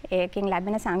නෙමෙයි ඒකෙන්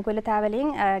ලැබෙන සංකූලතාවලින්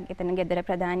එතන ගෙදර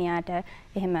ප්‍රධානියාට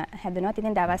එහෙම හැදුනොත්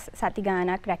ඉතින් දවස් සති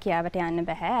ගාණක් රැකියාවට යන්න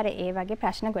බෑ. අර ඒ වගේ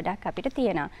ප්‍රශ්න ගොඩක් අපිට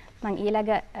තියෙනවා. මම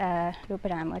ඊළඟ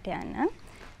රූපරාමුවට යන්න.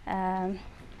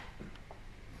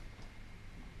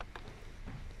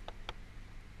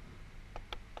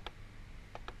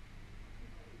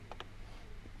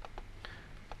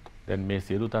 දැන් මේ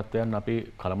සියලු තත්ත්වයන් අපි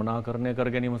කළමනාකරණය කර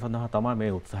ගැනීම සඳහා තමයි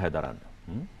මේ උත්සාහය දරන්නේ.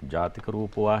 ජාතික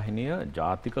රූපවාහිනිය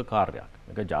ජාතික කාර්යයක්.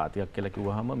 මේක ජාතියක් කියලා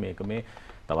කිව්වහම මේක මේ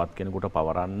තවත් කෙනෙකුට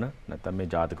පවරන්න නැත්නම් මේ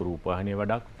ජාතික රූපවාහිනිය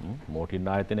වැඩක්, මෝටින්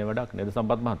ආයතනයේ වැඩක් නේද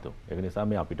සම්පත් මහත්තයෝ. ඒක නිසා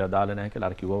මේ අපිට අදාළ නැහැ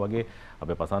කියලා අර කිව්වා වගේ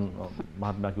අපේ පසන්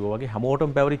මහත්මයා කිව්වා වගේ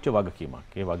හැමෝටම පැවරිච්ච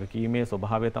වගකීමක්. ඒ වගකීමේ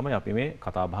ස්වභාවය තමයි අපි මේ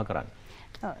කතා බහ කරන්නේ.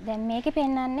 දැන් මේකේ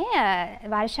පෙන්වන්නේ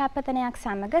වර්ෂාපතනයක්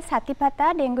සමග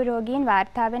සතිපතා ඩෙන්ගු රෝගීන්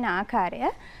වාර්තා වෙන ආකාරය.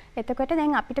 එතකොට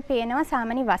දැන් අපිට පේනවා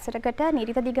සාමාන්‍ය වසරකට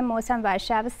නිරිත දිග මෝසම්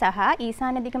වර්ෂාව සහ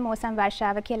ඊසාන දිග මෝසම්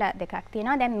වර්ෂාව කියලා දෙකක්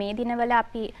තියෙනවා. දැන් මේ දිනවල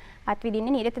අපි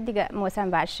අත්විඳින්නේ නිරිත දිග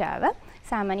මෝසම් වර්ෂාව.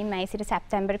 සාමාන්‍යයෙන් මයි සිට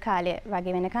සැප්තැම්බර් කාලය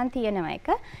වගේ වෙනකන් තියෙනවා එක.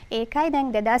 ඒකයි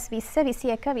දැන් 2020,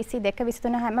 21, 22,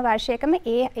 23 හැම වර්ෂයකම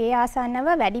ඒ ආසන්නව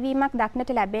වැඩිවීමක්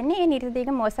දක්නට ලැබෙන්නේ මේ නිරිත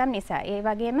දිග මෝසම් නිසා. ඒ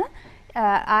වගේම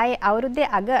ආයේ අවුරුද්දේ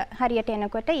අග හරියට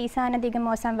එනකොට ඊසාන දිග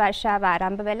මෝසම් වර්ෂාව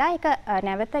ආරම්භ වෙලා ඒක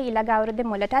නැවත ඊළඟ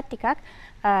අවුරුද්දේ මුලටත් ටිකක්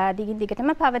දිගින්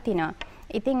දිගටම පවතිනවා.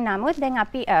 ඉතින් නමුත් දැන්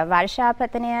අපි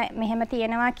වර්ෂාපතනය මෙහෙම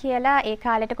තියෙනවා කියලා ඒ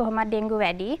කාලෙට කොහොමද ඩෙන්ගු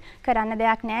වැඩි කරන්න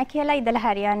දෙයක් නැහැ කියලා ඉඳලා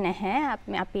හරියන්නේ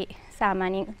නැහැ. අපි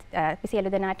සාමාන්‍යයෙන් සියලු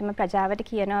දෙනාටම ප්‍රජාවට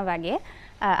කියනවා වගේ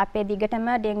අපේ දිගටම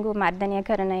ඩෙන්ගු මර්ධනය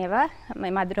කරන ඒවා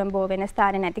මදුරුම් බෝ වෙන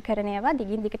ස්ථාන නැති කරන ඒවා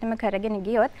දිගින් දිගටම කරගෙන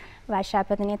ගියොත්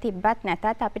වර්ෂාපතනය තිබ්බත්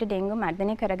නැතත් අපිට ඩෙන්ගු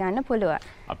මර්ධනය කරගන්න පුළුවන්.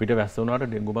 අපිට වැස්ස වුණාට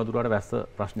ඩෙන්ගු මදුරුවාට වැස්ස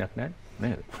ප්‍රශ්නයක් නැහැ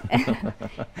නේද?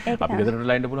 අපි ගෙදරට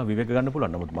ලයින්ද පුළුවන් විවේක ගන්න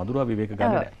පුළුවන්. නමුත් මදුරුවා විවේක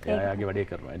ගන්න නැහැ. එයාගේ වැඩේ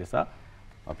කරනවා. ඒ නිසා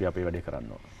අපි අපේ වැඩේ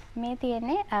කරන්න ඕන. මේ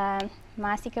තියෙන්නේ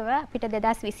මාසිකව අපිට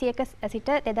 2021 සිට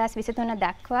 2023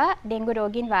 දක්වා ඩෙන්ගු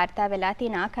රෝගීන් වාර්තා වෙලා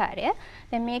තියෙන ආකාරය.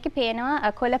 දැන් මේකේ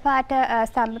පේනවා කොළ පාට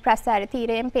ස්තම්භ ප්‍රසාර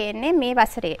තීරයෙන් පේන්නේ මේ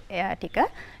වසරේ ටික.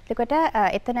 එතකොට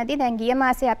එතනදී දැන් ගිය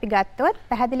මාසේ අපි ගත්තොත්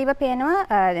පැහැදිලිව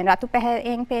පේනවා රතු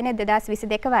පැහැයෙන් පේන්නේ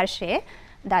 2022 වර්ෂයේ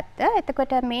දත්ත.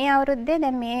 එතකොට මේ අවුරුද්දේ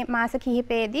දැන් මේ මාස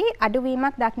කිහිපයේදී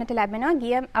අඩුවීමක් දක්නට ලැබෙනවා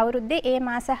ගිය අවුරුද්දේ ඒ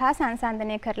මාස හා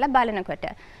සංසන්දනය කරලා බලනකොට.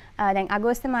 දැන්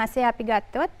අගෝස්තු මාසයේ අපි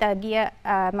ගත්තොත් ගිය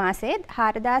මාසයේ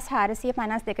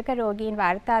 4452ක රෝගීන්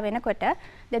වාර්තා වෙනකොට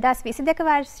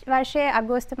 2022 වර්ෂයේ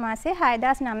අගෝස්තු මාසයේ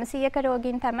 6900ක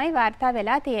රෝගීන් තමයි වාර්තා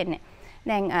වෙලා තියෙන්නේ.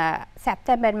 දැන්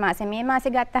සැප්තැම්බර් මාසේ මේ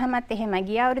මාසේ ගත්තහමත් එහෙමයි.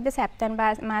 ගිය අවුරුද්ද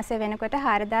සැප්තැම්බර් මාසේ වෙනකොට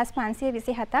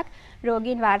 4527ක්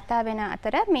රෝගීන් වාර්තා වෙන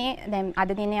අතර මේ දැන්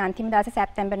අද දිනේ අන්තිම දවසේ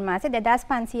සැප්තැම්බර් මාසේ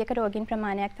 2500ක රෝගීන්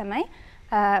ප්‍රමාණයක් තමයි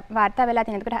වාර්තා වෙලා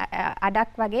තියෙනවා. ඒකට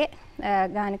අඩක් වගේ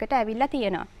ගානකට ඇවිල්ලා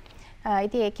තියෙනවා.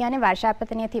 ඉතින් ඒ කියන්නේ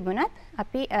වර්ෂාපතනය තිබුණත්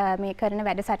අපි මේ කරන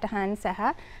වැඩසටහන් සහ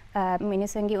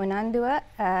මිනිසුන්ගේ උනන්දුව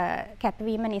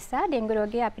කැපවීම නිසා ඩෙන්ගු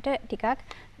රෝගය අපිට ටිකක්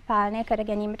පාලනය කර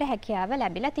ගැනීමට හැකියාව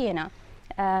ලැබිලා තියෙනවා.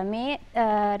 මේ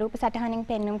රූප සටහනින්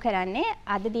පෙන්눔 කරන්නේ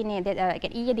අද දිනේ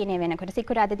ඊයේ දිනේ වෙනකොට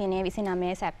සිකුරාදා දිනේ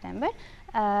 29 සැප්තැම්බර්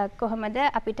කොහොමද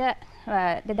අපිට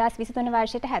 2023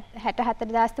 වර්ෂයට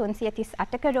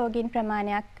 64338ක රෝගීන්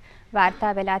ප්‍රමාණයක්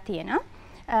වාර්තා වෙලා තියෙනවා.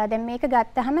 දැන් මේක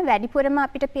ගත්තහම වැඩිපුරම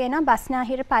අපිට පේනවා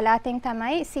බස්නාහිර පළාතෙන්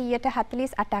තමයි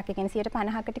 148ක් කියන්නේ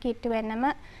 150කට කිට්ටු වෙන්නම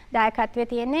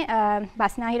දායකත්වයේ තියෙන්නේ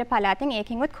බස්නාහිර පළාතෙන්.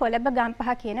 ඒකින්වත් කොළඹ ගම්පහ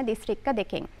කියන දිස්ත්‍රික්ක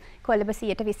දෙකෙන්. කොළඹ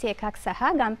 121ක් සහ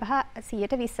ගම්පහ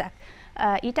 120ක්.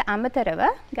 ඊට අමතරව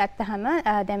ගත්තහම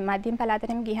දැන් මධ්‍යම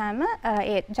පළාතටම ගියාම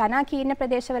ඒ ජනාකීර්ණ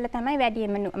ප්‍රදේශවල තමයි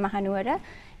වැඩිම මහනුවර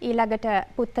ඊළඟට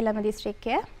පුත්තලම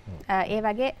දිස්ත්‍රික්කය ඒ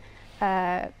වගේ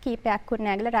කීපයක්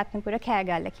කුරුණෑගල රත්නපුර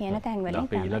කෑගල්ල කියන තැන්වලින්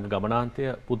අපේ ඊළඟ ගමනාන්තය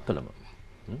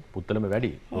පුත්තලම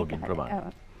වැඩි රෝගීන්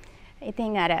ප්‍රමාණය.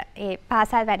 ඉතින් අර ඒ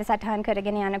පාසල් වැඩසටහන්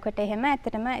කරගෙන යනකොට එහෙම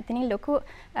ඇත්තටම එතනින් ලොකු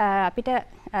අපිට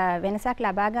වෙනසක්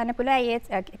ලබා ගන්න පුළුවන්.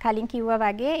 ඒ කලින් කිව්වා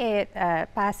වගේ ඒ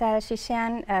පාසල්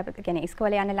ශිෂ්‍යයන් කියන්නේ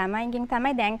ඉස්කෝලේ යන ළමයින්ගෙන්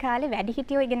තමයි දැන් කාලේ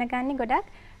වැඩිහිටියෝ ඉගෙන ගන්න ගොඩක්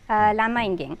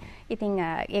ළමයින්ගෙන්. ඉතින්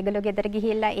ඒගොල්ලෝ ගෙදර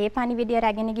ගිහිල්ලා ඒ පණිවිඩය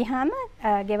රැගෙන ගියාම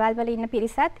ගෙවල් වල ඉන්න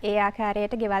පිරිසත් ඒ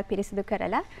ආකාරයට ගෙවල් පිරිසිදු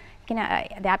කරලා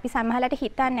දැන් අපි සමහරවිට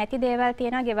හිතන්නේ නැති දේවල්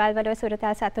තියෙනවා ගෙවල් වල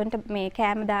සුරතල් සතුන්ට මේ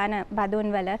කෑම දාන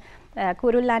බදුන් වල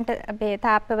කුරුල්ලන්ට මේ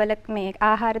තාප්පවල මේ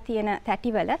ආහාර තියෙන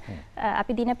තැටිවල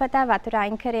අපි දිනපතා වතුර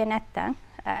අයින් කරේ නැත්තම්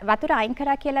වතුර අයින්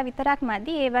කරා කියලා විතරක්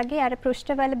මදි. ඒ වගේ අර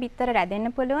පෘෂ්ඨවල බිත්තර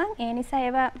රැදෙන්න පුළුවන්. ඒ නිසා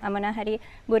ඒවා මොන හරි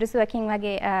බුරුසුවකින්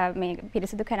වගේ මේ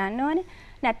පිරිසිදු කරන්න ඕනේ.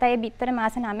 නැත්නම් ඒ බිත්තර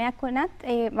මාස 9ක් වුණත්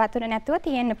ඒ වතුර නැතුව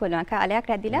තියෙන්න පුළුවන්. කාලයක්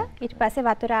රැදිලා ඊට පස්සේ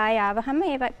වතුර ආය ආවහම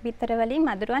ඒ බිත්තර වලින්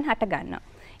මදුරුවන් හට ගන්නවා.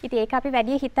 ඉතින් ඒක අපි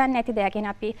වැඩි හිතන්නේ නැති දෙයක්. يعني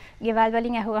අපි ගෙවල්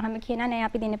වලින් ඇහුවහම කියනවා නේ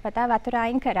අපි දිනපතා වතුර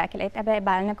අයින් කරා කියලා. ඒත් හැබැයි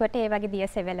බලනකොට ඒ වගේ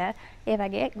දියසෙවල ඒ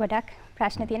වගේ ගොඩක්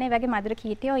ප්‍රශ්න තියෙන ඒ වගේ මදුරු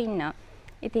කීටයෝ ඉන්නවා.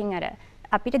 ඉතින් අර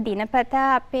අපිට දිනපතා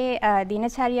අපේ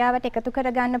දිනචරියාවට එකතු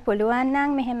කරගන්න පුළුවන්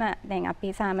නම් මෙහෙම දැන්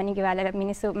අපි සාමාන්‍ය ගෙවල්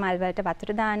මිනිස්සු මල් වලට වතුර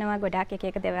දානවා ගොඩක්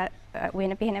එක දේවල්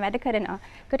වෙන පිහින වැඩ කරනවා.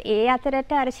 ඒකට ඒ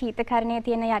අතරට අර ශීතකරණයේ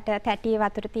තියෙන යට තැටියේ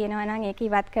වතුර තියෙනවා නම් ඒක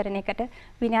ඉවත් කරන එකට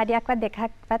විනාඩියක්වත්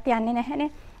දෙකක්වත් යන්නේ නැහැනේ.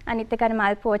 අනිත් එක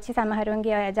මල් පෝච්චි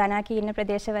සමහරුන්ගේ ජනාකීර්ණ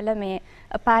ප්‍රදේශවල මේ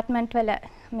අපාර්ට්මන්ට් වල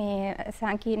මේ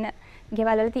සංකීර්ණ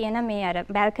ගෙවල් වල තියෙන මේ අර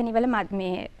බැල්කනි වල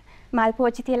මේ මල්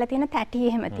පෝච්චි තියලා තියෙන තැටි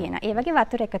එහෙම තියෙනවා. ඒ වගේ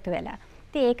වතුර එකතු වෙලා.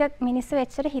 ඉතින් ඒක මිනිස්සු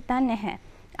එච්චර හිතන්නේ නැහැ.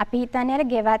 අපි හිතන්නේ අර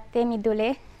ගෙවත්තේ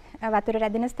මිදුලේ වතුර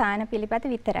රැඳෙන ස්ථාන පිළිපද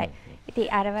විතරයි. ඉතින්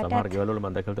අරවට සමහර ගෙවල් වල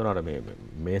මම දැකලා තියෙනවා අර මේ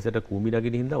මේසෙට කූඹි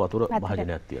නගින හින්දා වතුර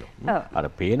භාජනයක් තියෙනවා. අර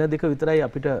පේන දෙක විතරයි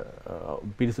අපිට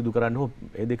පිරිසිදු කරන්න ඕ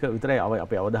ඒ දෙක විතරයි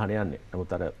අපේ අවධානය යන්නේ.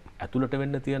 නමුත් අර ඇතුළට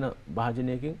වෙන්න තියෙන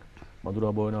භාජනයකින් මදුරු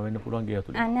අබෝවනවා වෙන්න පුළුවන් ගේ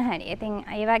ඇතුළේ. අන්න හරි. ඉතින්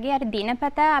ඒ වගේ අර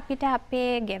දිනපතා අපිට අපේ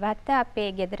ගෙවත්ත අපේ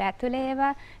ගෙදර ඇතුලේ ඒවා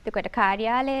එතකොට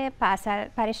කාර්යාලය පාසල්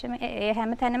පරිශ්‍රම ඒ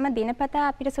හැම තැනම දිනපතා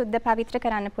අපිට සුද්ධ පවිත්‍ර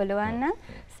කරන්න පුළුවන් නම්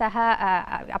සහ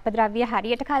අපද්‍රව්‍ය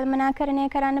හරියට කල්පනාකරණය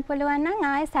කරන්න පුළුවන් නම්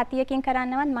ආයේ සතියකින්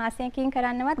කරන්නවත් මාසයකින්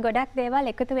කරන්නවත් ගොඩක් දේවල්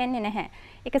එකතු වෙන්නේ නැහැ.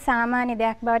 ඒක සාමාන්‍ය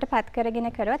දෙයක් බවට පත්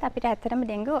කරගෙන කරොත් අපිට ඇත්තටම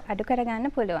ඩෙන්ගු අඩු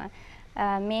කරගන්න පුළුවන්.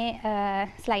 මේ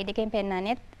ස්ලයිඩ් එකෙන්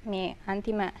පෙන්නන්නේ මේ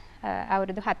අන්තිම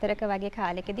අවුරුදු 4ක වගේ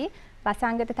කාලෙකදී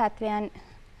වසංගත තත්වයන්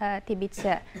තිබිච්ච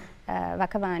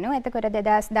වකවානු. එතකොට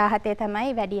 2017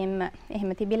 තමයි වැඩියෙන්ම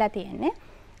එහෙම තිබිලා තියෙන්නේ.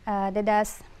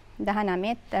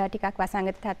 2019 ටිකක්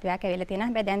වසංගත තත්වයක් ඇවිල්ලා තියෙනවා.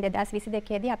 හැබැයි දැන්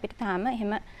 2022 දී අපිට තාම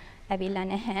එහෙම ඇවිල්ලා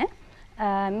නැහැ.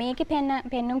 මේකේ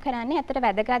පෙන්눔 කරන්නේ අතට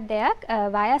වැදගත් දෙයක්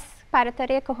වයස්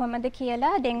පරතරය කොහොමද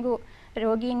කියලා ඩෙන්ගු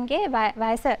රෝගීන්ගේ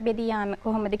වයස බෙදී යාම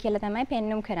කොහොමද කියලා තමයි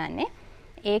පෙන්눔 කරන්නේ.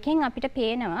 ඒකෙන් අපිට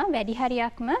පේනවා වැඩි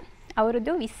හරියක්ම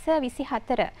අවුරුදු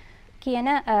 20-24 කියන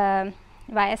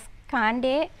වයස්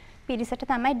කාණ්ඩයේ පිරිසට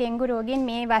තමයි ඩෙන්ගු රෝගීන්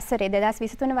මේ වසරේ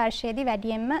 2023 වර්ෂයේදී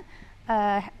වැඩියෙන්ම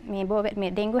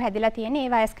මේ ඩෙන්ගු හැදිලා තියෙන්නේ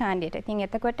ඒ වයස් කාණ්ඩයට. ඉතින්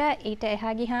එතකොට ඊට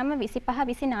එහා ගියාම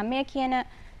 25-29 කියන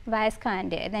වයස්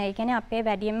කාණ්ඩය. දැන් ඒ කියන්නේ අපේ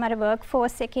වැඩියෙන්ම අර වර්ක්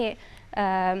ෆෝස් එකේ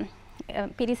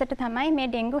පිරිසට තමයි මේ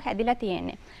ඩෙන්ගු හැදිලා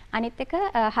තියෙන්නේ. අනිත් එක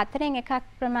 4න් එකක්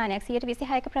ප්‍රමාණයක්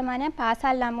 126ක ප්‍රමාණයක්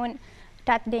පාසල් ළමුන්ටත්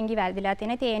ඩෙන්ගි වැළඳිලා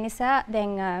තියෙනවා. ඒ නිසා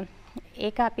දැන්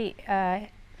ඒක අපි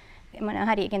මොන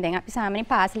හරි කියන්නේ දැන් අපි සාමාන්‍යයෙන්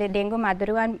පාසලේ ඩෙන්ගු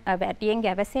මදුරුවන් වැඩියෙන්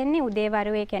ගැවසෙන්නේ උදේ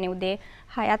වරුවේ කියන්නේ උදේ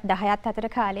 6ත් 10ත් අතර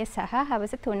කාලය සහ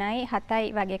හවස 3යි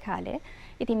 7යි වගේ කාලය.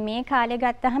 ඉතින් මේ කාලය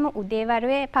ගත්තහම උදේ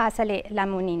වරුවේ පාසලේ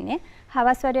ළමුන් ඉන්නේ.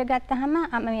 හවස් වරුවේ ගත්තහම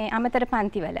මේ අමතර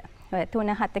පන්තිවල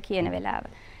 3-7 කියන වෙලාව.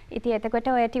 ඉතින් එතකොට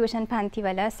ඔය ටියුෂන්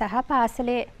පන්තිවල සහ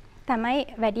පාසලේ තමයි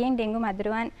වැඩියෙන් ඩෙන්ගු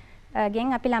මදුරුවන්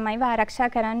ගෙන් අපි ළමයිව ආරක්ෂා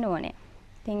කරන්න ඕනේ.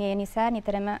 ඉතින් ඒ නිසා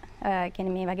නිතරම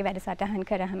කියන්නේ මේ වගේ වැඩසටහන්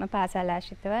කරාම පාසල්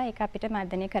ආශ්‍රිතව ඒක අපිට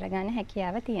මර්ධනය කරගන්න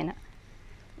හැකියාව තියෙනවා.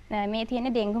 මේ තියෙන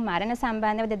ඩෙන්ගු මරණ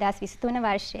සම්බන්ධව 2023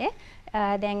 වර්ෂයේ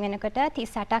දැන් වෙනකොට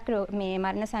 38ක් මේ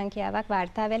මරණ සංඛ්‍යාවක්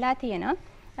වාර්තා වෙලා තියෙනවා.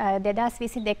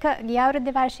 2022 ගිය අවුරුද්ද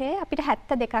වර්ෂයේ අපිට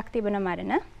 72ක් තිබුණ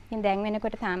මරණ. ඉතින් දැන්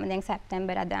වෙනකොට තාම දැන්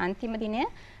සැප්තැම්බර් අද අන්තිම දිනය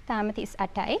තාම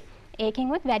 38යි.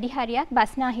 ඒකෙන්වත් වැඩි හරියක්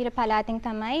බස්නාහිර පළාතෙන්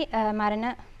තමයි මරණ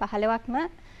 15ක්ම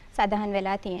සඳහන්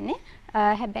වෙලා තියෙන්නේ.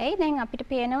 හැබැයි දැන් අපිට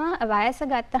පේනවා වයස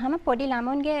ගත්තහම පොඩි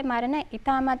ළමුන්ගේ මරණ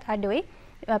ඉතාමත් අඩුයි.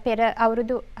 පෙර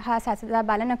අවුරුදු හා සසදා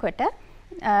බලනකොට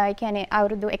ඒ කියන්නේ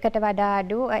අවුරුදු 1ට වඩා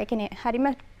අඩු ඒ කියන්නේ හරිම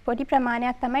පොඩි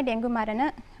ප්‍රමාණයක් තමයි ඩෙන්ගු මරණ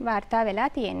වාර්තා වෙලා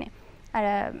තියෙන්නේ. අර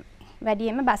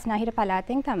වැඩියෙන්ම බස්නාහිර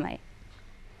පළාතෙන් තමයි.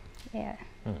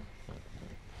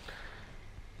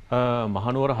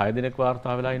 මහනුවර 6 දිනක්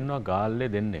වාර්තා වෙලා ඉන්නවා ගාල්ලේ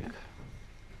දෙන්නෙක්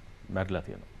මැරිලා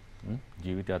තියෙනවා.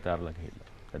 ජීවිතය අතහැරලා ගිහිල්ලා.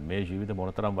 දැන් මේ ජීවිත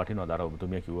මොනතරම් වටිනවද අර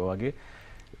ඔබතුමිය කිව්වා වගේ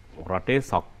රටේ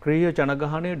සක්‍රීය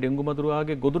ජනගහනය ඩෙන්ගු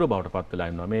මදුරුවාගේ ගොදුර බවට පත් වෙලා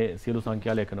ඉන්නවා මේ සියලු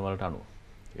සංඛ්‍යා ලේඛන වලට අනුව.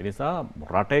 ඒ නිසා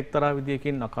රට එක්තරා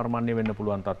විදියකින් අකර්මණ්‍ය වෙන්න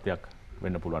පුළුවන් තත්ත්වයක්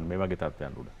වෙන්න පුළුවන් මේ වගේ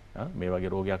තත්ත්වයන් උඩ. මේ වගේ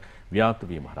රෝගයක් ව්‍යාප්ත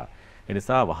වීම හරහා. ඒ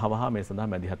නිසා වහවහ මේ සඳහා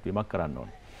මැදිහත් වීමක් කරන්න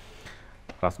ඕනේ.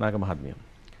 රස්නායක මහත්මිය.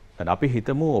 දැන් අපි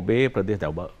හිතමු ඔබේ ප්‍රදේශය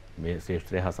ඔබ මේ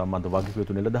ශේෂ්ත්‍රය හා සම්බන්ධ වගකීම්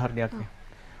යුතු නිලධාරිණියක් නේ.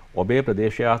 ඔබේ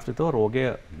ප්‍රදේශය ආශ්‍රිතව රෝගය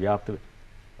ව්‍යාප්ත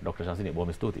ડોક્ટર ශාසිනී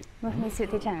බොහොම ස්තුතියි. බොහොම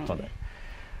ස්තුතියි චානි.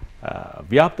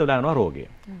 ව්‍යාප්ත වෙලා යනවා රෝගය.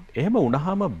 එහෙම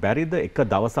වුණාම බැරිද එක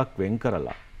දවසක් වෙන්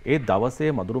කරලා ඒ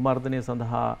දවසේ මදුරු මර්ධනය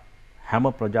සඳහා හැම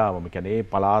ප්‍රජාවම කියන්නේ ඒ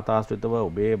පළාත ආශ්‍රිතව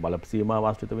ඔබේ බල සීමාව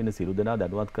ආශ්‍රිත වෙන සියලු දෙනා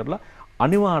දැනුවත් කරලා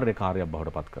අනිවාර්ය කාර්යයක්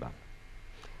බවට පත් කරන්න.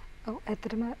 ඔව්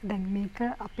ඇත්තටම දැන් මේක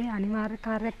අපේ අනිවාර්ය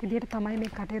කාර්යයක් විදිහට තමයි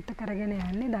මේ කටයුත්ත කරගෙන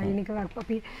යන්නේ. දෛනිකව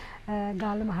අපි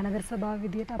ගාල්ල මහනගර සභාව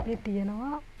විදිහට අපේ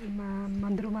තියෙනවා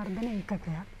මදුරු මර්ධන ඒකකයක්.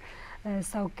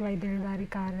 සෞඛ්‍ය වෛද්‍ය නිලධාරී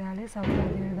කාර්යාලය සෞඛ්‍ය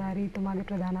වෛද්‍ය නිලධාරීතුමාගේ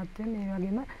ප්‍රධානත්වයෙන් මේ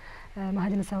වගේම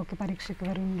මහජන සෞඛ්‍ය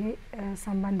පරීක්ෂකවරුන්ගේ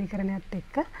සම්බන්ධීකරණයත්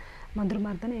එක්ක මදුරු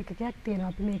මර්ධන ඒකකයක්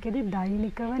තියෙනවා. අපි මේකෙදි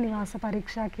දෛනිකව නිවාස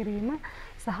පරීක්ෂා කිරීම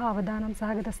සහ අවදානම්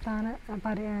සහගත ස්ථාන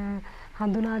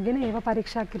හඳුනාගෙන ඒව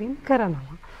පරීක්ෂා කිරීම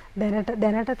කරනවා.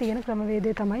 දැනට තියෙන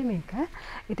ක්‍රමවේදය තමයි මේක.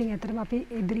 ඉතින් ඇත්තටම අපි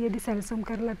ඉදිරියේදී සැලසුම්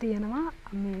කරලා තියෙනවා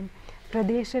මේ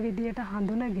ප්‍රදේශ විදියට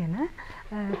හඳුනගෙන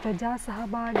ප්‍රජා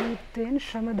සහභාගීත්වයෙන්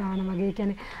ශ්‍රම දාන වගේ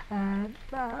කියන්නේ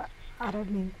අර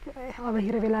මේ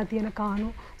අවහිර වෙලා තියෙන කාණු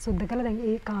සුද්ධ කළා. දැන්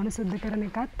ඒ කාණු සුද්ධ කරන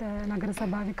එකත් නගර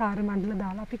සභාවේ කාර්ය මණ්ඩල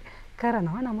දාලා අපි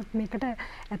කරනවා. නමුත් මේකට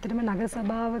ඇත්තටම නගර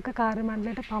සභාවක කාර්ය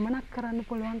මණ්ඩලයට පමණක් කරන්න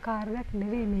පුළුවන් කාර්යයක්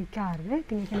නෙවෙයි මේ කාර්යය.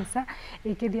 ඉතින් ඒක නිසා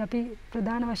ඒකෙදි අපි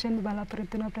ප්‍රධාන වශයෙන්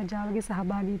බලාපොරොත්තු වෙන ප්‍රජාවගේ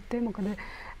සහභාගීත්වය. මොකද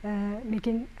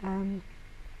මේකෙන්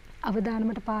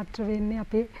අවදානමට පාත්‍ර වෙන්නේ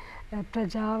අපේ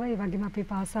ප්‍රජාව ඒ වගේම අපේ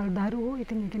පාසල් දරුවෝ.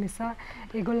 ඉතින් ඒක නිසා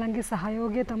ඒගොල්ලන්ගේ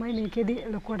සහයෝගය තමයි මේකෙදි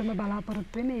ලොකුවටම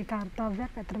බලාපොරොත්තු වෙන්නේ. ඒ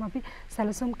කාර්යයක් ඇත්තටම අපි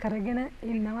සැලසුම් කරගෙන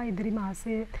ඉන්නවා. ඉදිරි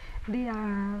මාසයේදී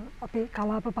අපේ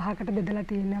කලාප 5කට බෙදලා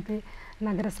තියෙන්නේ අපේ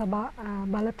නගර සභා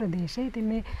බල ප්‍රදේශය. ඉතින්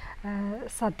මේ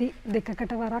සති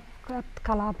 2කට වරක්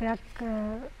කලාපයක්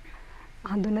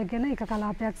හඳුනගෙන එක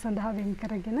කලාපයක් සඳහා වෙන්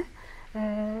කරගෙන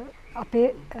අපේ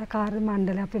කාර්ය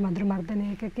මණ්ඩලය අපේ මදුරු මර්ධන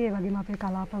ඒකකයේ වගේම අපේ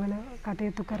කලාපවල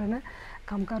කටයුතු කරන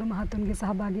කම්කරු මහතුන්ගේ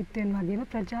සහභාගීත්වයෙන් වගේම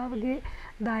ප්‍රජාවගේ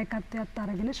දායකත්වයත්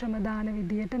අරගෙන ශ්‍රම දාන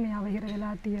විදියට මේ අවහිර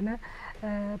වෙලා තියෙන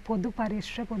පොදු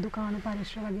පරිශ්‍ර පොදු කාණු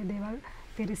පරිශ්‍ර වගේ දේවල්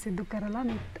පිරිසිදු කරලා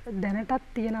දැනටත්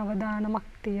තියෙන අවදානමක්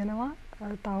තියෙනවා.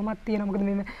 තවමත් තියෙනවා. මොකද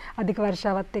මේ අධික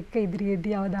වර්ෂාවත් එක්ක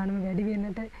ඉදිරියේදී අවදානම වැඩි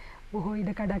වෙන්නට බොහෝ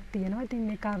ඉඩ කඩක් තියෙනවා. ඉතින්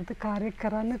මේ කාර්ය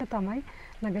කරන්නට තමයි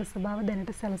නගර සභාව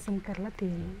දැනට සැලසුම් කරලා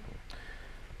තියෙන්නේ.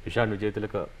 විශාල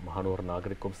විජේතිලක මහනුවර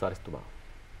නාගරික කොමසාරිස්තුමා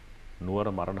නුවර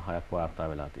මරණ 6ක් වාර්තා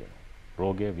වෙලා තියෙනවා.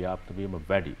 රෝගයේ ව්‍යාප්ත වීම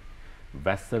වැඩි.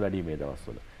 වැස්ස වැඩි මේ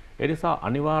දවස්වල. ඒ නිසා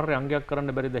අනිවාර්ය අංගයක්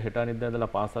කරන්න බැරිද හෙට අනිද්දා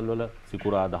ඉඳලා පාසල් වල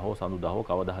සිකුරාදා හෝ සඳුදා හෝ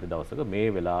කවදා හරි දවසක මේ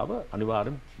වෙලාව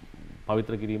අනිවාර්යෙන්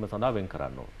පවිත්‍ර කිරීම සඳහා වෙන්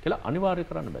කරන්න ඕන කියලා අනිවාර්ය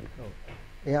කරන්න බැරි.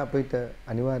 එය අපිට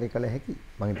අනිවාර්ය කළ හැකි.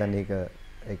 මම හිතන්නේ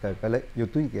ඒක කළ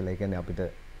යුතුයි කියලා. ඒ කියන්නේ අපිට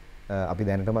අපි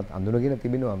දැනටමත් අඳුනගෙන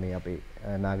තිබෙනවා මේ අපේ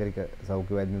නාගරික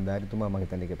සෞඛ්‍ය වෛද්‍ය නිලධාරීතුමා මම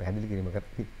හිතන්නේ ඒක පැහැදිලි කිරීම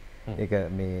කරති. ඒක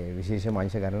මේ විශේෂ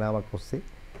අංශ ගණනාවක් ඔස්සේ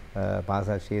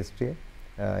පාසල් ශාස්ත්‍රය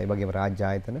ඒ වගේම රාජ්‍ය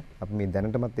ආයතන අපි මේ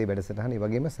දැනටමත් මේ වැඩසටහන ඒ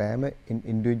වගේම සෑම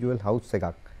ඉන්ඩිවිජුවල් හවුස් එකක්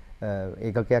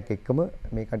ඒකකයක් එක්කම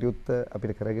මේ කටයුත්ත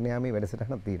අපිට කරගෙන යාමේ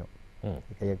වැඩසටහනක් තියෙනවා.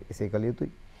 ඒක එසේ කළ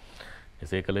යුතුයි.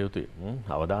 එසේ කළ යුතුයි.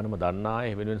 අවදානම දන්නා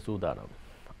අය වෙනුවෙන් සූදානම්.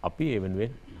 අපි ඒ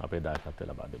වෙනුවෙන් අපේ දායකත්වය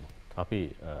ලබා දෙමු. අපි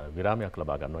විරාමයක්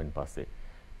ලබා ගන්නවා. ඉන් පස්සේ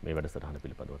මේ වැඩසටහන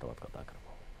පිළිබඳව තවත් කතා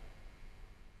කරමු.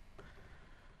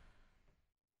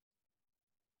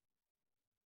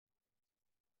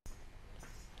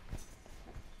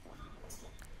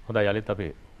 හොඳයි යලිත් අපි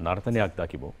නර්තනයක්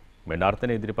දකිමු. මේ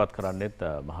නර්තනය ඉදිරිපත් කරන්නේත්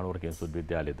මහනුවර කේන්සුත්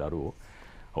විද්‍යාලයේ දරුවෝ.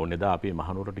 ඔවුන් එදා අපි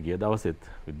මහනුවරට ගිය දවසෙත්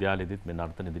විද්‍යාලයේදීත් මේ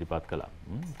නර්තන ඉදිරිපත් කළා.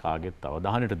 කාගෙත්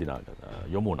අවධානයට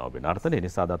යොමු වුණා ඔබේ නර්තනය. ඒ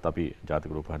නිසා අදත් අපි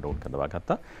ජාතික රූපවාහිනියට ඔවුන් කැඳවා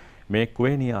ගත්තා. මේ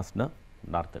කුවේණිය අස්න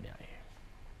නර්තනයයි.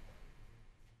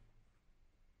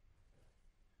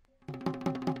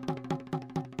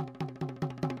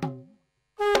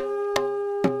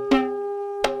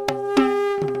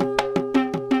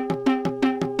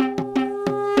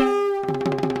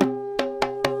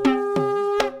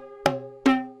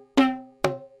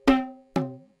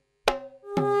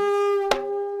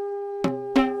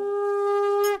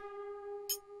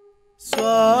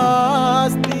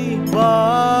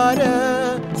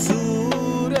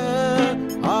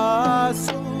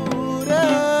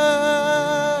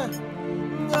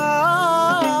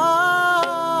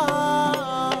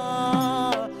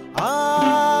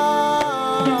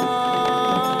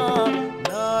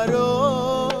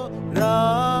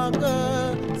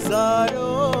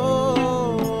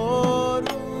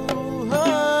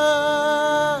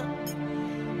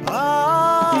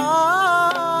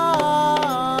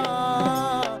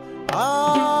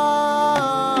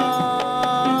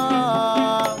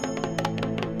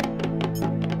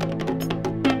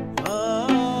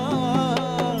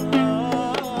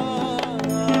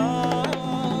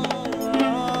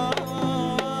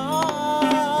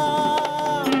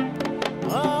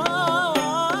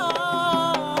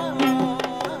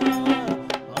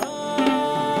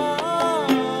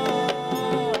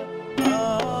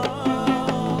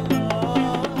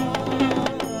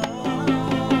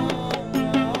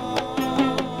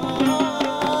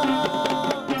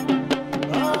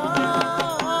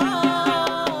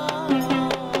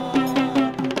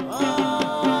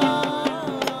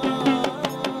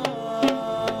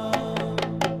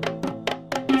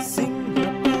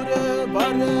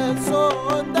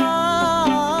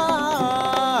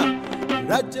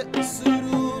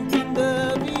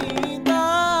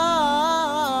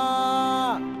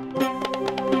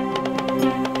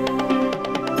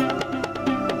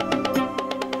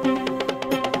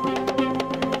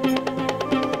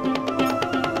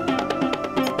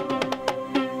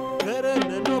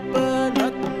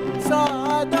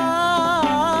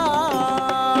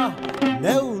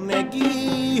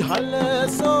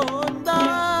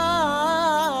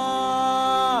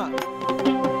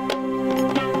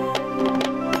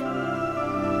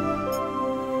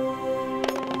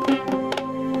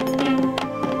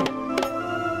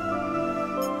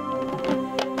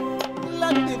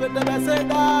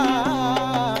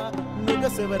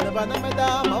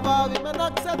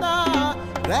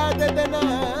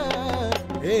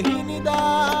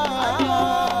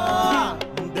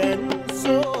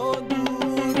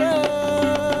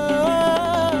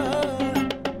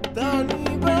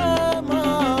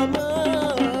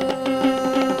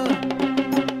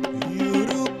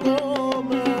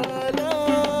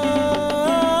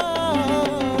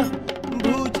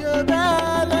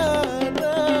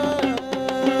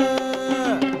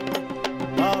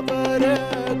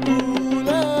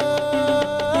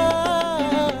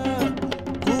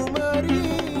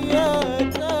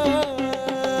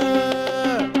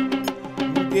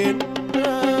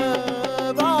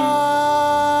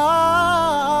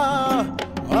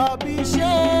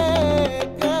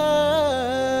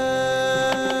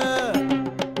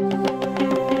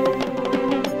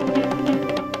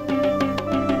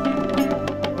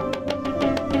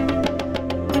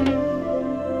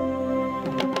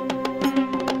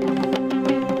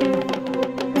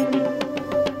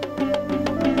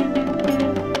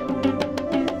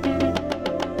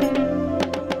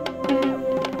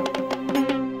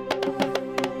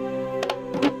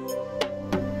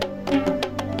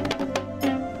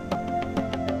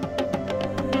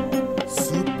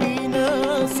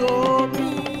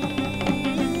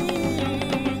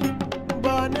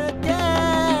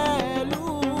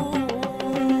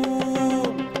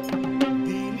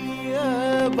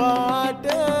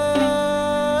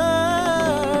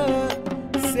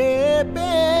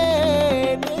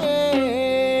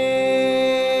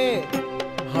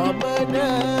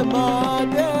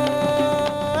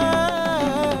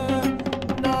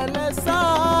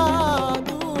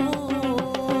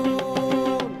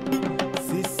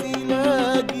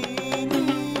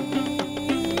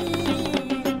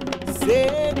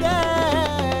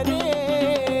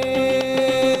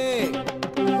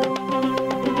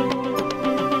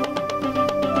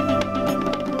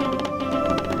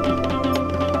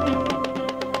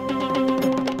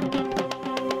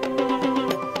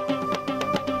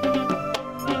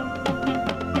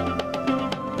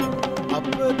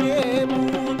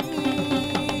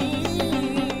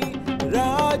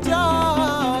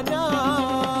 Rajanan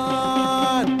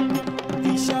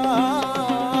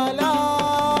Vishala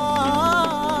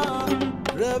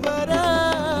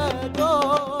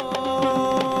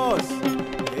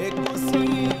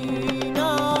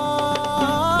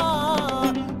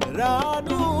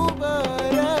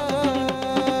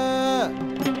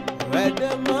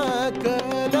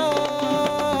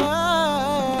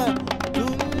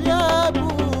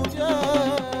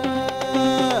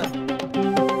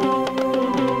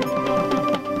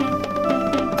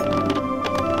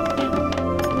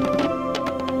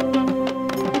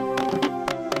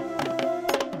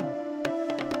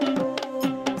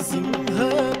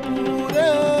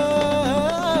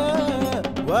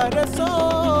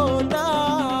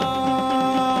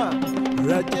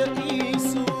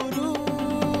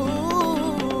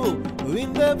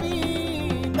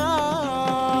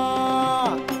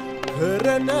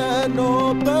කරන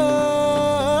නොබ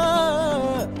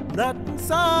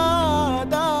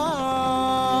නත්සාදා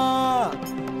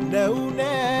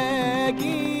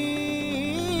නැවුනැගී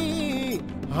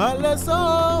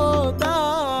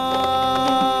හලසෝදා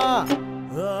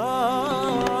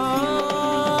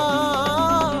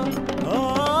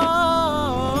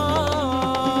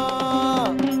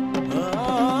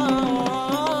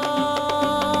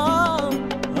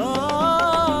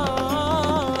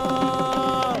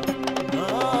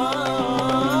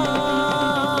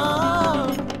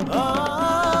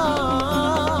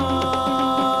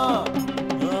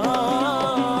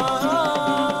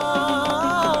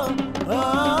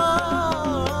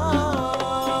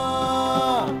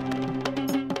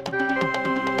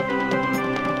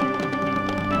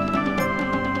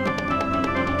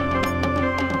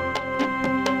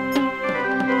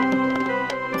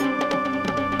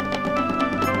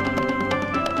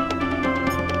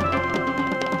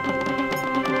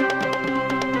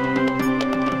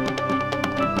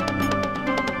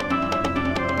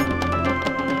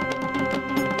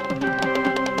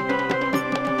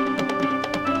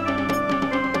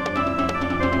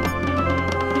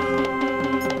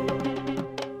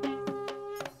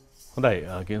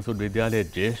හොඳයි කින්සුඩ් විද්‍යාලයේ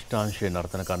ජ්‍යෙෂ්ඨාංශයේ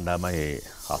නර්තන කණ්ඩායමයි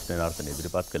හස්නේ නර්තන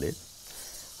ඉදිරිපත් කළේ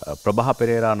ප්‍රභා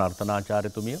පෙරේරා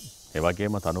නර්තනාචාර්යතුමිය ඒ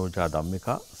වගේම තනූජා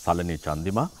ධම්මිකා සලනි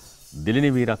චන්දිමා දිලිනි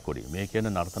වීරක්කොඩි මේ කියන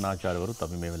නර්තනාචාර්යවරුත්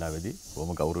අපි මේ වෙලාවේදී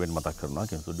බොහොම ගෞරවයෙන් මතක් කරනවා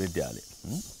කින්සුඩ් විද්‍යාලයේ.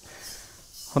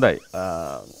 හොඳයි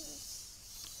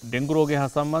ඩෙන්ගු රෝගය හා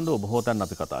සම්බන්ධව බොහෝ තැන්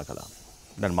අපි කතා කළා.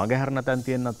 දැන් මගහැරන තැන්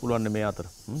තියෙන්නත් පුළුවන් මේ අතර.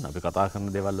 අපි කතා කරන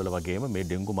දේවල් වල වගේම මේ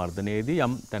ඩෙන්ගු මර්ධනයේදී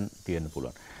යම් තැන් තියෙන්න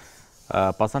පුළුවන්.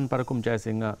 පසන් පරකුම්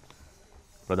ජයසිංහ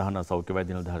ප්‍රධාන සෞඛ්‍ය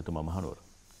වෛද්‍ය නිලධාරිතුමා මහනුවර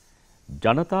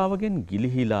ජනතාවගෙන්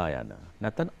ගිලිහිලා යන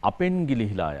නැත්නම් අපෙන්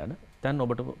ගිලිහිලා යන දැන්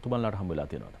ඔබට තුමන්ලාට හම්බ වෙලා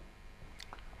තියෙනවද?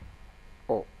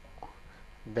 ඔව්.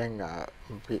 දැන්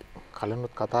අපි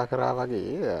කලිනුත් කතා කරා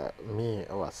වගේ මේ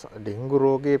ඩෙන්ගු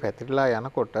රෝගේ පැතිරලා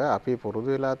යනකොට අපි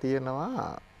පුරුදු වෙලා තියෙනවා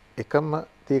එකම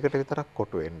තීකට විතරක්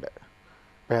කොටු වෙන්න.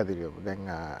 පැහැදිලිවම. දැන්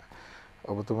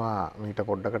ඔබතුමා මීට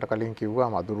පොඩ්ඩකට කලින් කිව්වා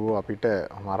මදුරුව අපිට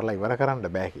මරලා ඉවර කරන්න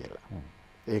බෑ කියලා.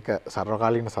 ඒක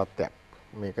සර්වකාලීන සත්‍යයක්.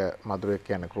 මේක මදුරුවෙක්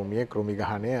කියන්නේ කෘමියේ කෘමි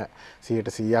ගහණය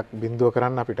 100%ක් බිඳුව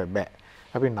කරන්න අපිට බෑ.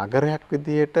 අපි නගරයක්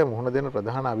විදියට මුහුණ දෙන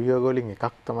ප්‍රධාන අභියෝග වලින්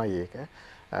එකක් තමයි ඒක.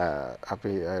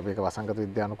 අපි මේක වසංගත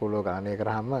විද්‍යානුකූලව ගණනය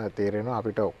කරාම තේරෙනවා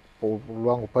අපිට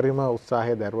පුළුවන් උපරිම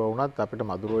උත්සාහය දරුවා වුණත් අපිට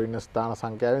මදුරුවෝ ඉන්න ස්ථාන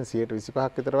සංඛ්‍යාවෙන්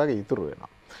 125ක් විතර වගේ ඉතුරු වෙනවා.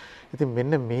 ඉතින්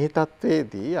මෙන්න මේ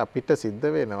තත්වයේදී අපිට සිද්ධ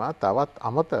වෙනවා තවත්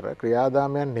අමතර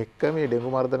ක්‍රියාදාමයන් එක්ක මේ ඩෙන්ගු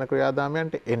මර්ධන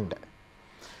ක්‍රියාදාමයන්ට එන්න.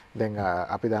 දැන්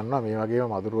අපි දන්නවා මේ වගේම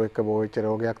මදුරුවෝ එක්ක බෝ වෙච්ච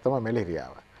රෝගයක් තමයි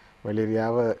මැලේරියාව.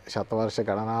 මැලේරියාව ශතවර්ෂ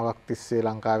ගණනාවක් තිස්සේ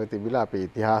ලංකාවේ තිබිලා අපේ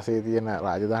ඉතිහාසයේ තියෙන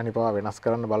රාජධානි පවා වෙනස්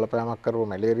කරන්න බලපෑමක් කරපු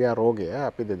මැලේරියා රෝගය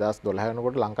අපි 2012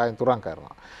 වෙනකොට ලංකාවෙන් තුරන්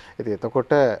කරනවා. ඉතින්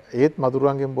එතකොට ඒත්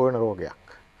මදුරුවන්ගෙන් බෝ වෙන රෝගයක්.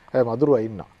 මදුරුවා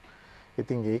ඉන්නවා.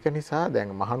 ඉතින් ඒක නිසා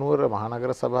දැන් මහනුවර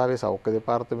මහනගර සභාවේ සෞඛ්‍ය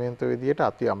දෙපාර්තමේන්තුව විදියට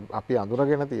අපි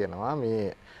අඳුරගෙන තියෙනවා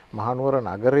මේ මහනුවර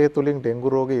නගරය තුලින් ඩෙන්ගු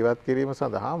රෝගය ඉවත් කිරීම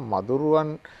සඳහා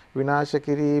මදුරුවන් විනාශ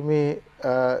කිරීමේ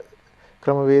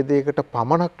ක්‍රමවේදයකට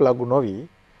පමණක් ලඟු නොවි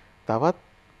තවත්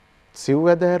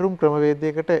සිව්වැදෑරුම්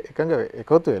ක්‍රමවේදයකට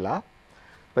එකතු වෙලා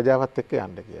ප්‍රජාවත් එක්ක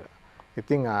යන්න කියලා.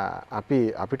 ඉතින්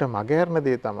අපිට මගහැරන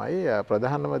දේ තමයි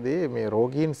ප්‍රධානම දේ මේ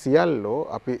රෝගීන් සියල්ලෝ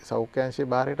අපි සෞඛ්‍යාංශයේ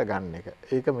බාරයට ගන්න එක.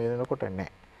 ඒක මේ වෙනකොට නැහැ.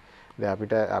 දැන්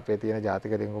අපිට අපේ තියෙන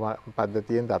ජාතික ඩෙන්ගු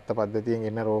පද්ධතියෙන් දත්ත පද්ධතියෙන්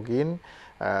එන රෝගීන්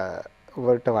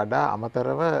වලට වඩා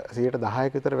අමතරව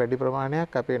 10% විතර වැඩි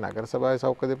ප්‍රමාණයක් අපේ නගර සභාවේ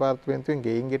සෞඛ්‍ය දෙපාර්තමේන්තුවෙන්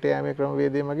ගෙයින් ගෙට යෑමේ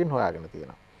ක්‍රමවේදය මගින් හොයාගෙන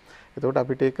තියෙනවා. එතකොට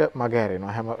අපිට ඒක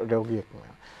මගහැරෙනවා හැම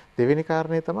රෝගියෙක්ම. දෙවෙනි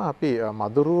කාරණේ තමයි අපි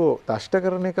මදුරුවෝ දෂ්ට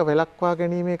කරන එක වැළක්වා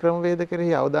ගැනීමේ ක්‍රමවේද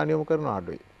කෙරෙහි අවධානය යොමු කරන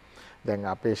අඩුයි. දැන්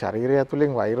අපේ ශරීරය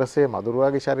ඇතුලෙන් වෛරසය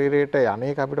මදුරුවාගේ ශරීරයට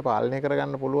යන්නේක අපිට පාලනය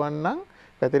කරගන්න පුළුවන් නම්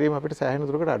පැතිරීම අපිට සෑහෙන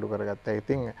දුරකට අඩු කරගත්තා.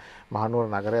 ඉතින් මහනුවර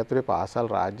නගරය ඇතුලේ පාසල්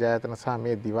රාජ්‍ය ආයතන සහ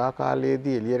මේ දිවා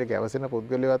කාලයේදී එළියට ගැවසෙන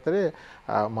පුද්ගලයෝ අතරේ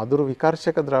මදුරු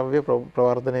විකර්ෂක ද්‍රව්‍ය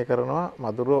ප්‍රවර්ධනය කරනවා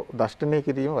මදුරුව දෂ්ටනය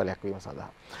කිරීම වැළැක්වීම සඳහා.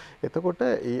 එතකොට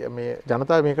මේ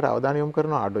ජනතාව මේකට අවධානය යොමු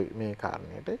කරන අඩුයි මේ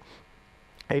කාරණේට.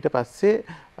 ඊට පස්සේ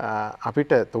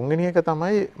අපිට තුන්වෙනි එක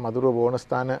තමයි මදුරුව බෝන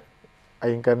ස්ථාන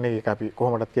අයින් කරන එක අපි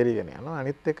කොහොමදත් කරගෙන යනවා.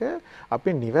 අනිත් එක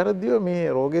අපි නිවැරදිව මේ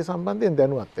රෝගය සම්බන්ධයෙන්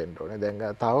දැනුවත් වෙන්න ඕනේ.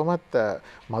 දැන් තවමත්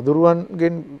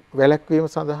මදුරුවන්ගෙන් වැළැක්වීම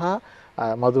සඳහා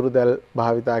මදුරු දැල්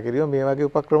භාවිතා කිරීම මේ වගේ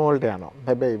උපක්‍රම වලට යනවා.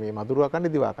 හැබැයි මේ මදුරුවා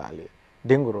කන්නේ දිවා කාලයේ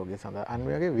ඩෙන්ගු රෝගය සඳහා අන්න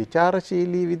මේ වගේ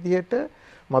විචාරශීලී විදිහට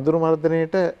මදුරු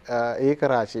මර්ධනයට ඒක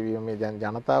රාශී වීම මේ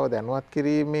ජනතාව දැනුවත්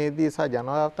කිරීමේදී සහ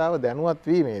ජනතාව දැනුවත්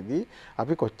වීමේදී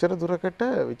අපි කොච්චර දුරකට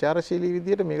විචාරශීලී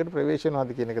විදිහට මේකට ප්‍රවේශ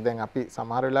වෙනවද කියන එක දැන් අපි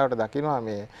සමහර වෙලාවට දකිනවා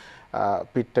මේ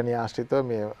පිට්ටනිය ආශ්‍රිතව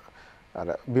මේ අර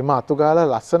බිම අතු ගාලා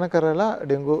ලස්සන කරලා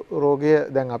ඩෙන්ගු රෝගය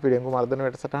දැන් අපි ඩෙන්ගු මර්ධන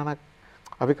වැඩසටහනක්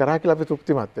අපි කරා කියලා අපි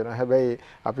තෘප්තිමත් වෙනවා. හැබැයි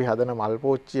අපි හදන මල්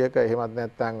පෝච්චියක එහෙමත්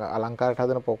නැත්නම් අලංකාරයට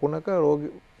හදන පොකුණක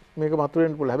රෝගී මේක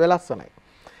මතුවෙන්න පුළුවන්. හැබැයි ලස්සනයි.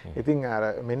 ඉතින් අර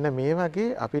මෙන්න මේ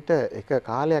වගේ අපිට එක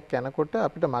කාලයක් යනකොට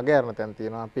අපිට මග යන තැන්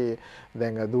තියෙනවා. අපි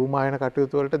දැන් දූමායන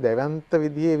කටයුතු වලට දැවැන්ත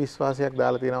විදිහේ විශ්වාසයක්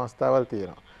දාලා තියෙන අවස්ථාවල්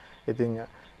තියෙනවා. ඉතින්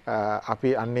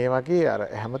අපි අන්න ඒ වගේ අර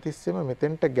හැමතිස්සෙම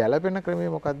මෙතෙන්ට ගැළපෙන ක්‍රමය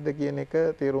මොකක්ද කියන එක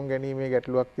තේරුම් ගැනීමේ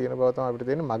ගැටලුවක් තියෙන බව තමයි අපිට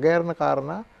තේරෙන්නේ. මග යන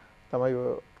කාරණා තමයි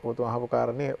ඔතන අහපු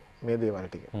කාරණේ මේ දේවල්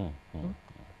ටික.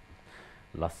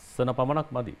 ලස්සන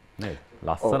පමණක් මදි නේද?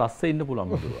 ලස්සන ඉන්න පුළුවන්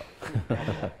මදුවා.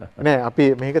 නෑ අපි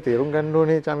මේක තේරුම් ගන්න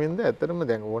ඕනේ චමින්ද. ඇත්තටම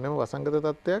දැන් ඕනෑම වසංගත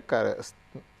තත්ත්වයක් අර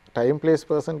ටයිම් ප්ලේස්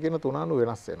පර්සන් කියන තුන අනුව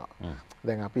වෙනස් වෙනවා.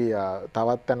 දැන් අපි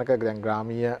තවත් තැනක දැන්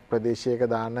ග්‍රාමීය ප්‍රදේශයක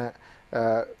දාන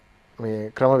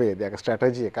මේ ක්‍රමවේදයක්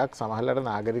ස්ට්‍රැටජි එකක් සමහරවිට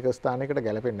නාගරික ස්ථානයකට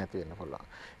ගැලපෙන්නේ නැති වෙන්න පුළුවන්.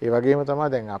 ඒ වගේම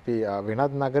තමයි දැන් අපි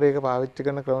වෙනත් නගරයක පාවිච්චි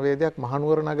කරන ක්‍රමවේදයක්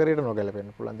මහනුවර නගරයට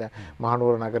නොගැලපෙන්න පුළුවන්. දැන්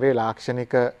මහනුවර නගරයේ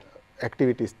ලාක්ෂණික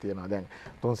ඇක්ටිවිටිස් තියෙනවා. දැන්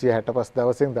 365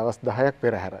 දවසෙන් දවස් 10ක්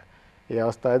පෙරහැර. ඒ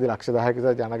අවස්ථාවේදී ලක්ෂ 10ක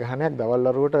විතර ජනගහනයක්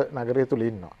දවල් වරුවට නගරය තුල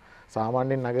ඉන්නවා.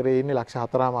 සාමාන්‍යයෙන් නගරයේ ඉන්නේ ලක්ෂ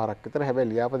 4මාරක් විතර. හැබැයි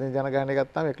ලියාපදිංචි ජනගහනය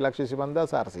ගත්තාම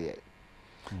 1,25,400යි.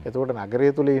 එතකොට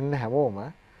නගරය තුල ඉන්න හැමෝම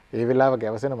ඒ වෙලාව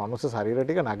ගැවසෙන මනුස්ස ශරීර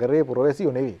ටික නගරයේ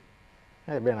පුරවැසියෝ නෙවෙයි.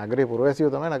 හැබැයි නගරයේ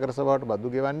පුරවැසියෝ තමයි නගර සභාවට බදු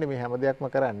ගෙවන්නේ මේ හැම දෙයක්ම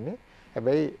කරන්නේ.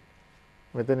 හැබැයි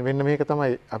මෙතන මෙන්න මේක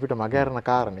තමයි අපිට මග ඇරන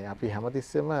කාරණේ. අපි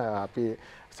හැමතිස්සෙම අපි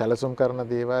සැලසුම් කරන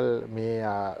දේවල් මේ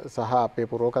සහ අපේ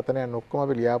පුරෝකථනයන් ඔක්කොම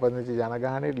අපි ලියාපදිංචි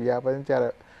ජනගහනයේ ලියාපදිංචි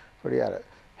අර පොඩි අර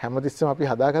හැමතිස්සෙම අපි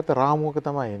හදාගත්ත රාමුවක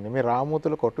තමයි ඉන්නේ. මේ රාමුව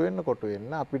තුළ කොටු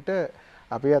වෙන්න අපිට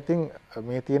අපි අතින්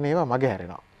මේ තියෙන ඒවා මග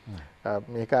හැරෙනවා.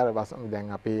 මේක අර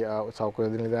දැන් අපි සෞඛ්‍ය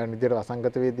නිලධාරීන් විදියට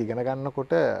වසංගත වේදී ඉගෙන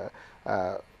ගන්නකොට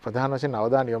ප්‍රධාන වශයෙන්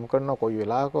අවධානය යොමු කරනවා කොයි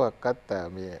වෙලාවකවත්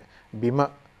මේ බිම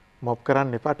මොප්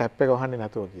කරන්න එපා ටැප් එක වහන්නේ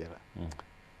නැතුව කියලා.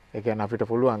 ඒ කියන්නේ අපිට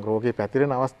පුළුවන් රෝගේ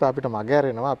පැතිරෙන අවස්ථා අපිට මග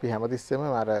ඇරෙනවා. අපි හැමතිස්සෙම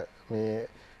අර මේ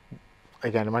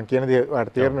ඒ කියන්නේ මම කියන දේ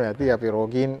ඔයාලට තේරෙනවා ඇති. අපි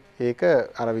රෝගීන් ඒක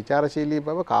අර ਵਿਚාරශීලී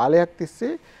බව කාලයක්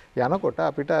තිස්සේ යනකොට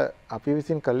අපිට අපි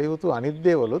විසින් කළ යුතු අනිත්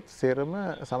දේවලුත් සේරම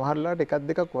සමහරලාට එකක්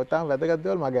දෙකක් වතාම වැදගත්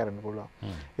දේවල් මග ඇරෙන්න පුළුවන්.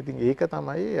 ඉතින් ඒක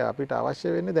තමයි අපිට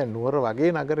අවශ්‍ය වෙන්නේ. දැන් නුවර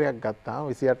වගේ නගරයක් ගත්තාම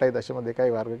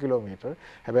 28.2 වර්ග කිලෝමීටර්.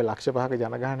 හැබැයි ලක්ෂ 5ක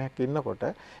ජනගහනයක් ඉන්නකොට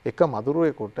එක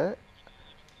මදුරුවෙකුට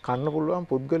කන්න පුළුවන්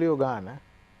පුද්ගලයෝ ගාන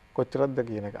කොච්චරක්ද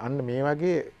කියන එක. අන්න මේ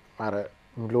වගේ අර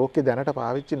ලෝකේ දැනට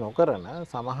පාවිච්චි නොකරන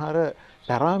සමහර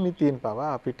පැරාමිතීන්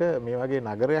පවා අපිට මේ වගේ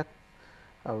නගරයක්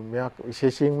මෙයක්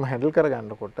විශේෂයෙන්ම හැන්ඩල්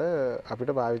කරගන්නකොට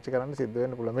අපිට පාවිච්චි කරන්න සිද්ධ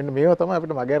වෙන්න පුළුවන්. මෙන්න මේවා තමයි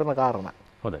අපිට මගහැරන කාරණා.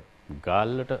 හොඳයි.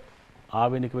 ගාල්ලට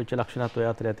ආවෙනික වෙච්ච ලක්ෂණත් ඔය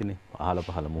අතර ඇතිනේ. අහල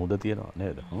පහල මුහුද තියෙනවා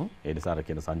නේද? ඒ නිසා අර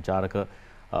කියන සංචාරක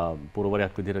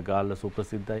පුරවරයක් විදිහට ගාල්ල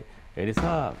සුප්‍රසිද්ධයි. ඒ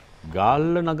නිසා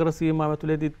ගාල්ල නගර සීමාව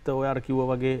ඇතුළේදීත් ඔය අර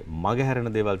කිව්වා වගේ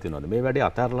මගහැරෙන දේවල් තියෙනවද? මේ වැඩේ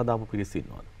අතහැරලා දාපු පිරිස්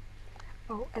ඉන්නවද?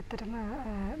 ඔව් ඇත්තටම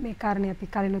මේ කාරණේ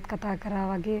අපි කලිනුත් කතා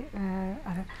කරා වගේ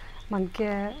අර මං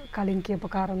කලින් කියපු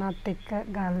කාරණාත් එක්ක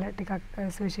ගාල්ල ටිකක්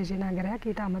සුවිශේෂී නගරයක්.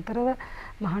 ඊට අමතරව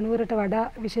මහනුවරට වඩා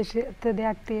විශේෂිත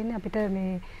දෙයක් තියෙන්නේ අපිට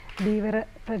මේ දීවර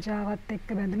ප්‍රජාවත්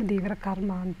එක්ක බැඳුණු දීවර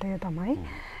කර්මාන්තය තමයි.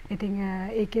 ඉතින්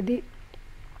ඒකෙදි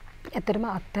ඇත්තටම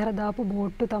අත්හැර දාපු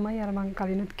බෝට්ටු තමයි අර මං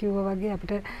කලිනුත් කිව්වා වගේ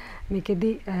අපිට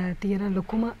මේකෙදි තියෙන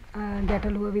ලොකුම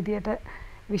ගැටලුව විදියට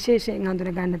විශේෂයෙන්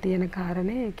හඳුන ගන්න තියෙන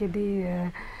කාරණේ. ඒකෙදි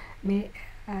මේ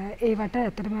ඒවට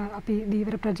ඇත්තටම අපි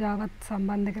දීවර ප්‍රජාවත්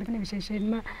සම්බන්ධ කරගෙන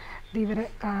විශේෂයෙන්ම දීවර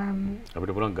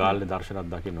අපිට පුළුවන් ගාල්ලේ දර්ශනයක්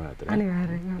දකින්න ඔය අතර.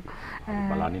 අනිවාර්යෙන්ම.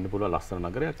 බලන්න ඉන්න පුළුවන් ලස්සන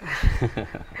නගරයක්.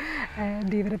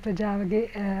 දීවර ප්‍රජාවගේ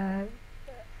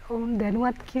ඔවුන්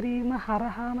දැනුවත් කිරීම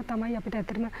හරහාම තමයි අපිට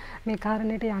ඇත්තටම මේ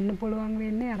කාරණේට යන්න පුළුවන්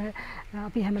වෙන්නේ. අර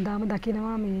අපි හැමදාම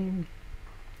දකිනවා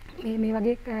මේ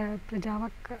වගේ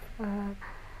ප්‍රජාවක්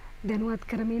දැනුවත්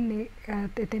කරමින්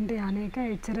එතෙන්ට යන එක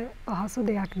එච්චර පහසු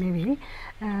දෙයක් නෙවෙයි.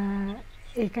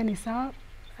 ඒක නිසා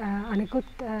අනිකුත්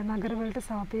නගරවලට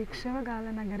සාපේක්ෂව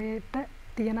ගාල්ල නගරයට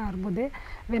තියෙන අර්බුදේ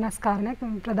වෙනස් කාරණයක්.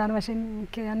 ප්‍රධාන වශයෙන්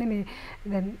කියන්නේ මේ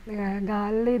දැන්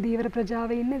ගාල්ලේ දීවර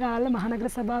ප්‍රජාව ඉන්නේ ගාල්ල මහනගර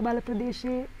සභා බල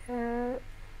ප්‍රදේශයේ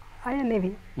අය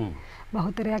නෙවෙයි.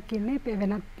 බහුතරයක් ඉන්නේ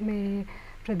වෙනත් මේ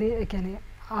කියන්නේ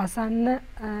ආසන්න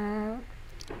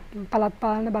පළාත්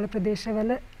පාලන බල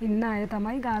ප්‍රදේශවල ඉන්න අය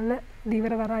තමයි ගාල්ල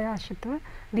දීවර වරාය ආශ්‍රිතව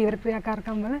දීවර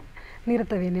ක්‍රියාකාරකම් වල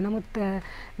නිරත වෙන්නේ. නමුත්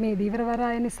මේ දීවර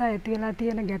වරාය නිසා ඇති වෙලා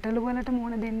තියෙන ගැටලු වලට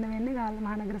මුහුණ දෙන්න වෙන්නේ ගාල්ල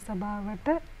මහනගර සභාවට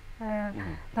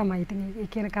තමයි. ඉතින් ඒ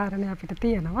කියන කාරණේ අපිට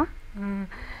තියෙනවා.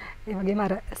 ඒ වගේම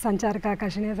අර සංචාරක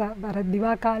ආකර්ෂණය අර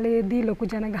දිවා කාලයේදී ලොකු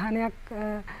ජනගහනයක්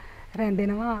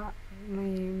රැඳෙනවා.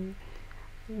 මේ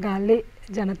ගාල්ලේ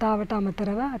ජනතාවට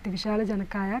අමතරව අතිවිශාල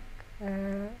ජනකායක්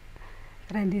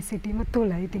රැඳී සිටීම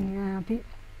තුළ. ඉතින් අපි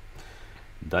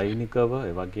දෛනිකව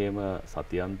ඒ වගේම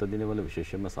සතියන්ත දිනවල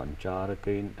විශේෂයෙන්ම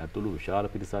සංචාරකයින් ඇතුළු විශාල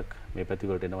පිරිසක් මේ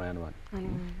පැතිවලට එනවා යනවා.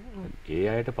 ඒ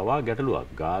අයට පවා ගැටලුවක්.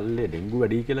 ගාල්ලේ ඩෙන්ගු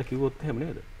වැඩි කියලා කිව්වොත් එහෙම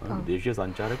නේද? දේශීය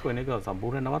සංචාරකව එන එක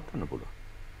සම්පූර්ණයෙන් නවත්තන්න පුළුවන්.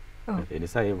 ඒ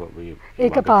නිසා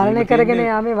ඒක පාලනය කරගෙන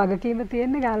යාමේ වගකීම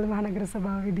තියෙන්නේ ගාල්ල මහනගර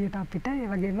සභාව විදියට අපිට. ඒ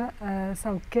වගේම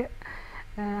සෞඛ්‍ය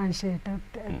අංශයට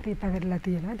පැවරලා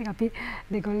තියෙනවා. ඉතින් අපි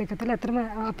දෙගොල්ලෝ එකතුලා අතරම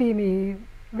අපි මේ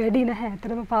වැඩි නැහැ.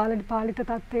 ඇත්තටම පාලිත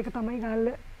තත්වයක තමයි ගාල්ල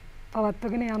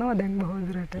පවත්වගෙන යනවා දැන් බොහෝ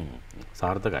දුරට.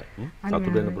 සාර්ථකයි.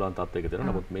 සතුටු වෙන්න පුළුවන් තත්වයක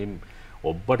තියෙනවා. නමුත් මේ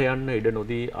ඔබට යන්න ඉඩ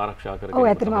නොදී ආරක්ෂා කරගෙන ඔව්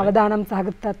ඇත්තටම අවදානම්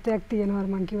සහගත තත්වයක් තියෙනවා.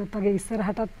 මම කිව්වත් වගේ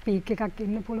ඉස්සරහටත් පීක් එකක්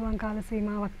ඉන්න පුළුවන් කාල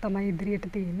සීමාවක් තමයි ඉදිරියට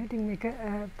තියෙන්නේ. ඉතින් මේක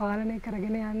පාලනය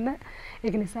කරගෙන යන්න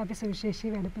ඒක නිසා අපි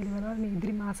සුවිශේෂී වැඩපිළිවෙළවල් මේ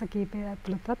ඉදිරි මාස කිහිපය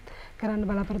ඇතුළතත් කරන්න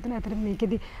බලාපොරොත්තු වෙනවා. ඇත්තටම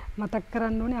මේකෙදි මතක්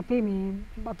කරන්න ඕනේ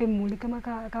අපේ මූලිකම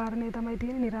කාරණය තමයි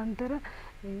තියෙන්නේ නිරන්තර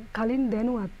කලින්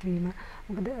දැනුවත් වීම.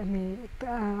 මොකද මේ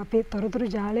අපේ තොරතුරු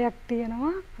ජාලයක්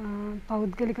තියෙනවා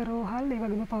පෞද්ගලික රෝහල් ඒ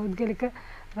වගේම පෞද්ගලික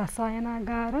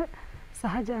රසායනාගාර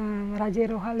සහ රජයේ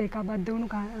රෝහල් ඒකාබද්ධ වුණු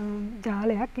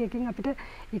ජාලයක්. ඒකෙන් අපිට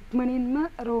ඉක්මනින්ම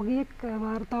රෝගියෙක්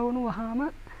වාර්තා වුණු වහාම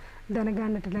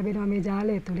දැනගන්නට ලැබෙනවා මේ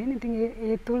ජාලය තුළින්. ඉතින්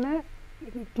ඒ තුළ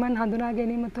ඉක්මන් හඳුනා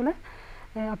ගැනීම තුළ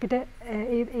අපිට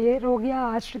ඒ රෝගියා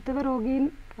ආශ්‍රිතව රෝගීන්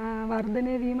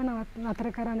වර්ධනය වීම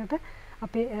නතර කරන්නට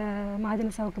අපේ මහජන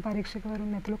සෞඛ්‍ය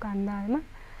පරීක්ෂකවරුන් ඇතුළු කණ්ඩායම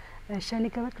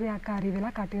ශනිකව ක්‍රියාකාරී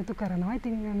වෙලා කටයුතු කරනවා.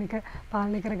 ඉතින් මේක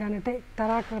පාලනය කරගන්නට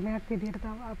එක්තරා ක්‍රමයක් විදිහට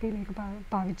අපි මේක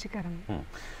පාවිච්චි කරනවා.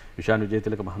 විශාන්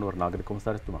විජේතිලක මහනුවර නාගරික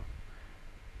කොමසාරිස්තුමා,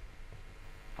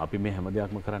 අපි මේ හැම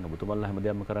දෙයක්ම කරන්නේ ඔබතුමාලා හැම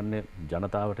දෙයක්ම කරන්නේ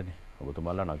ජනතාවටනේ.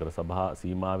 ඔබතුමාලා නගර සභා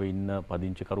සීමාවේ ඉන්න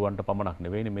පදිංචිකරුවන්ට පමණක්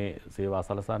නෙවෙයිනේ මේ සේවා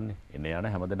සලසන්නේ. එන්නේ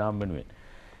යන හැමදෙනාම වෙනුවෙන්.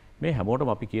 මේ හැමෝටම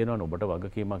අපි කියනවානේ ඔබට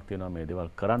වගකීමක් තියෙනවා මේ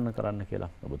දේවල් කරන්න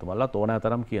කියලා. ඔබතුමාලා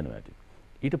තෝරාතරම් කියනවා ඇති.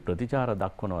 ඊට ප්‍රතිචාර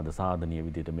දක්වනවද සාධනීය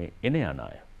විදිහට මේ එන යන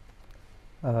අය?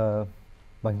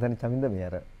 මම හිතන්නේ චමින්ද මේ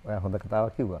අර ඔයා හොඳ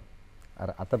කතාවක් කිව්වා. අර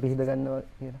අත පිහිද ගන්නවා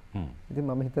කියලා. ඉතින්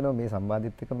මම හිතනවා මේ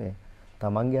සම්බන්ධිත් එක මේ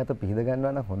තමන්ගේ අත පිහිද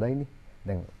ගන්නවා නම් හොඳයිනේ.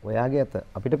 දැන් ඔයාගේ අත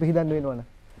අපිට පිහිදන්න වෙනවනේ.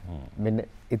 මෙන්න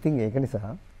ඉතින් ඒක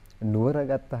නිසා නුවර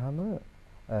ගත්තාම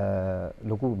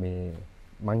ලොකු මේ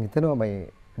මම හිතනවා මේ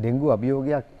ඩෙන්ගු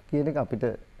අභියෝගයක් කියන එක අපිට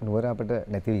නුවර අපිට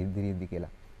නැති ඉදිරියේදී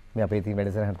කියලා. මේ අපේ තියෙන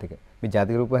වැඩසටහනත් එක. මේ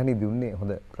ජාතික රූපවාහිනිය දුන්නේ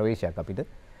හොඳ ප්‍රවේශයක් අපිට.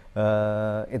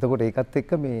 එතකොට ඒකත්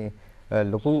එක්ක මේ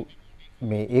ලොකු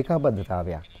මේ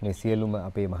ඒකාබද්ධතාවයක් මේ සියලුම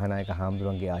අපේ මහානායක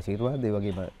හාමුදුරන්ගේ ආශිර්වාද ඒ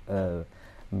වගේම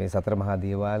මේ සතර මහා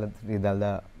දේවාල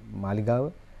ත්‍රිදල්දා මාලිගාව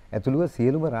ඇතුළුව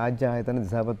සියලුම රාජ්‍ය ආයතන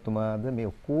දිසාපතිතුමාද මේ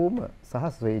ඔක්කොම සහ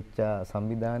ස්වේච්ඡා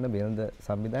සංවිධාන වෙනද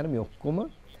සංවිධාන මේ ඔක්කොම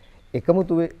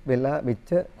එකමුතු වෙලා වෙච්ච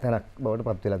තැනක් බවට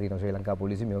පත් වෙලා තියෙනවා ශ්‍රී ලංකා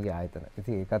පොලිසිය මේ වගේ ආයතන.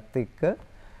 ඉතින් ඒකත් එක්ක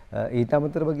ඊට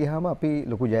අමතරව ගියාම අපි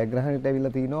ලොකු ජයග්‍රහණයකට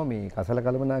ඇවිල්ලා තිනවා මේ කසල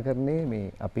කළමනාකරණේ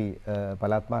මේ අපි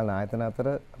පළාත් පාලන ආයතන අතර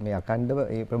මේ අඛණ්ඩව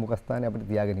ඒ ප්‍රමුඛ ස්ථානය අපිට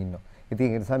තියාගෙන ඉන්නවා.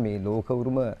 ඉතින් ඒ නිසා මේ ලෝක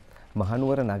උරුම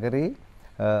මහනුවර නගරේ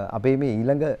අපේ මේ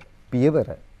ඊළඟ පියවර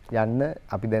යන්න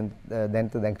අපි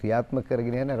දැන් ක්‍රියාත්මක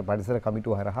කරගෙන යන අර පරිසර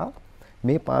කමිටුව හරහා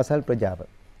මේ පාසල් ප්‍රජාව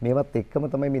මේවත්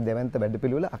එක්කම තමයි මේ දෙවන්ත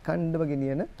වැඩපිළිවෙල අඛණ්ඩව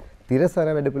ගෙනියන තිරසර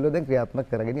වැඩපිළිවෙල දැන් ක්‍රියාත්මක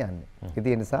කරගෙන යන්නේ.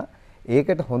 ඉතින් ඒ නිසා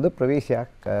ඒකට හොඳ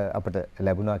ප්‍රවේශයක් අපිට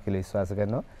ලැබුණා කියලා විශ්වාස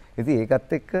කරනවා. ඉතින්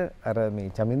ඒකත් එක්ක අර මේ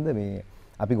චමින්ද මේ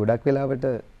අපි ගොඩක් වෙලාවට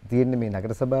තියෙන්නේ මේ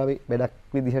නගර සභාවේ වැඩක්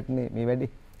විදිහටනේ මේ වැඩේ.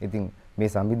 ඉතින් මේ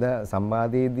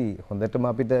සංවාදයේදී හොඳටම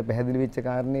අපිට පැහැදිලි වෙච්ච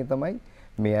කාරණේ තමයි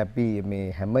මේ අපි මේ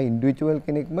හැම ඉන්ඩිවිජුවල්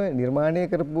කෙනෙක්ම නිර්මාණය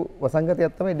කරපු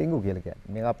වසංගතයක් තමයි ඩෙන්ගු කියලා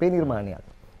කියන්නේ. මේක අපේ නිර්මාණයක්.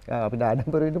 අපිට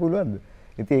ආඩම්බර වෙන්න පුළුවන්ද?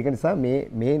 ඉතින් ඒක නිසා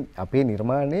මේ අපේ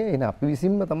නිර්මාණය එන අපි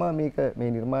විසින්ම තමයි මේක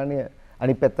මේ නිර්මාණය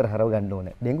අනිත් පැත්තට හරව ගන්න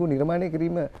ඕනේ. ඩෙන්ගු නිර්මාණය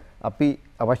කිරීම අපි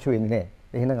අවශ්‍ය වෙන්නේ නැහැ.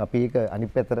 එහෙනම් අපි ඒක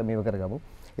අනිත් පැත්තට මේව කරගමු.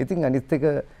 ඉතින් අනිත් එක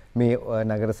මේ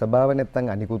නගර සභාව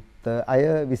නැත්තම් අනිකුත් අය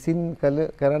විසින්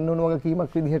කරන්න ඕන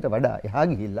වගකීමක් විදිහට වඩා එහා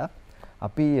ගිහිල්ලා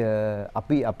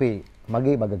අපි අපේ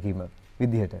මගේ වගකීම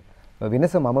විදිහට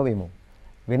වෙනස මම වෙමු.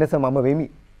 වෙනස මම වෙමි.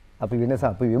 අපි වෙනස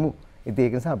අපි වෙමු. ඉතින්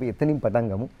ඒක නිසා අපි එතනින්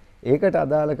පටන් ගමු. ඒකට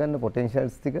අදාළ කරන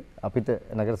පොටෙන්ෂල්ස් ටික අපිට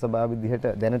නගර සභාව විදිහට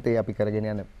දැනට අපි කරගෙන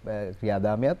යන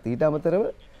ක්‍රියාදාමයක් ඊට අමතරව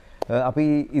අපි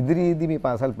ඉදිරියේදී මේ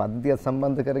පාසල් පද්ධතියත්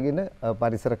සම්බන්ධ කරගෙන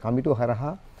පරිසර කමිටුව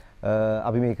හරහා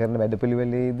අපි මේ කරන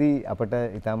වැඩපිළිවෙලේදී අපට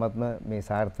ඊටාත්ම මේ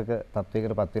සාර්ථක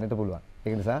තත්වයකට පත් වෙන්නට පුළුවන්.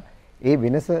 ඒක නිසා ඒ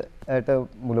වෙනසට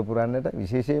මුල පුරන්නට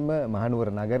විශේෂයෙන්ම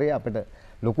මහනුවර නගරයේ අපිට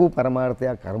ලොකු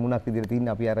පරමාර්ථයක් කර්මුණක් විදිහට තියෙන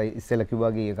අපි අර ඉස්සෙල්ලා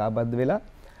කිව්වා වගේ ඒකාබද්ධ වෙලා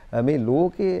මේ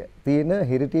ලෝකයේ තියෙන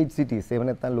හෙරිටේජ් සිටිස් එහෙම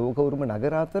නැත්නම් ලෝක උරුම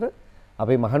නගර අතර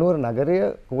අපේ මහනුවර නගරය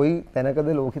කොයි තැනකද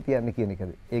ලෝකේ තියන්නේ කියන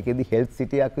එකද. ඒකෙදි හෙල්ත්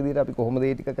සිටියක් විදිහට අපි කොහොමද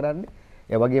ඒ ටික කරන්නේ?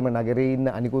 ඒ වගේම නගරයේ ඉන්න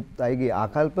අනිකුත් අයගේ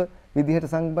ආකල්ප විදිහට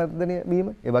සංවර්ධනය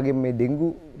වීම, ඒ වගේම මේ ඩෙන්ගු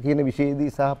කියන විෂයේදී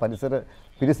සහ පරිසර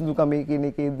පිරිසිදුකම කියන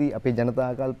එකේදී අපේ ජනතා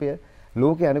ආකල්පය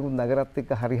ලෝකයේ අනිකුත් නගරත්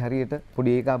එක්ක හරියට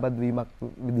පොඩි ඒකාබද්ධ වීමක්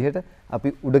විදිහට අපි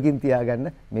උඩකින්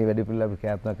තියාගන්න මේ වැඩ පිළිවෙල අපි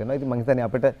ක්‍රියාත්මක කරනවා. ඉතින් මම හිතන්නේ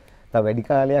අපිට තව වැඩි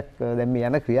කාලයක් දැන් මේ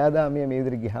යන ක්‍රියාදාමය මේ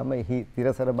විදිහට ගියාම එහි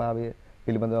තිරසරභාවය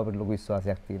පිළිබඳව අපිට ලොකු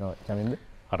විශ්වාසයක් තියෙනවා චමින්ද.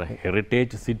 අර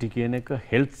හෙරිටේජ් සිටි කියන එක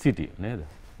හෙල්ත් සිටි නේද?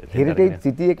 හෙරිටේජ්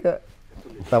සිටි එක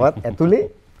තවත් ඇතුලේ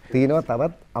තියෙනවා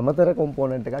තවත් අමතර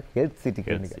කොම්පොනන්ට් එකක් හෙල්ත් සිටි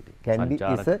කියන එක. Kandy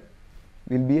is a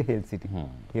will be a health city.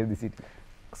 Healthy city.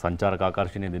 සංචාරක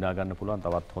ආකර්ෂණය දිනා ගන්න පුළුවන්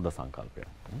තවත් හොඳ සංකල්පයක්.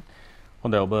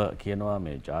 හොඳයි ඔබ කියනවා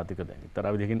මේ ජාතික දැන්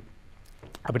එක්තරා විදිහකින්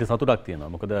අපිට සතුටක් තියෙනවා.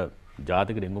 මොකද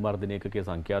ජාතික ඩෙංගු මර්ධන ඒකකයේ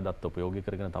සංඛ්‍යා දත්ත උපයෝගී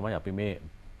කරගෙන තමයි අපි මේ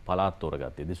පළාත්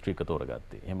තෝරගත්තේ, දිස්ත්‍රික්ක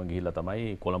තෝරගත්තේ. එහෙම ගිහිල්ලා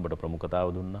තමයි කොළඹට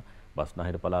ප්‍රමුඛතාව දුන්නා.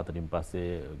 බස්නාහිර පළාතටින් පස්සේ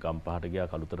ගම්පහට ගියා,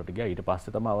 කළුතරට ගියා. ඊට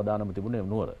පස්සේ තමයි අවදානම තිබුණේ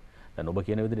නුවර. දැන් ඔබ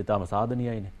කියන විදිහට ඊටාම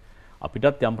සාධනීයයිනේ.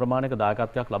 අපිටත් යම් ප්‍රමාණයක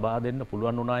දායකත්වයක් ලබා දෙන්න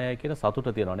පුළුවන් වුණායයි කියන සතුට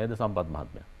තියෙනවා නේද සම්පත්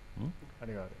මහත්මයා?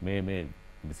 අනිවාර්යයෙන්. මේ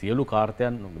සියලු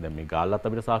කාර්යයන් දැන් මේ ගාල්ලත්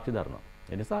අපිට සාක්ෂි දරනවා.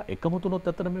 ඒ නිසා එකමුතුනොත්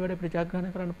ඇත්තට මේ වැඩේ අපිට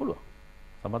ජයග්‍රහණය කරන්න පුළුවන්.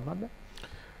 සම්පත් මහත්මයා?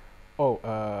 ඔව්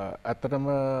ඇත්තටම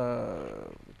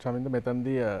චමින්ද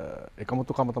මෙතනදී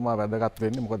එකමුතුකම තමයි වැදගත්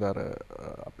වෙන්නේ. මොකද අර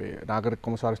අපේ නාගරික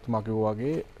කොමසාරිස්තුමා කිව්වා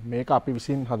වගේ මේක අපි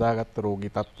විසින් හදාගත්ත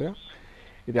රෝගී තත්ත්වයක්.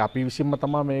 ඉතින් අපි විසින්ම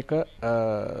තමයි මේක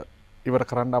ඉවර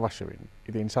කරන්න අවශ්‍ය වෙන්නේ.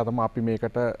 ඉතින් ඒ නිසා තමයි අපි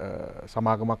මේකට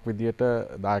සමාගමක් විදියට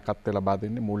දායකත්වය ලබා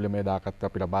දෙන්නේ, මූල්‍යමය දායකත්වය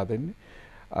අපි ලබා දෙන්නේ.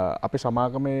 අපේ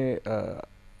සමාගමේ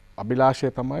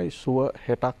අභිලාෂය තමයි සුව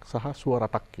හෙටක් සහ සුව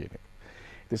රටක් කියන එක.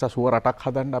 ඒ නිසා සුව රටක්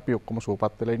හදන්න අපි ඔක්කොම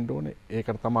සුවපත් වෙලා ඉන්න ඕනේ.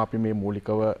 ඒකට තමයි අපි මේ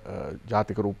මූලිකව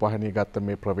ජාතික රූපවාහිනිය ගත්ත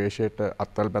මේ ප්‍රවේශයට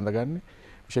අත්වල බැඳගන්නේ.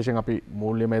 විශේෂයෙන් අපි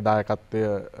මූල්‍යමය දායකත්වය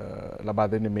ලබා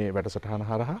දෙන්නේ මේ වැඩසටහන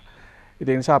හරහා.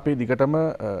 ඒ නිසා අපි දිගටම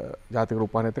ජාතික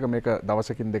රූපවාහිනියත් එක්ක මේක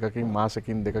දවසකින් දෙකකින්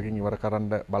මාසකින් දෙකකින් ඉවර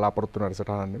කරන්න බලාපොරොත්තු වෙන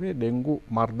වැඩසටහනක් නෙවෙයි. ඩෙන්ගු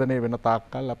මර්ධනය වෙන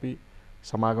තාක්කල් අපි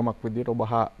සමාගමක් විදියට ඔබ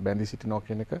හා බැඳී සිටිනවා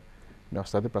කියන එක මේ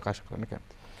අවස්ථාවේ ප්‍රකාශ කරන්න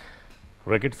කැමතියි.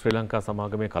 රැකිට් ශ්‍රී ලංකා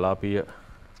සමාගමේ කලාපීය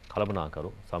කළමනාකරු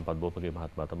සම්පත් බෝපගේ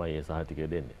මහත්මයා තමයි ඒ සහතිකය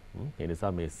දෙන්නේ. ඒ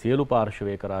නිසා මේ සියලු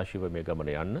පාර්ශවයක රාශිව මේ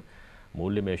ගමන යන්න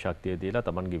මූල්‍යමය ශක්තිය දීලා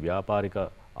Tamanගේ ව්‍යාපාරික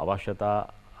අවශ්‍යතා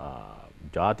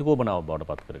ජාතිකෝපනාව බවට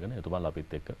පත් කරගෙන එතුමන්ලා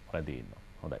අපිත් එක්ක රැඳී ඉන්නවා.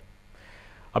 හොඳයි.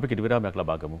 අපි කිටි විරාමයක්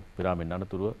ලබා ගමු. විරාමෙන්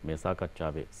අනතුරුව මේ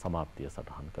සාකච්ඡාවේ සමාප්තිය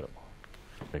සටහන් කරමු.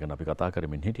 ඒකන අපි කතා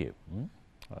කරමින් හිටියේ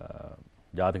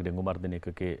ජාතික ඩෙංගු මර්ධන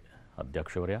ඒකකයේ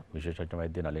අධ්‍යක්ෂවරයා විශේෂඥ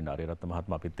වෛද්‍ය නලින් ආරියරත්න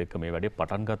මහත්මයා අපිත් එක්ක මේ වැඩේ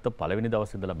පටන් ගත්ත පළවෙනි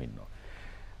දවසේ ඉඳලම ඉන්නවා.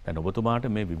 දැන් ඔබතුමාට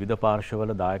මේ විවිධ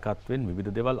පාර්ශවවල දායකත්වයෙන්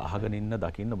විවිධ දේවල් අහගෙන ඉන්න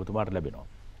දකින්න ඔබතුමාට ලැබෙනවා.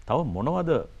 තව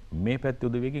මොනවද මේ පැත්තේ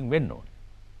උදවියකින් වෙන්න ඕනේ?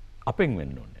 අපෙන්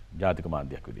වෙන්න ඕනේ ජාතික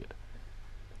මාධ්‍යයක් විදියට.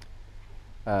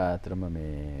 අතරම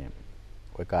මේ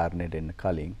ඔය කාරණේට එන්න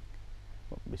කලින්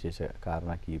විශේෂ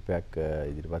කාරණා කීපයක්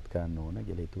ඉදිරිපත් කරන්න ඕන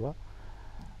කියලා හිතුවා.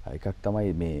 එකක්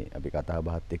තමයි මේ අපි කතා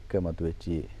බහත් එක්ක මතුවෙච්ච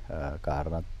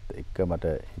කාරණාත් එක්ක මට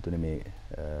හිතුනේ මේ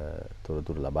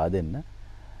තොරතුරු ලබා දෙන්න.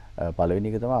 පළවෙනි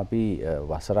එක තමයි අපි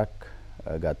වසරක්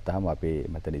ගත්තාම අපේ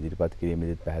මෙතන ඉදිරිපත්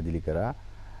කිරීමේදී පැහැදිලි කරා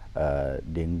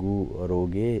ඩෙන්ගු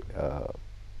රෝගේ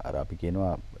අර අපි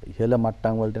කියනවා ඉහළ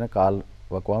මට්ටම් වලට එන කාල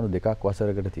වකවානු දෙකක්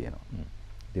වසරකට තියෙනවා.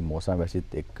 ඉතින් මෝසම්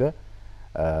වැසිත් එක්ක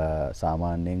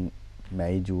සාමාන්‍යයෙන්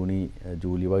මැයි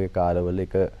ජූලි වගේ කාලවල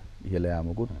එක ඉහළ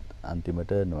යාමකුත්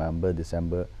අන්තිමට නොවැම්බර්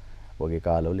දෙසැම්බර් වගේ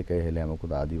කාලවල එක ඉහළ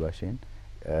යාමකුත් ආදී වශයෙන්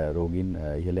රෝගීන්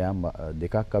ඉහළ යාම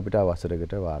දෙකක් අපිට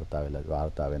වසරකට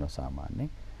වාර්තා වෙනවා සාමාන්‍යයෙන්.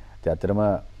 ඉතින් අතරම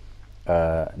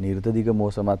නිර්තදිග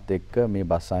මෝසමත් එක්ක මේ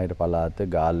බස්නාහිර පළාත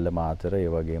ගාල්ල මාතර ඒ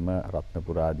වගේම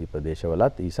රත්නපුර ආදී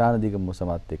ප්‍රදේශවලත් ඊශාන දිග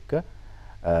මෝසමත් එක්ක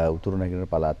උතුරු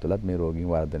නැගෙනහිර පළාත්වලත් මේ රෝගීන්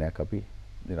වර්ධනයක් අපි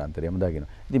නිරන්තරයෙන්ම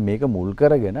දකිනවා. ඉතින් මේක මුල්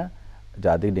කරගෙන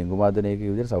ජාතික ඩෙන්ගු මර්ධන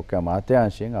ඒකකයේ විදිහට සෞඛ්‍ය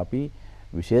අමාත්‍යාංශයෙන් අපි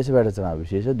විශේෂ වැඩසටහන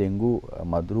විශේෂ ඩෙන්ගු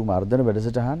මදුරු මර්ධන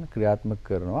වැඩසටහන් ක්‍රියාත්මක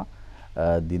කරනවා.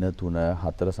 දින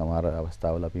 3-4 සමහර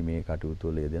අවස්ථාවල අපි මේ කටයුතු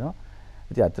වල යෙදෙනවා.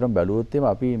 ඉතින් අතරම බැලුවොත්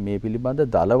අපි මේ පිළිබඳ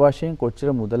දල වශයෙන්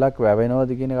කොච්චර මුදලක් වැය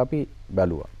වෙනවද කියන එක අපි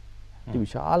බැලුවා. ඉතින්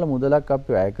විශාල මුදලක්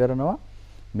අපි වැය කරනවා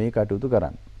මේ කටයුතු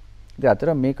කරන්න. ඉතින්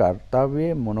අතර මේ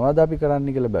කාර්යය මොනවද අපි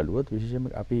කරන්න කියලා බැලුවොත්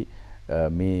විශේෂයෙන්ම අපි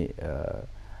මේ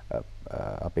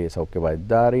අපේ සෞඛ්‍ය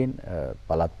වෛද්‍යාරීන්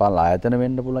පළාත් පාලන ආයතන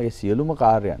වෙන්න පුළුවන් ඒ සියලුම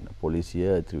කාර්යයන් පොලිසිය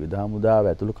ත්‍රිවිධ හමුදාව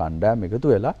ඇතුළු කණ්ඩායම් එකතු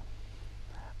වෙලා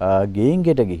ගෙයින්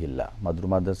ගෙට ගිහිල්ලා මදුරු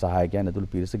මර්ධන සහායකයන් ඇතුළු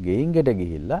පිරිස ගෙයින් ගෙට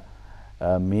ගිහිල්ලා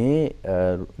මේ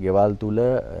ගෙවල් තුල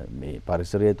මේ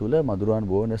පරිසරය තුල මදුරුවන්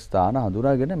බොහෝන ස්ථාන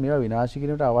හඳුනාගෙන මේවා විනාශ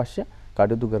කිරීමට අවශ්‍ය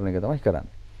කටයුතු කරන එක තමයි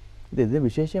කරන්නේ. ඉතින්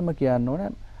විශේෂයෙන්ම කියන්න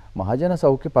ඕනේ මහජන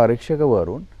සෞඛ්‍ය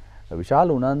පරීක්ෂකවරුන් විශාල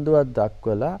උනන්දුවක්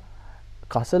දක්වලා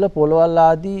කසල පොළවල්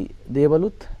ආදී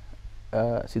දේවලුත්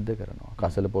සිද්ධ කරනවා.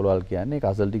 කසල පොළවල් කියන්නේ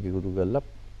කසල් ටික එකතු කරලා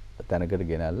තැනකට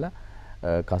ගෙනල්ලා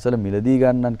කසල මිලදී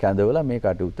ගන්නන් කැඳවලා මේ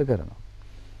කටයුත්ත කරනවා.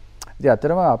 ඉතින්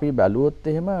අතරම අපි බැලුවොත්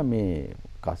එහෙම මේ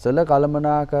කසල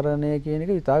කළමනාකරණය කියන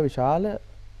එක ඉතා විශාල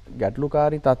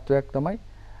ගැටලුකාරී තත්වයක් තමයි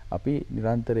අපි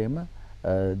නිරන්තරයෙන්ම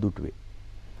දුටුවේ.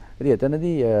 ඉතින්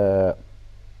එතනදී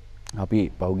අපි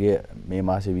පහුගිය මේ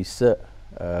මාසේ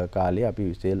 20 කාලේ අපි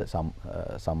විශේෂ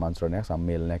සම්මන්ත්‍රණයක්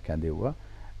සම්මේලනයක් හැදෙව්වා.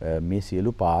 මේ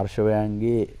සියලු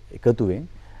පාර්ශවයන්ගේ එකතුවෙන්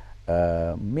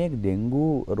මේ ඩෙන්ගු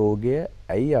රෝගය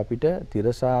ඇයි අපිට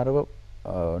තිරසාරව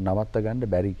නවත්ත ගන්න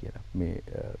බැරි කියලා. මේ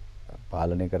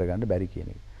පාලනය කරගන්න බැරි කියන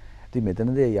එක. ඉතින්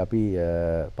මෙතනදී අපි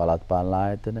පළාත් පාලන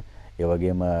ආයතන, ඒ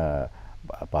වගේම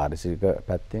පාරිසරික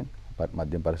පැත්තෙන්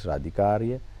මධ්‍යම පරිසර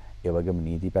අධිකාරිය, ඒ වගේම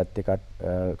නීති පැත්තේ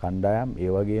කණ්ඩායම්,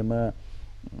 ඒ වගේම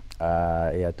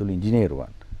ඒ ඇතුළු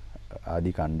ඉංජිනේරුවන්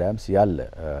ආදී කණ්ඩායම් සියල්ල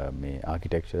මේ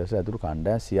ආකිටෙක්චරස් ඇතුළු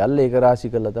කණ්ඩායම් සියල්ල ඒක රාශි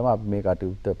කරලා තමයි අපි මේ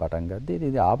කටයුත්ත පටන් ගත්තේ.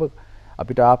 ඉතින්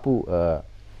අපිට ආපු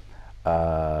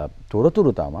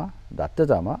තොරතුරු තමයි දත්ත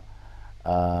තමයි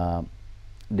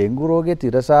ඩෙන්ගු රෝගයේ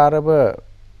තිරසාරව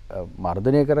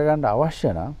මර්ධනය කරගන්න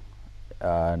අවශ්‍ය නම්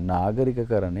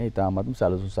නාගරිකකරණය ඉතාමත්ම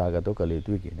සැලසුම් සහගතව කළ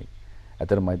යුතුයි කියන එක.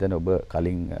 ඇත්තටම මම හිතන්නේ ඔබ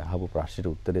කලින් අහපු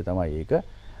ප්‍රශ්නෙට උත්තරේ තමයි ඒක.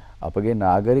 අපගේ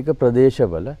නාගරික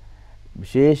ප්‍රදේශවල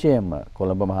විශේෂයෙන්ම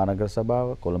කොළඹ මහනගර සභාව,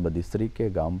 කොළඹ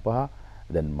දිස්ත්‍රික්කයේ ගම්පහ,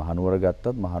 දැන් මහනුවර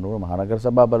ගත්තත් මහනුවර මහනගර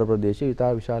සභාව බල ප්‍රදේශයේ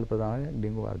ඉතා විශාල ප්‍රමාණයක්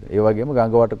ඩෙන්ගු වර්ධනය. ඒ වගේම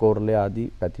ගංගවට කෝරළේ ආදී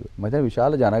පැතිවල. මම හිතන්නේ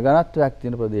විශාල ජනගණත්වයක්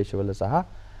තියෙන ප්‍රදේශවල සහ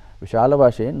විශාල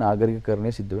වශයෙන්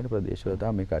නාගරිකකරණය සිද්ධ වෙන ප්‍රදේශවල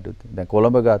තමයි මේ කටයුතු. දැන්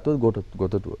කොළඹ ගත්තොත්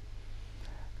ගොතටුව.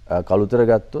 කළුතර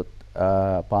ගත්තොත්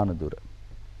පානදුර.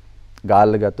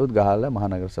 ගාල්ල ගත්තොත් ගාල්ල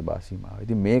මහනගර සභා සීමාව.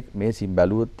 ඉතින් මේ සිම්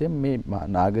බැලුවොත් මේ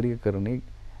නාගරිකකරණයේ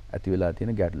ඇති වෙලා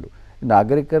තියෙන ගැටලු.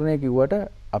 නාගරිකකරණය කිව්වට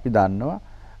අපි දන්නවා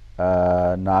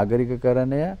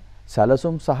නාගරිකකරණය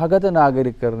සැලසුම් සහගත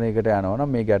නාගරිකකරණයකට යනවා නම්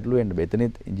මේ ගැටලු එන්න බෑ.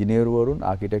 එතනත් ඉංජිනේරුවරුන්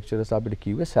ආකිටෙක්චරස් අපිට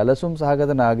කිව්වේ සැලසුම්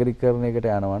සහගත නාගරිකකරණයකට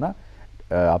යනවා නම්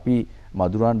අපි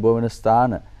මදුරන් බෝ වෙන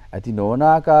ස්ථාන ඇති නොවන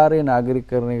ආකාරයේ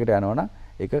නාගරිකකරණයකට යනවා නම්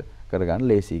ඒක කරගන්න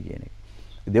ලේසි කියන එක.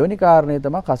 දෙවෙනි කාරණේ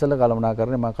තමයි කසල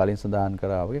කළමනාකරණය. මම කලින් සඳහන්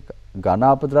කරා වගේ ඝන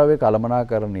අපද්‍රව්‍ය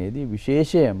කළමනාකරණයේදී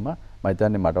විශේෂයෙන්ම මම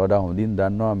හිතන්නේ මට වඩා හොඳින්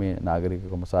දන්නවා මේ නාගරික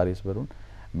කොමසාරිස්වරුන්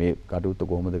මේ කටයුත්ත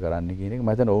කොහොමද කරන්නේ කියන එක. මම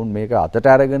හිතන්නේ ඔවුන් මේක අතට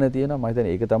අරගෙන තියෙනවා. මම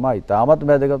හිතන්නේ ඒක තමයි ඉතාමත්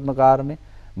වැදගත්ම කාරණේ.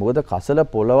 මොකද කසල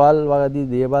පොළවල් වගේ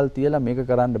දේවල් තියලා මේක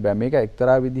කරන්න බෑ. මේක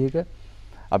එක්තරා විදිහක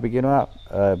අපි කියනවා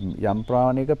යම්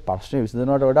ප්‍රමාණයක ප්‍රශ්නේ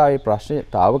විසඳනවට වඩා ඒ ප්‍රශ්නේ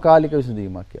తాවකාලික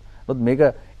විසඳීමක් කියලා. නමුත් මේක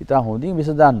ඉතා හොඳින්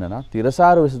විසඳන්න නම්,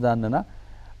 තිරසාර විසඳන්න නම්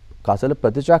කසල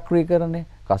ප්‍රතිචක්‍රීකරණය,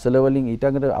 කසල වලින්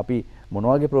ඊටඟට අපි මොන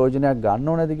වගේ ප්‍රයෝජනයක් ගන්න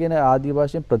ඕනද කියන ආදී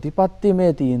වශයෙන් ප්‍රතිපත්තිමය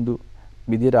තීන්දුව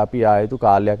විදිහට අපි ආයතු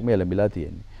කාලයක් මේ ලැබිලා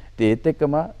තියෙන්නේ. ඉතින් ඒත්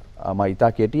එක්කම මම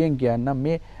ඉතා කෙටියෙන් කියන්නම්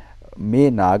මේ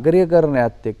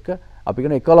නාගරිකකරණයත් එක්ක අපි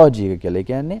කියන ඉකොලොජි එක කියලා. ඒ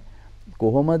කියන්නේ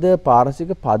කොහොමද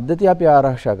පාරිසරික පද්ධති අපි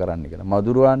ආරක්ෂා කරන්න කියලා.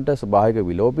 මදුරුවන්ට ස්වභාවික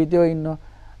විලෝපිතයෝ ඉන්නවා.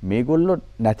 මේගොල්ලෝ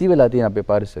නැති වෙලා තියෙන අපේ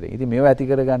පරිසරයෙන්. ඉතින් මේව ඇති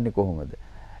කරගන්නේ කොහොමද?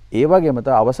 ඒ වගේම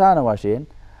තමයි අවසාන වශයෙන්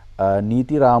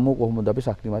නීති රාමුව කොහොමද අපි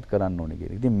ශක්තිමත් කරන්න ඕනේ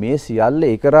කියන එක. ඉතින් මේ සියල්ල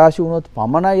එක රාශි වුණොත්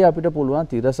පමණයි අපිට පුළුවන්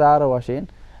තිරසාර වශයෙන්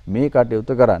මේ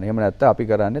කටයුතු කරන්න. එහෙම නැත්නම් අපි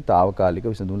කරන්නේ తాවකාලික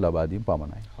විසඳුම් ලබා දීම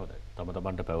පමණයි. හොඳයි.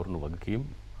 තමන්ට පැවරුණු වගකීම්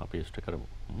අපි ඉෂ්ට කරමු.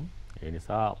 ඒ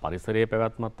නිසා පරිසරයේ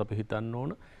පැවැත්මත් අපි හිතන්න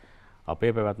ඕන.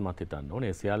 අපේ පැවැත්මත් හිතන්න ඕන.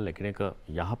 ඒ සියල්ල එකිනෙක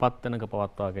යහපත් තැනක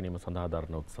පවත්වා ගැනීම සඳහා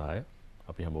දරන උත්සාහය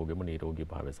අපි හැමෝගෙම නිරෝගී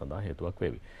භාවය සඳහා හේතුවක්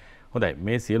වේවි. හොඳයි,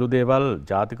 මේ සියලු දේවල්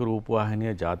ජාතික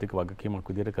රූපවාහිනිය ජාතික වගකීමක්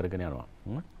විදිහට කරගෙන යනවා.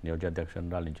 නියෝජ්‍ය අධ්‍යක්ෂ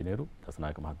ජනරාල් ඉංජිනේරු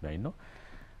දසනායක මහත්මයා ඉන්නවා.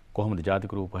 කොහොමද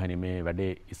ජාතික රූපවාහිනිය මේ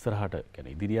වැඩේ ඉස්සරහට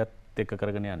කියන්නේ ඉදිරියත් එක්ක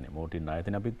කරගෙන යන්නේ? මෝටින්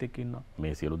ආයතන අපිත් එක්ක ඉන්නවා.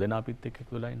 මේ සියලු දෙනා අපිත් එක්ක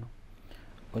එකතු වෙලා ඉන්නවා.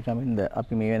 කොචමින්ද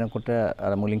අපි මේ වෙනකොට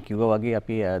අර මුලින් කිව්වා වගේ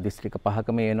අපි දිස්ත්‍රික්ක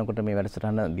 5ක මේ වෙනකොට මේ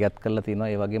වැඩසටහන දියත් කරලා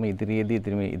තිනවා. ඒ වගේම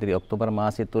ඉදිරි ඔක්තෝබර්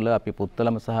මාසය තුල අපි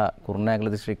පුත්තලම සහ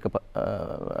කුරුණෑගල දිස්ත්‍රික්ක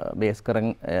බේස් කරන්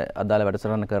අදාළ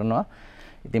වැඩසටහන කරනවා.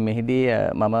 ඉතින් මෙහිදී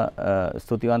මම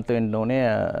ස්තුතිවන්ත වෙන්න ඕනේ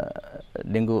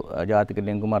ඩෙන්ගු ජාතික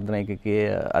ඩෙන්ගු මර්ධන ඒකකයේ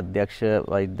අධ්‍යක්ෂ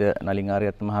වෛද්‍ය නලින්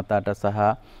ආර්යරත්න මහතාට සහ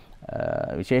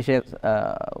විශේෂ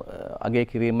අගය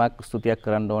කිරීමක් ස්තුතියක්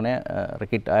කරන්න ඕනේ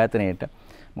රෙකිට් ආයතනයට.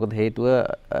 මොකද හේතුව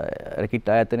රෙකිට්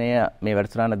ආයතනය මේ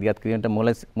වැඩසටහන දියත් කිරීමට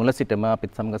මුල සිටම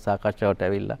අපිත් සමග සාකච්ඡාවට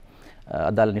ඇවිල්ලා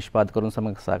අදාළ නිෂ්පාදකවරුන්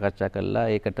සමග සාකච්ඡා කළා.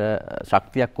 ඒකට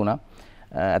ශක්තියක් වුණා.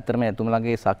 ඇත්තටම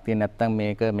එතුමලාගේ ශක්තිය නැත්තම්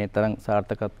මේක මේ තරම්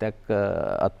සාර්ථකත්වයක්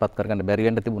අත්පත් කරගන්න බැරි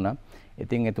වෙන්න තිබුණා.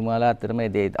 ඉතින් එතුමාලා ඇත්තටම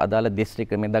මේ අදාළ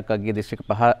දිස්ත්‍රික්ක මේ දක්වා ගිය දිස්ත්‍රික්ක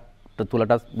 5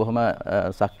 තුලටත් බොහොම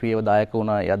සක්‍රීයව දායක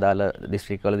වුණා. ඒ අදාළ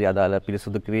දිස්ත්‍රික්කවලදී අදාළ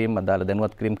පිරිසුදු කිරීම, අදාළ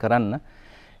දැනුවත් කිරීම කරන්න.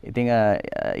 ඉතින්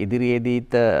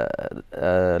ඉදිරියේදීත්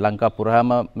ලංකා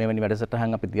පුරාම මෙවැනි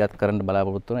වැඩසටහන් අපි දියත් කරන්න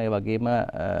බලාපොරොත්තු වෙනවා. ඒ වගේම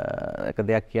එක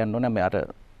දෙයක් කියන්න ඕනේ මේ අර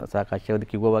සාකච්ඡාවේදී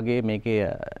කිව්වා වගේ මේකේ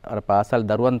අර පාසල්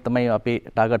දරුවන් තමයි අපි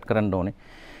ටාගට් කරන්න ඕනේ.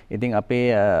 ඉතින් අපි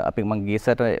මම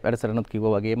ගියසට වැඩසටහනත්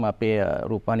කිව්වා වගේම අපේ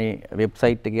රූපවාහිනී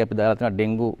වෙබ්සයිට් එකේ අපි දාලා තියෙනවා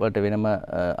ඩෙන්ගු වලට වෙනම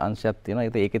අංශයක් තියෙනවා.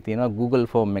 ඒකේ තියෙනවා Google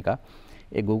ෆෝම් එක.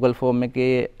 ඒ Google ෆෝම්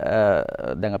එකේ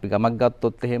දැන් අපි ගමක්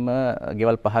ගත්තොත් එහෙම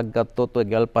ගෙවල් 5ක් ගත්තොත් ඔය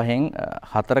ගෙවල් 5න්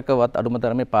 4කවත් අඩුම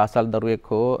තරමේ පාසල් දරුවෙක්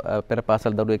හෝ පෙර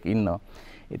පාසල් දරුවෙක් ඉන්නවා.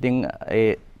 ඉතින්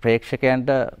ඒ ප්‍රේක්ෂකයන්ට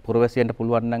පුරවැසියන්ට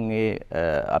පුළුවන් නම් ඒ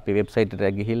අපි වෙබ්සයිට්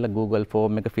එකට ගිහිල්ලා Google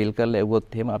ෆෝම් එක ෆිල් කරලා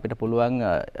එවුවොත් එහෙම අපිට පුළුවන්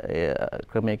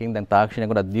ක්‍රමයකින් දැන් තාක්ෂණය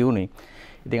ගොඩක් දියුණුයි.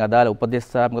 ඉතින් අදාළ උපදෙස්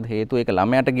මොකද හේතුව ඒක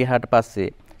ළමයාට ගියාට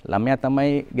පස්සේ ළමයා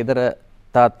තමයි ගෙදර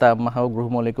තාත්තා අම්මා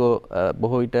ගෘහමූලිකව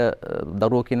බොහෝ විට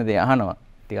දරුවෝ කියන දේ අහනවා.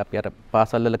 ඉතින් අපි අර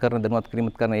පාසල් වල කරන දැනුවත්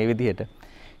කිරීමත් කරන ඒ විදිහට.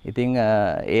 ඉතින්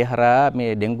ඒ හරහා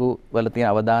මේ ඩෙන්ගු වල තියෙන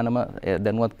අවදානම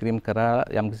දැනුවත් කිරීම කරා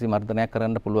යම්කිසි මර්ධනයක්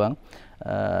කරන්න පුළුවන්.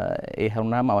 ඒ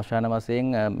වුණාම අවසාන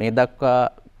වශයෙන් මේ දක්වා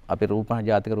අපි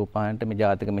රූපවාහිනී ජාතික රූපවාහිනියට මේ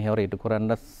ජාතික මෙහෙවර ඉටු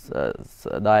කරන්න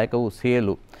දායක වූ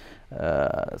සියලු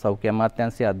සෞඛ්‍ය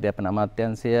අමාත්‍යාංශය, අධ්‍යාපන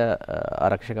අමාත්‍යාංශය,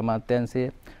 ආරක්ෂක අමාත්‍යාංශය,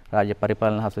 රාජ්‍ය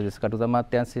පරිපාලන හා සුජස් කටයුතු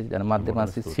අමාත්‍යාංශය, ජනමාධ්‍ය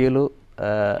අමාත්‍යාංශය සියලු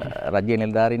රාජ්‍ය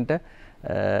නිලධාරීන්ට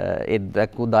ඒ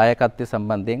දක්වූ දායකත්වය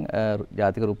සම්බන්ධයෙන්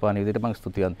ජාතික රූපවාහිනිය විදිහට මම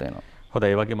ස්තුතිවන්ත වෙනවා. හොඳයි,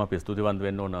 ඒ වගේම අපි ස්තුතිවන්ත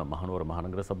වෙන්න ඕන මහනුවර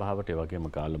මහනගර සභාවට, ඒ වගේම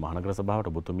කාල මහනගර සභාවට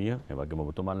ඔබතුමිය, ඒ වගේම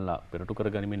ඔබතුමන්ලා පෙරටු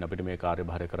කරගනිමින් අපිට මේ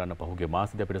කාර්යභාරය කරන්න පහුගිය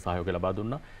මාසෙදී අපිට සහයෝගය ලබා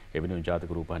දුන්නා. ඒ වෙනුවෙන්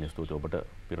ජාතික රූපවාහිනිය ස්තුතිය ඔබට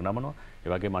පිරිනමනවා. ඒ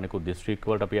වගේම අනිකුත් දිස්ත්‍රික්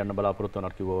වලට අපි යන්න බලාපොරොත්තු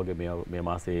වෙනවා කිව්වා වගේ මේ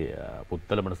මාසේ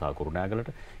පුත්තලමට සහ කුරුණෑගලට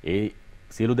ඒ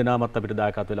සියලු දෙනාමත් අපිට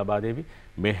දායකත්වය ලබා දෙවි.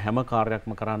 මේ හැම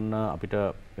කාර්යයක්ම කරන්න අපිට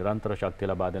නිරන්තර ශක්තිය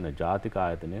ලබා දෙන ජාතික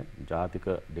ආයතනය, ජාතික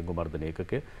ඩෙංගු මර්ධන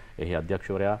ඒකකය, එහි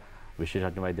අධ්‍යක්ෂවරයා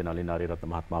විශේෂඥ වෛද්‍ය නලින් ආරියරත්න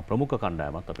මහත්මයා ප්‍රමුඛ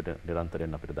කණ්ඩායමත් අපිට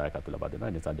නිරන්තරයෙන් අපිට දායකත්වය ලබා දෙනවා.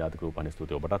 ඒ නිසා ජාතික රූපවාහිනිය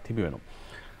ස්තුතිය ඔබටත් හිමි වෙනවා.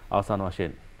 අවසාන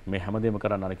වශයෙන් මේ හැමදේම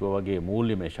කරන්න අනිකව වගේ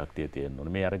මූල්‍යමය ශක්තිය තියෙන්න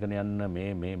ඕනේ. මේ අරගෙන යන්න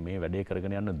මේ වැඩේ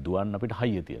කරගෙන යන්න දුවන්න අපිට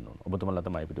හයිය තියෙන්න ඕනේ. ඔබතුමන්ලා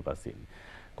තමයි පිටිපස්සේ ඉන්නේ.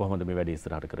 කොහොමද මේ වැඩේ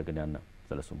ඉස්සරහට කරගෙන යන්න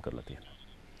සැලසුම් කරලා තියෙන්නේ?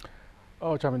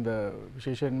 ඔව් චමින්ද,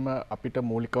 විශේෂයෙන්ම අපිට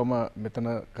මූලිකවම මෙතන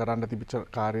කරන්න තිබිච්ච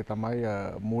කාර්යය තමයි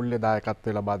මූල්‍ය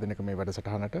දායකත්වය ලබා දෙන එක මේ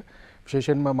වැඩසටහනට.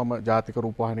 විශේෂයෙන්ම මම ජාතික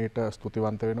රූපවාහිනියට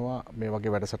ස්තුතිවන්ත වෙනවා මේ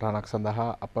වගේ වැඩසටහනක් සඳහා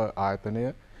අප ආයතනය,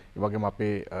 ඒ වගේම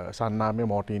අපේ සන්නාමය,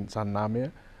 මෝටීන් සන්නාමය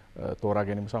තෝරා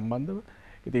ගැනීම සම්බන්ධව.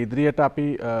 ඉතින් ඉදිරියට අපි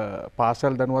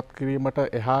පාසල් දැනුවත් කිරීමට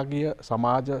එහා ගිය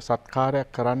සමාජ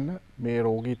සත්කාරයක් කරන්න, මේ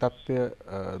රෝගී තත්ත්වය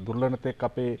දුර්ලභ තෙක්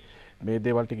අපේ මේ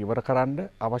දේවල් ටික ඉවර කරන්න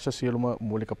අවශ්‍ය සියලුම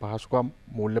මූලික පහසුකම්,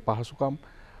 මූල්‍ය පහසුකම්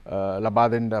ලබා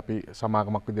දෙන්න අපි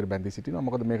සමාගමක් විදිහට බැඳී සිටිනවා.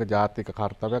 මොකද මේක ජාතික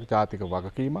කාර්යයක්, ජාතික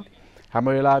වගකීමක්. හැම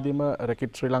වෙලාවෙදීම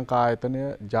රෙකිට් ශ්‍රී ලංකා ආයතනය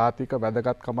ජාතික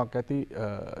වැදගත්කමක් ඇති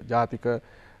ජාතික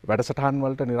වැඩසටහන්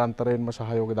වලට නිරන්තරයෙන්ම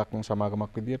සහයෝගය දක්වන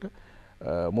සමාගමක් විදිහට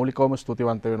මූලිකවම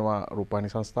ස්තුතිවන්ත වෙනවා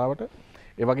රූපවාහිනී සංස්ථාවට.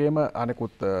 ඒ වගේම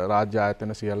අනෙකුත් රාජ්‍ය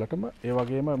ආයතන සියල්ලටම. ඒ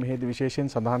වගේම මෙහිදී විශේෂයෙන්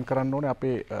සඳහන් කරන්න ඕනේ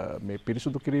අපේ මේ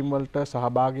පිරිසුදු කිරීම වලට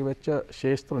සහභාගී වෙච්ච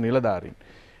ශේෂ්ත්‍ර නිලධාරීන්.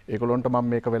 ඒගොල්ලන්ට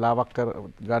මම මේක වෙලාවක්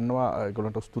ගන්නවා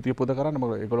ඒගොල්ලන්ට ස්තුතිය පුද කරන්න.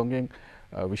 මොකද ඒගොල්ලන්ගෙන්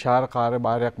විශාල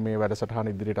කාර්යභාරයක් මේ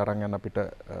වැඩසටහන ඉදිරියට අරන් යන්න අපිට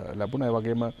ලැබුණා. ඒ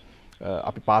වගේම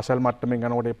අපි පාසල් මට්ටමින්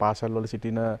යනකොට මේ පාසල් වල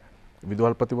සිටින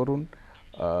විදුහල්පතිවරුන්,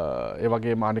 ඒ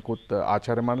වගේම අනිකුත්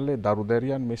ආචාර්ය මණ්ඩලයේ දරු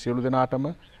දැරියන්, මේ සියලු දෙනාටම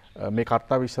මේ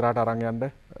කර්තව්‍ය ඉස්සරහට අරන් යන්න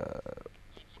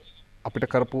අපිට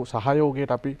කරපු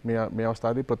සහයෝගයට අපි මේ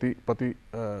අවස්ථාවේදී ප්‍රති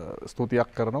ස්තුතියක්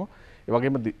කරනවා. ඒ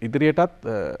වගේම ඉදිරියටත්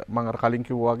මම අර කලින්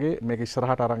කිව්වා වගේ මේක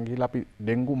ඉස්සරහට අරන් ගිහිල්ලා අපි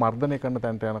ඩෙන්ගු මර්ධනය කරන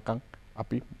තැනට යනකම්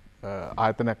අපි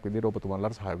ආයතනයක් විදිහට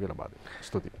ඔබතුමන්ලාට සහයෝගය ලබා දෙනවා.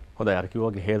 ස්තුතියි. හොඳයි, අර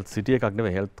කිව්වා වගේ හෙල්ත් සිටි එකක්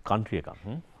නෙවෙයි, හෙල්ත් කන්ට්‍රි එකක්.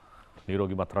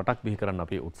 නිරෝගීමත් රටක් බිහි කරන්න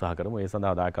අපි උත්සාහ කරමු. ඒ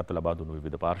සඳහා දායකත්ව ලබා දුණු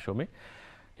විවිධ පාර්ශ්වමේ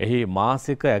එහි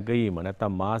මාසික ඇගයීම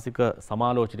නැත්නම් මාසික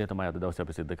සමාලෝචනය තමයි අද දවසේ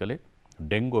අපි සිදු කළේ.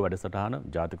 ඩෙන්ගු වැඩසටහන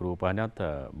ජාතික රූපවාහිනියත්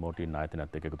මෝටීන්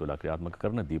ආයතනයත් එක්ක එකතු වෙලා ක්‍රියාත්මක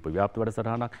කරන දීප ව්‍යාප්ත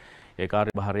වැඩසටහනක්. ඒ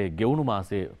කාර්යභාරයේ ගෙවුණු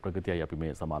මාසයේ ප්‍රගතියයි අපි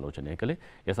මේ සමාලෝචනය කළේ.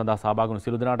 ඒ සඳහා සහභාගී වුණු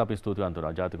සියලු දෙනාට අපි ස්තුතිවන්ත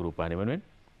වෙනවා ජාතික රූපවාහිනිය වෙනුවෙන්,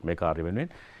 මේ කාර්ය වෙනුවෙන්.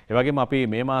 ඒ වගේම අපි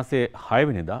මේ මාසයේ 6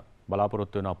 වෙනිදා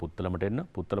බලාපොරොත්තු වෙනවා පුත්තලමට එන්න.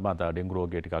 පුත්තලම අත ඩෙන්ගු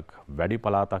රෝගය ටිකක් වැඩි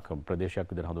පළාතක් ප්‍රදේශයක්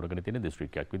විදිහට හඳුනගෙන තියෙන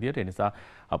දිස්ත්‍රික්කයක් විදිහට. ඒ නිසා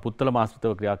පුත්තලම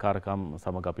ආශ්‍රිතව ක්‍රියාකාරකම්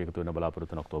සමග අපි එකතු වෙන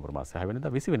බලාපොරොත්තු වෙන ඔක්තෝබර් මාසයේ 6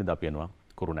 වෙනිදා 20 වෙනිදා අපි යනවා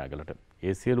කුරුණෑගලට.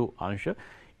 ඒ සියලු අංශ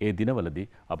ඒ දිනවලදී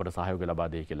අපට සහයෝගය ලබා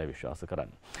දෙයි කියලා විශ්වාස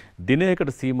කරන්න. දිනයකට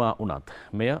සීමා වුණත්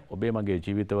මෙය ඔබේ මගේ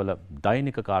ජීවිතවල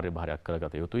දෛනික කාර්යභාරයක්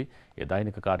කරගත යුතුයි. ඒ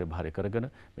දෛනික කාර්යභාරය කරගෙන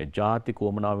මේ ජාති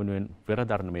කෝමනාව වෙනුවෙන්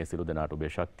පෙරදරන මේ සියලු දෙනාට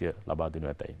ඔබේ ශක්තිය ලබා දෙනු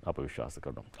ඇතයි අප විශ්වාස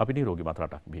කරනවා. අපි නිරෝගීමත්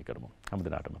රටක් බිහි කරමු. හැම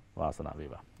දිනකටම වාසනාව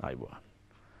වේවා. ආයුබෝවන්.